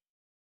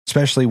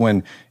 especially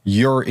when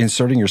you're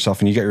inserting yourself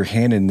and you get your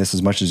hand in this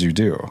as much as you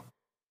do.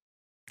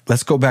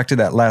 Let's go back to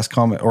that last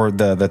comment, or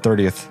the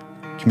 30th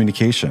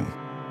communication.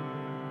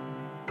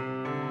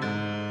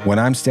 When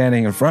I'm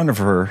standing in front of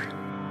her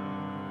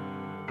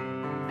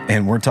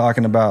and we're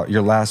talking about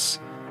the last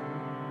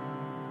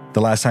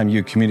time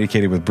you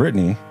communicated with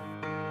Brittany,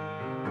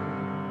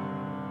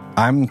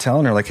 I'm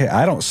telling her, like, hey,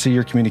 I don't see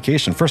your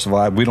communication. First of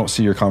all, we don't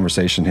see your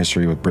conversation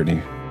history with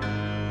Brittany.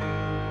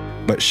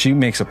 But she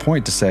makes a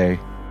point to say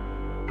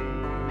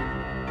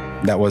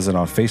that wasn't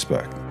on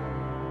Facebook.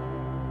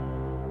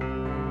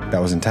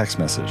 That was in text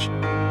message.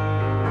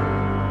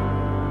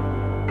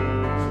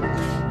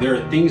 There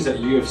are things that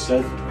you have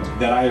said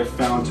that I have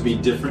found to be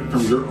different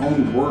from your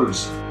own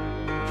words,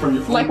 from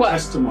your own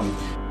testimony.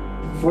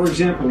 For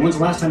example, when's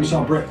the last time you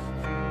saw Britt?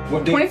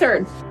 What day?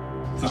 23rd.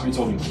 That's not what you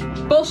told me.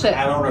 Bullshit.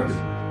 Have it on record.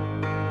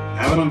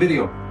 Have it on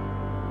video.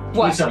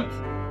 What? 27th.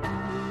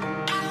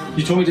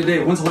 You told me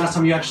today, when's the last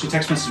time you actually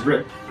text messaged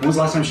Britt? When's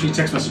the last time she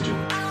text messaged you?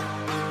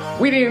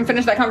 We didn't even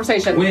finish that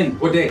conversation. When?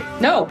 What day?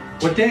 No.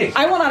 What day?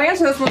 I will not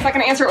answer this unless I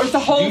can answer it with the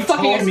whole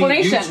fucking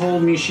explanation. You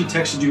told me she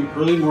texted you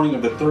early morning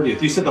of the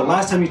 30th. You said the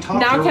last time you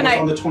talked to her was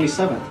on the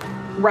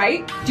 27th.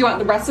 Right? Do you want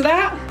the rest of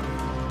that?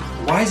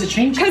 Why is it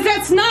changing? Because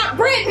that's not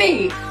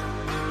Brittany!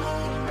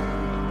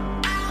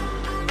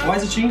 Why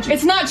is it changing?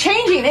 It's not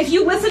changing. If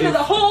you listen to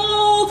the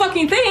whole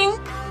fucking thing...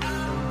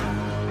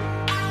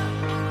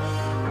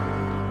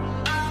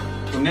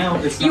 Well,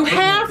 now it's not you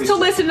have to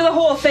listen to the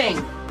whole thing.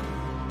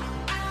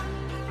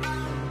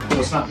 Well,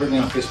 it's not Brittany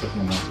on Facebook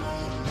no more.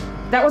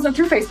 That wasn't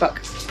through Facebook.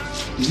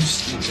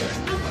 Okay.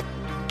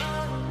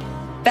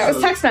 That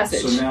was text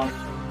message. So now...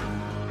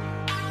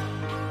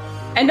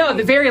 And no,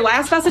 the very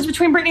last message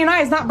between Brittany and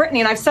I is not Brittany,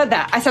 and I've said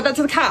that. I said that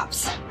to the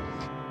cops.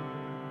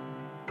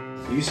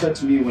 You said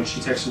to me when she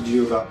texted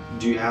you about,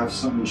 do you have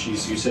something? You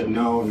said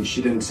no, and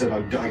she then said,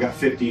 I got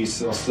 50,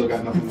 so I still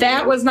got nothing.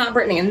 That was not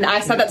Brittany, and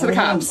I said that to the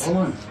cops. Hold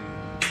on.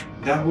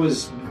 That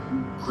was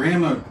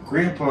Grandma,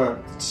 Grandpa,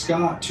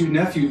 Scott, two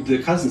nephews,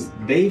 the cousins.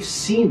 They've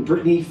seen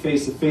Brittany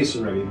face to face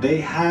already. They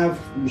have,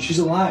 she's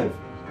alive.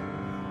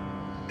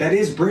 That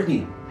is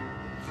Brittany.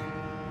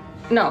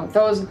 No,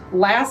 those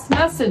last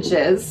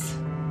messages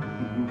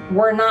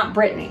were not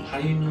Brittany. How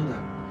do you know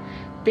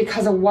that?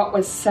 Because of what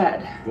was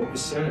said. What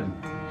was said?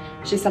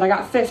 She said, I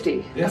got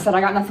 50. Yeah. I said,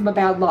 I got nothing but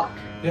bad luck.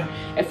 Yeah.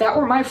 If that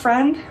were my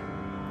friend,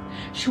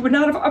 she would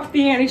not have upped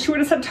the ante. She would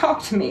have said,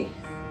 talk to me.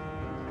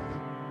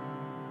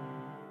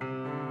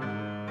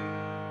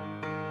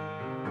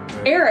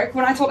 Right. Eric,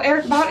 when I told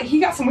Eric about it, he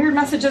got some weird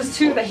messages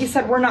too that he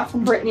said, we're not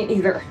from Brittany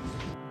either.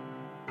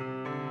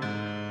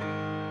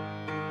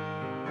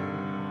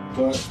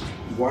 But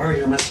why are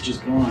your messages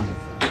gone?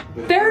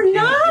 They're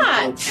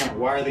not!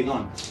 Why are they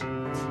gone?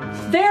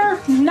 They're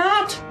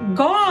not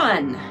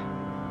gone.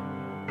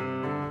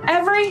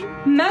 Every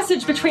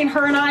message between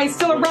her and I is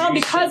still around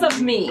because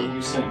of me. What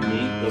you sent me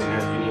doesn't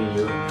have any of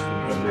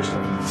your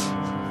stuff.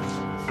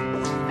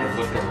 I've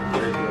looked at it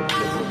very good.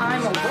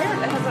 I'm aware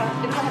that it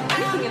doesn't have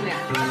anything in there.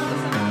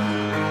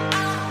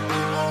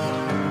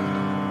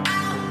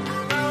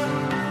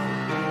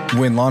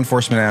 When law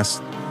enforcement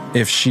asked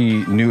if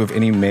she knew of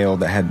any male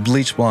that had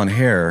bleached blonde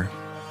hair,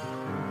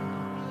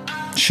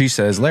 she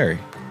says Larry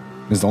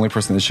is the only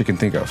person that she can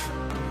think of.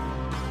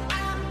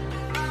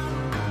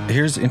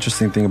 Here's the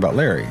interesting thing about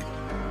Larry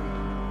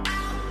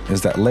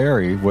is that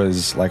Larry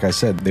was, like I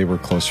said, they were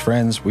close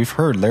friends. We've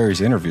heard Larry's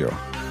interview.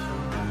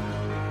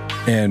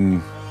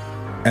 And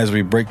as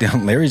we break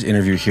down Larry's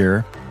interview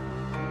here,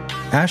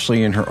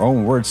 Ashley, in her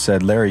own words,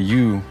 said, Larry,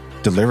 you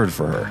delivered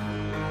for her.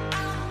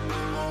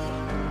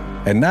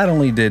 And not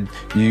only did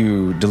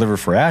you deliver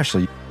for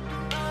Ashley,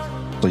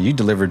 but you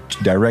delivered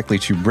directly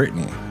to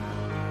Brittany.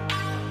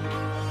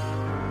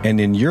 And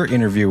in your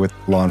interview with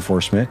law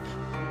enforcement,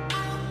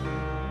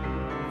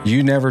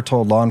 you never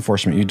told law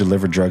enforcement you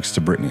delivered drugs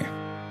to Brittany.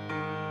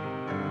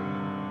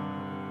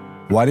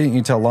 Why didn't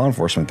you tell law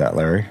enforcement that,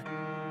 Larry?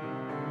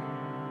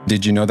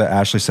 Did you know that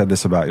Ashley said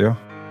this about you?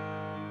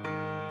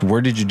 Where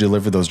did you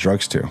deliver those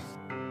drugs to?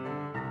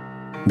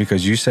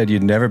 Because you said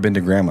you'd never been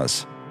to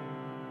Grandma's.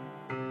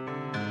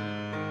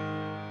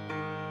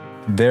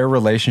 Their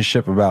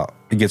relationship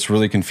it gets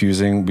really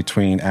confusing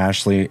between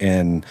Ashley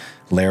and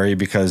Larry,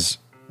 because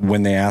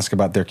when they ask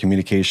about their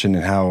communication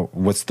and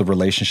what's the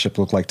relationship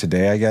look like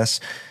today, I guess,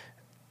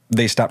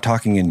 they stopped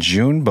talking in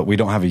June, but we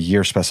don't have a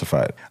year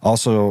specified.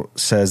 Also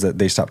says that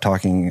they stopped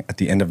talking at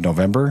the end of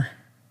November,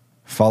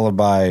 followed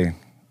by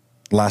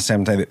last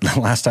time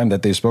that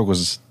they spoke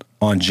was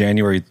on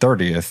January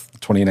 30th,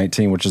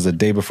 2019, which is the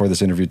day before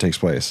this interview takes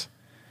place.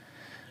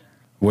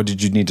 What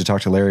did you need to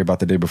talk to Larry about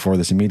the day before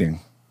this meeting?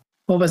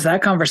 What was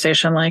that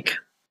conversation like?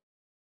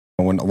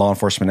 When law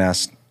enforcement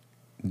asked,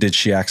 did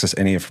she access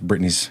any of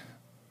Brittany's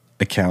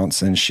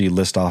accounts, and she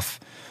lists off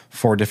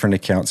 4 different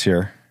accounts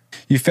here.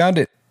 You found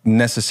it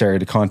necessary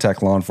to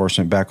contact law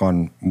enforcement back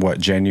on,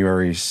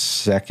 January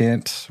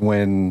 2nd,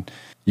 when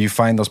you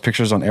find those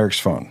pictures on Eric's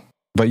phone.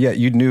 But yet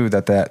you knew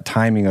that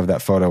timing of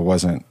that photo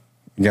wasn't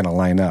going to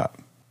line up.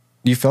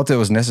 You felt it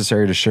was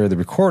necessary to share the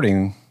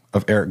recording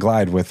of Eric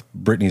Glide with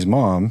Brittany's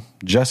mom,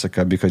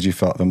 Jessica, because you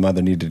felt the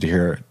mother needed to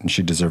hear it and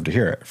she deserved to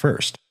hear it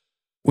first.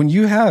 When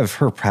you have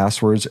her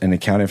passwords and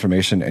account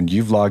information and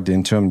you've logged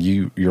into them,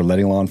 you're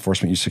letting law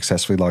enforcement, you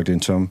successfully logged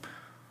into them,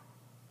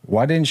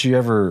 why didn't you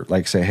ever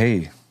say,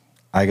 hey,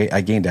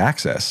 I gained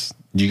access.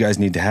 You guys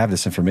need to have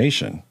this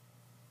information.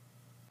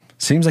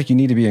 Seems like you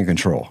need to be in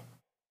control.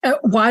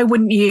 Why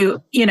wouldn't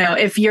you,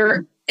 if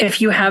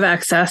you have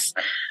access,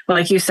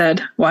 like you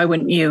said, why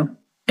wouldn't you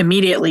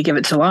immediately give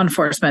it to law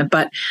enforcement?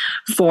 But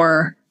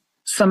for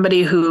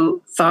somebody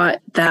who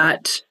thought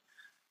that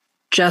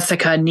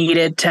Jessica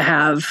needed to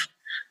have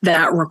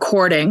that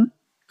recording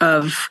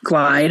of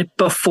Glide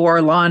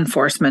before law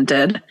enforcement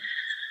did,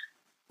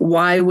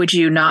 why would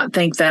you not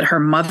think that her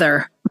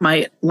mother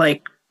might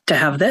like to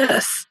have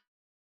this?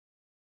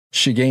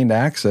 She gained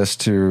access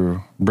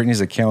to Brittany's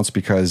accounts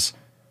because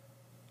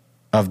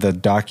of the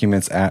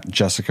documents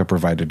Jessica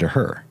provided to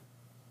her.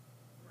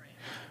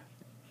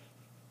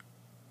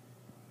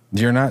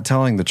 You're not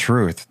telling the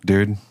truth,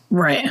 dude.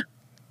 Right.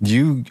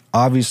 You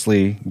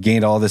obviously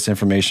gained all this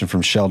information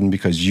from Sheldon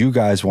because you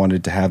guys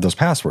wanted to have those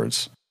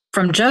passwords.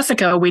 From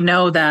Jessica, we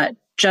know that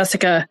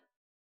Jessica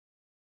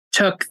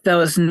took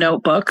those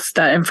notebooks,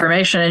 that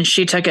information, and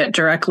she took it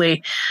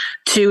directly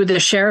to the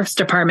sheriff's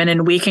department,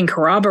 and we can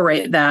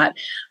corroborate that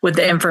with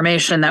the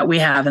information that we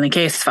have in the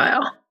case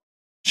file.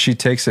 She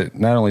takes it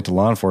not only to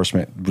law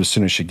enforcement as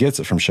soon as she gets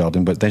it from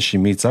Sheldon, but then she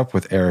meets up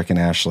with Eric and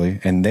Ashley,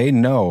 and they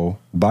know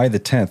by the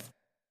 10th,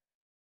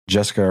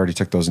 Jessica already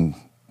took those and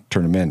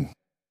turned them in.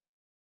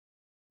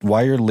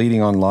 Why you're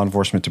leading on law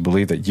enforcement to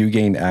believe that you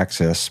gained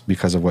access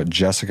because of what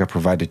Jessica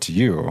provided to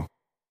you,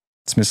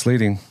 it's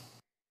misleading.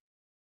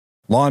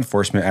 Law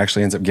enforcement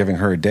actually ends up giving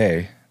her a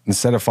day.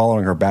 Instead of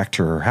following her back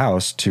to her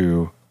house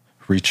to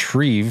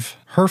retrieve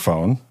her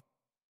phone,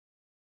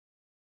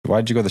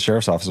 why'd you go to the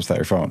sheriff's office without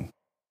your phone?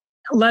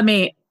 Let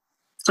me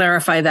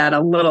clarify that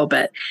a little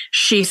bit.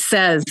 She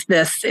says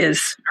this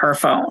is her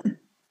phone.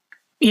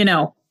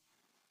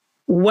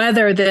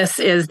 Whether this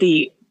is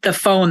the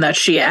phone that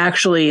she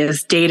actually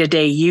is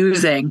day-to-day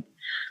using,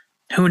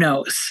 who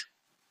knows?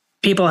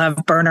 People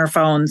have burner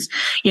phones,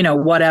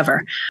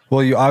 whatever.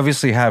 Well, you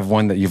obviously have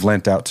one that you've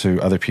lent out to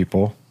other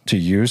people to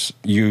use.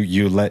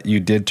 You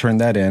did turn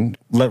that in.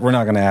 We're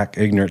not going to act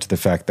ignorant to the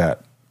fact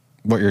that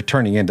what you're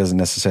turning in doesn't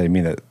necessarily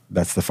mean that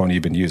that's the phone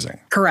you've been using.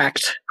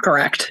 Correct.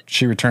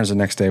 She returns the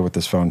next day with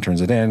this phone,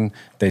 turns it in.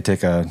 They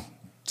take a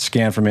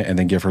scan from it and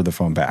then give her the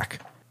phone back.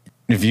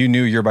 If you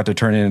knew you're about to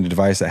turn in a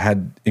device that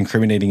had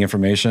incriminating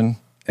information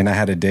and I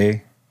had a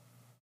day.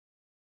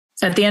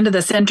 At the end of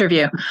this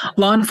interview,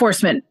 law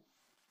enforcement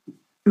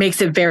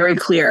makes it very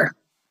clear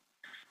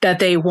that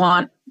they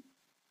want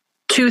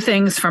two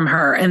things from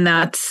her, and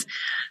that's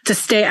to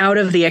stay out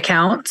of the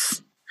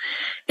accounts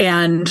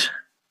and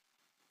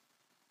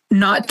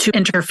not to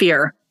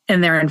interfere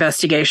in their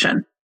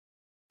investigation.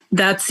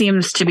 That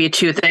seems to be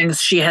two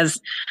things she has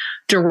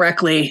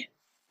directly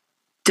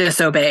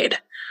disobeyed.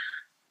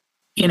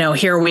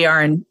 Here we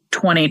are in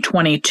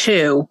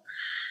 2022,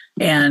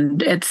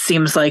 and it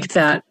seems like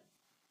that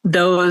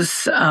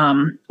those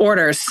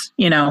orders,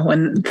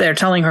 when they're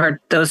telling her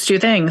those two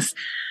things,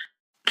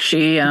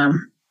 she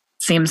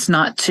seems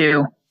not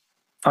to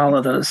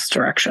follow those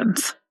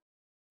directions.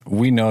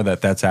 We know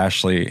that that's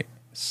Ashley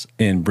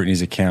in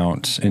Brittany's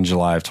account in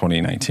July of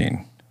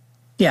 2019.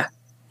 Yeah.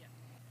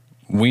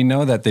 We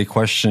know that they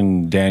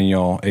questioned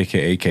Daniel,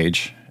 a.k.a.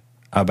 Cage,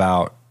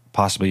 about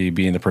possibly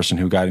being the person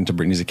who got into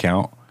Brittany's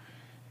account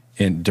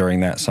during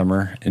that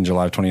summer in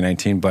July of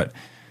 2019. But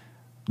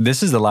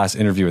this is the last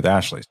interview with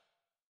Ashley.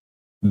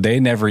 They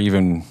never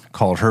even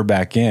called her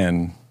back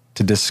in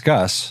to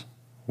discuss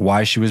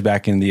why she was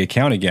back in the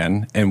account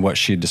again and what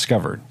she had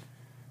discovered.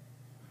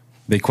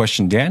 They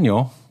questioned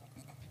Daniel,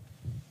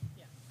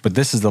 but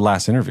this is the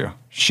last interview.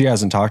 She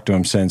hasn't talked to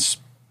him since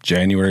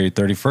January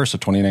 31st of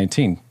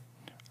 2019.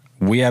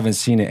 We haven't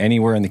seen it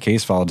anywhere in the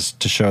case file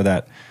to show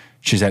that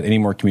she's had any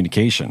more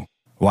communication.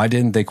 Why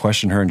didn't they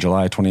question her in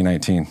July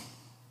 2019?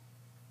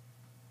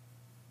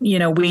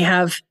 We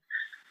have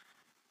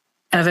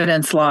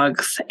evidence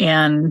logs,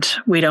 and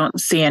we don't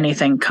see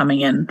anything coming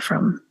in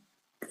from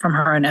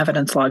her in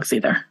evidence logs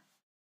either.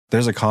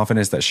 There's a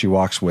confidence that she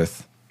walks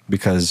with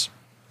because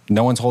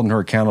no one's holding her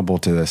accountable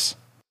to this.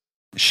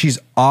 She's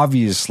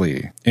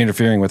obviously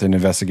interfering with an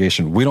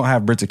investigation. We don't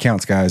have Brit's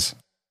accounts, guys.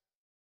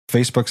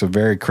 Facebook's a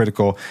very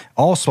critical,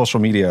 all social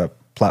media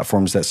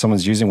platforms that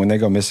someone's using when they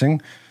go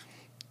missing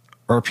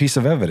are a piece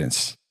of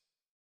evidence.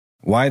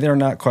 Why they're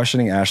not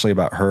questioning Ashley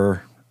about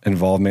her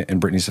involvement in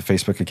Brittany's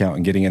Facebook account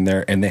and getting in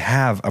there, and they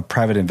have a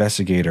private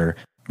investigator.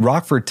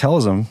 Rockford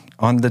tells them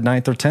on the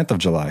 9th or 10th of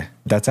July,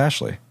 that's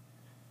Ashley.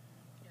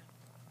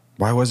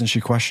 Why wasn't she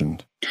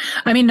questioned?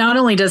 I mean, not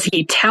only does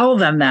he tell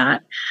them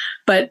that,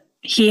 but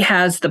he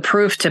has the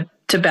proof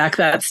to to back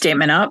that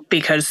statement up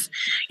because,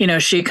 you know,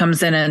 she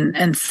comes in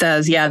and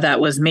says, yeah, that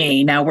was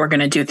me. Now we're going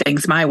to do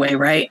things my way.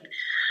 Right.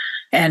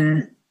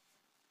 And,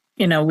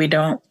 you know, we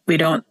don't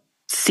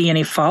see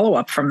any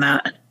follow-up from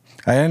that.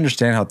 I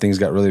understand how things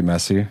got really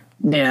messy.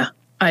 Yeah,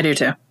 I do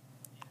too.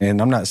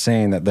 And I'm not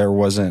saying that there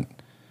wasn't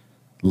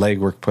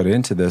legwork put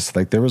into this.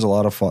 Like there was a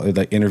lot of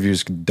like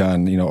interviews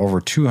done, you know,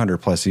 over 200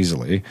 plus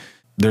easily.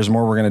 There's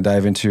more we're going to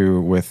dive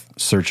into with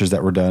searches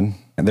that were done.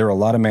 And there were a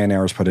lot of man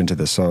hours put into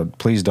this. So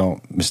please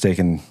don't mistake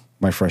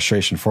my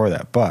frustration for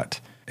that. But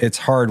it's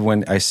hard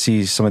when I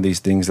see some of these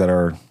things that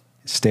are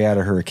stay out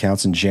of her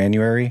accounts in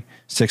January.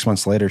 6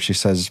 months later, she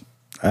says,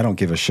 I don't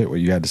give a shit what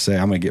you had to say.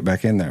 I'm going to get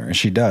back in there. And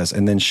she does.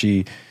 And then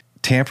she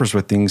tampers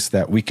with things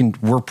that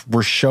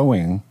we're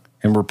showing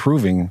and we're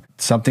proving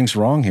something's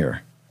wrong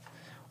here.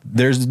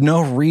 There's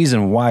no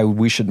reason why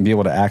we shouldn't be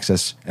able to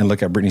access and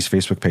look at Britney's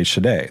Facebook page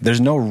today.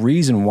 There's no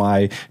reason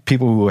why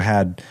people who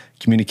had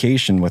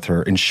communication with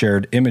her and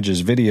shared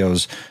images,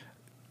 videos,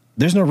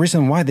 there's no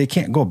reason why they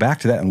can't go back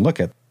to that and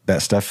look at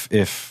that stuff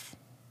if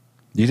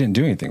you didn't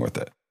do anything with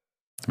it.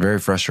 Very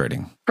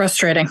frustrating.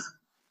 Frustrating.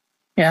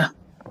 Yeah.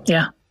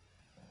 Yeah.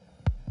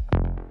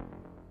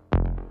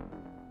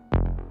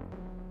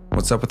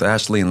 What's up with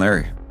Ashley and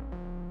Larry?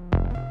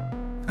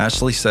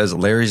 Ashley says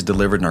Larry's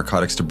delivered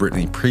narcotics to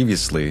Britney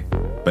previously,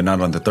 but not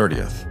on the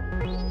 30th.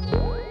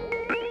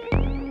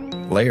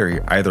 Larry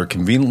either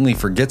conveniently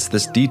forgets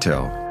this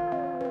detail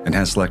and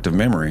has selective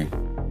memory,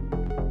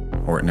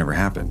 or it never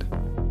happened.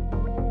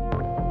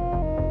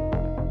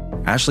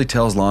 Ashley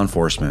tells law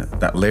enforcement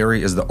that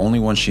Larry is the only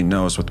one she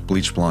knows with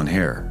bleached blonde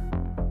hair.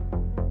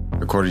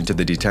 According to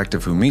the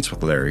detective who meets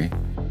with Larry,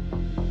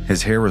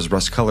 his hair was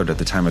rust-colored at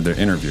the time of their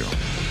interview.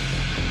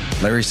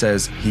 Larry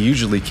says he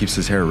usually keeps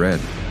his hair red.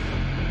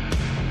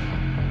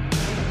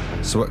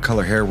 So what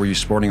color hair were you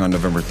sporting on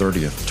November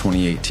 30th,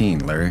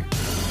 2018, Larry?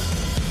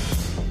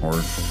 Or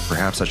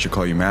perhaps I should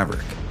call you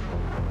Maverick.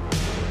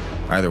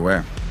 Either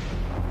way,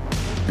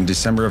 in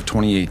December of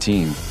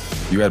 2018,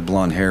 you had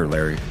blonde hair,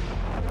 Larry.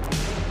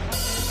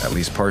 At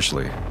least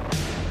partially.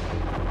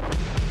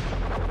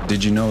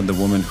 Did you know the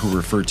woman who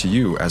referred to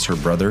you as her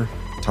brother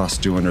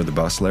tossed you under the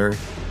bus, Larry?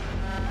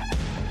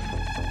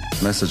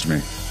 Message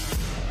me.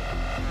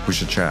 We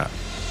should chat.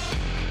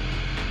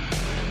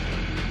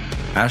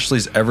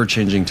 Ashley's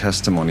ever-changing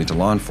testimony to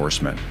law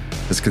enforcement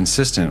is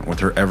consistent with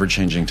her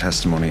ever-changing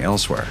testimony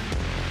elsewhere.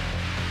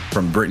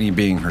 From Britney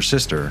being her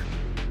sister,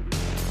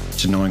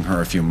 to knowing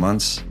her a few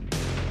months,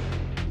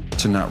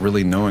 to not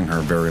really knowing her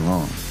very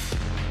long.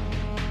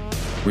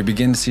 We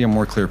begin to see a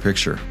more clear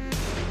picture.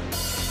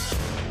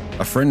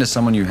 A friend is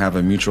someone you have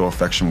a mutual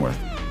affection with.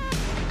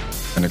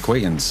 An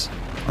acquaintance,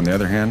 on the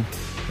other hand,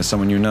 is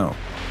someone you know.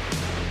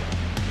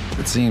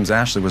 It seems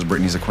Ashley was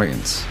Britney's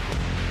acquaintance.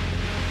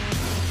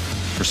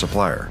 Her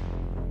supplier.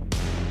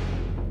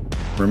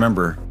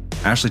 Remember,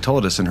 Ashley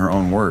told us in her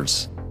own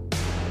words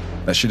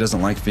that she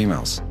doesn't like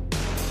females.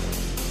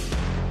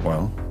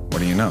 Well, what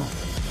do you know?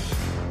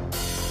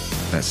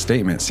 That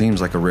statement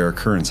seems like a rare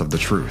occurrence of the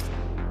truth.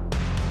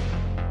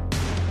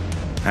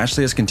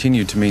 Ashley has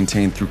continued to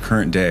maintain through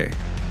current day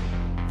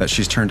that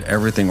she's turned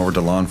everything over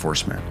to law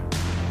enforcement.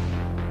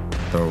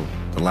 Though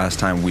the last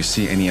time we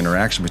see any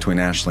interaction between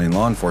Ashley and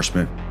law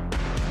enforcement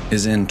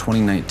is in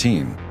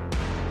 2019.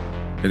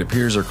 It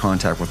appears her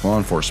contact with law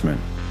enforcement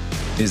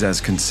is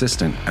as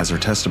consistent as her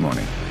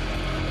testimony.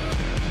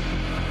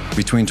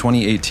 Between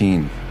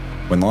 2018,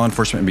 when law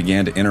enforcement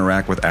began to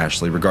interact with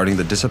Ashley regarding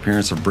the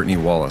disappearance of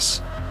Britney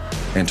Wallace,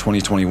 and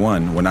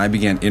 2021, when I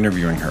began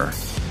interviewing her,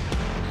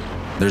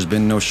 there's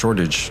been no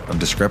shortage of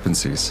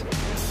discrepancies.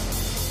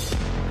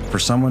 For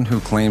someone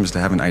who claims to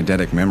have an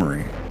eidetic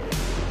memory,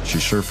 she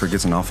sure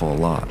forgets an awful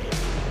lot.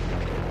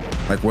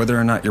 Like whether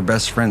or not your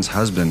best friend's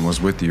husband was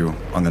with you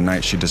on the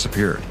night she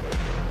disappeared.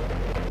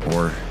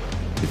 Or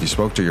if you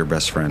spoke to your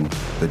best friend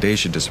the day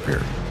she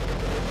disappeared.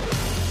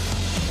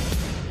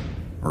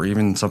 Or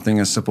even something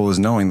as simple as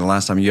knowing the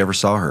last time you ever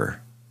saw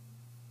her.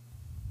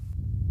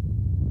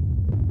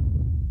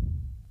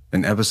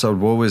 In episode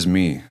Woe Is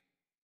Me,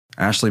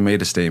 Ashley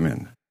made a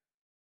statement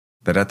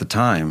that at the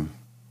time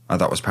I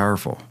thought was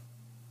powerful.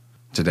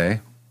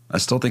 Today, I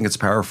still think it's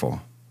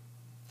powerful,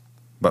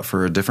 but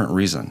for a different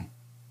reason.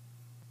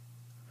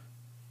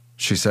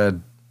 She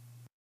said,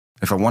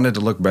 if I wanted to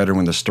look better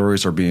when the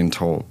stories are being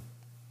told,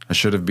 I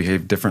should have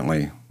behaved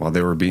differently while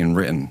they were being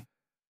written.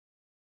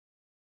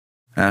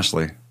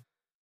 Ashley,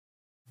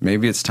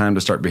 maybe it's time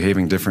to start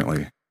behaving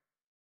differently,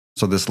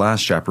 so this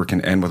last chapter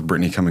can end with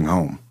Britney coming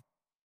home.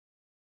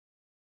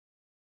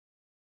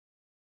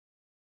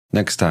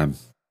 Next time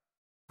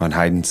on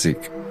Hide and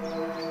Seek.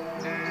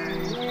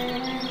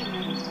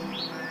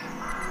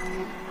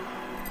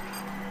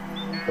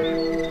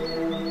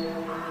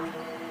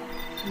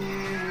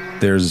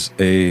 There's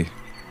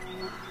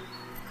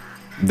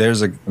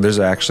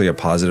actually a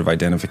positive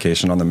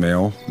identification on the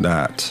mail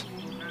that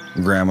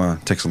Grandma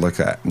takes a look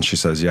at, and she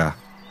says, yeah,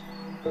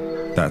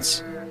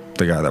 that's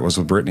the guy that was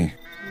with Britney.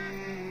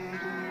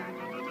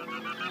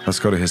 Let's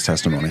go to his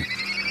testimony.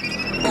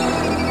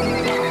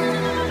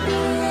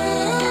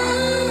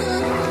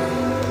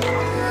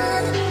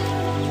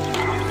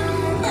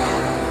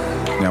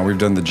 Now, we've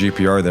done the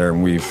GPR there,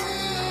 and we've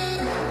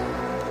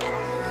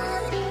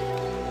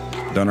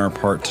done our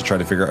part to try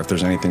to figure out if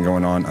there's anything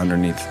going on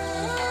underneath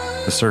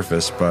the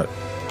surface, but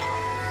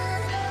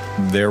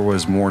there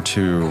was more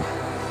to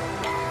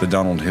the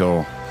Donald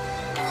Hill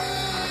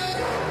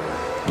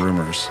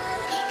rumors.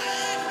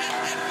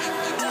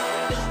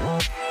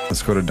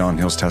 Let's go to Don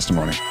Hill's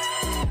testimony.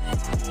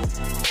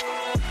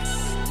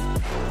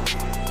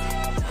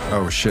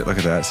 Oh shit, look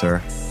at that,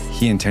 Sarah.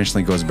 He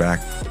intentionally goes back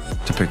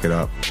to pick it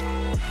up.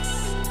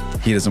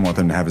 He doesn't want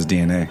them to have his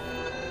DNA.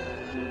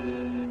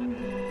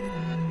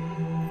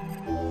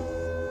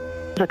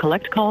 A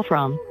collect call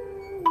from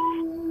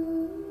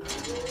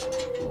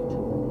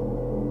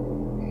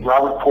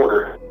Robert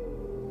Porter.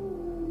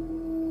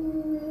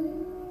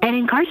 An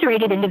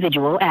incarcerated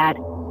individual at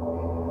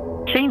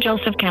St.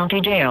 Joseph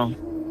County Jail.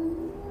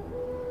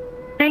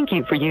 Thank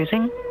you for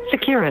using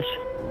Securus.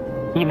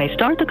 You may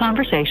start the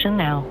conversation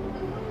now.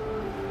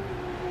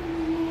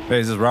 Hey,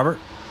 is this Robert?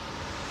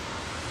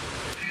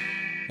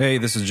 Hey,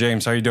 this is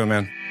James. How you doing,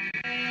 man?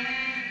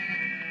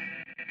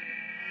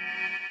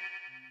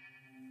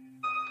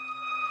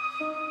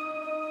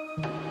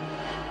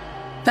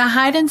 The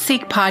Hide and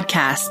Seek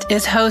podcast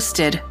is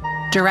hosted,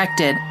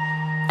 directed,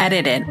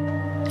 edited,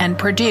 and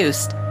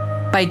produced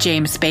by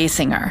James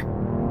Basinger.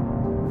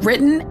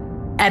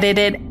 Written,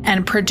 edited,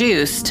 and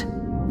produced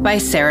by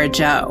Sarah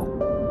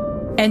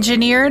Joe.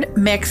 Engineered,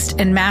 mixed,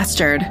 and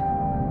mastered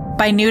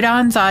by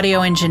Newdon's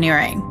Audio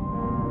Engineering.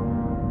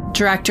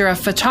 Director of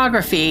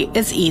Photography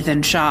is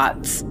Ethan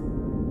Schatz.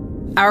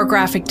 Our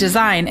graphic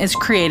design is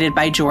created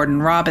by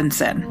Jordan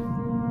Robinson.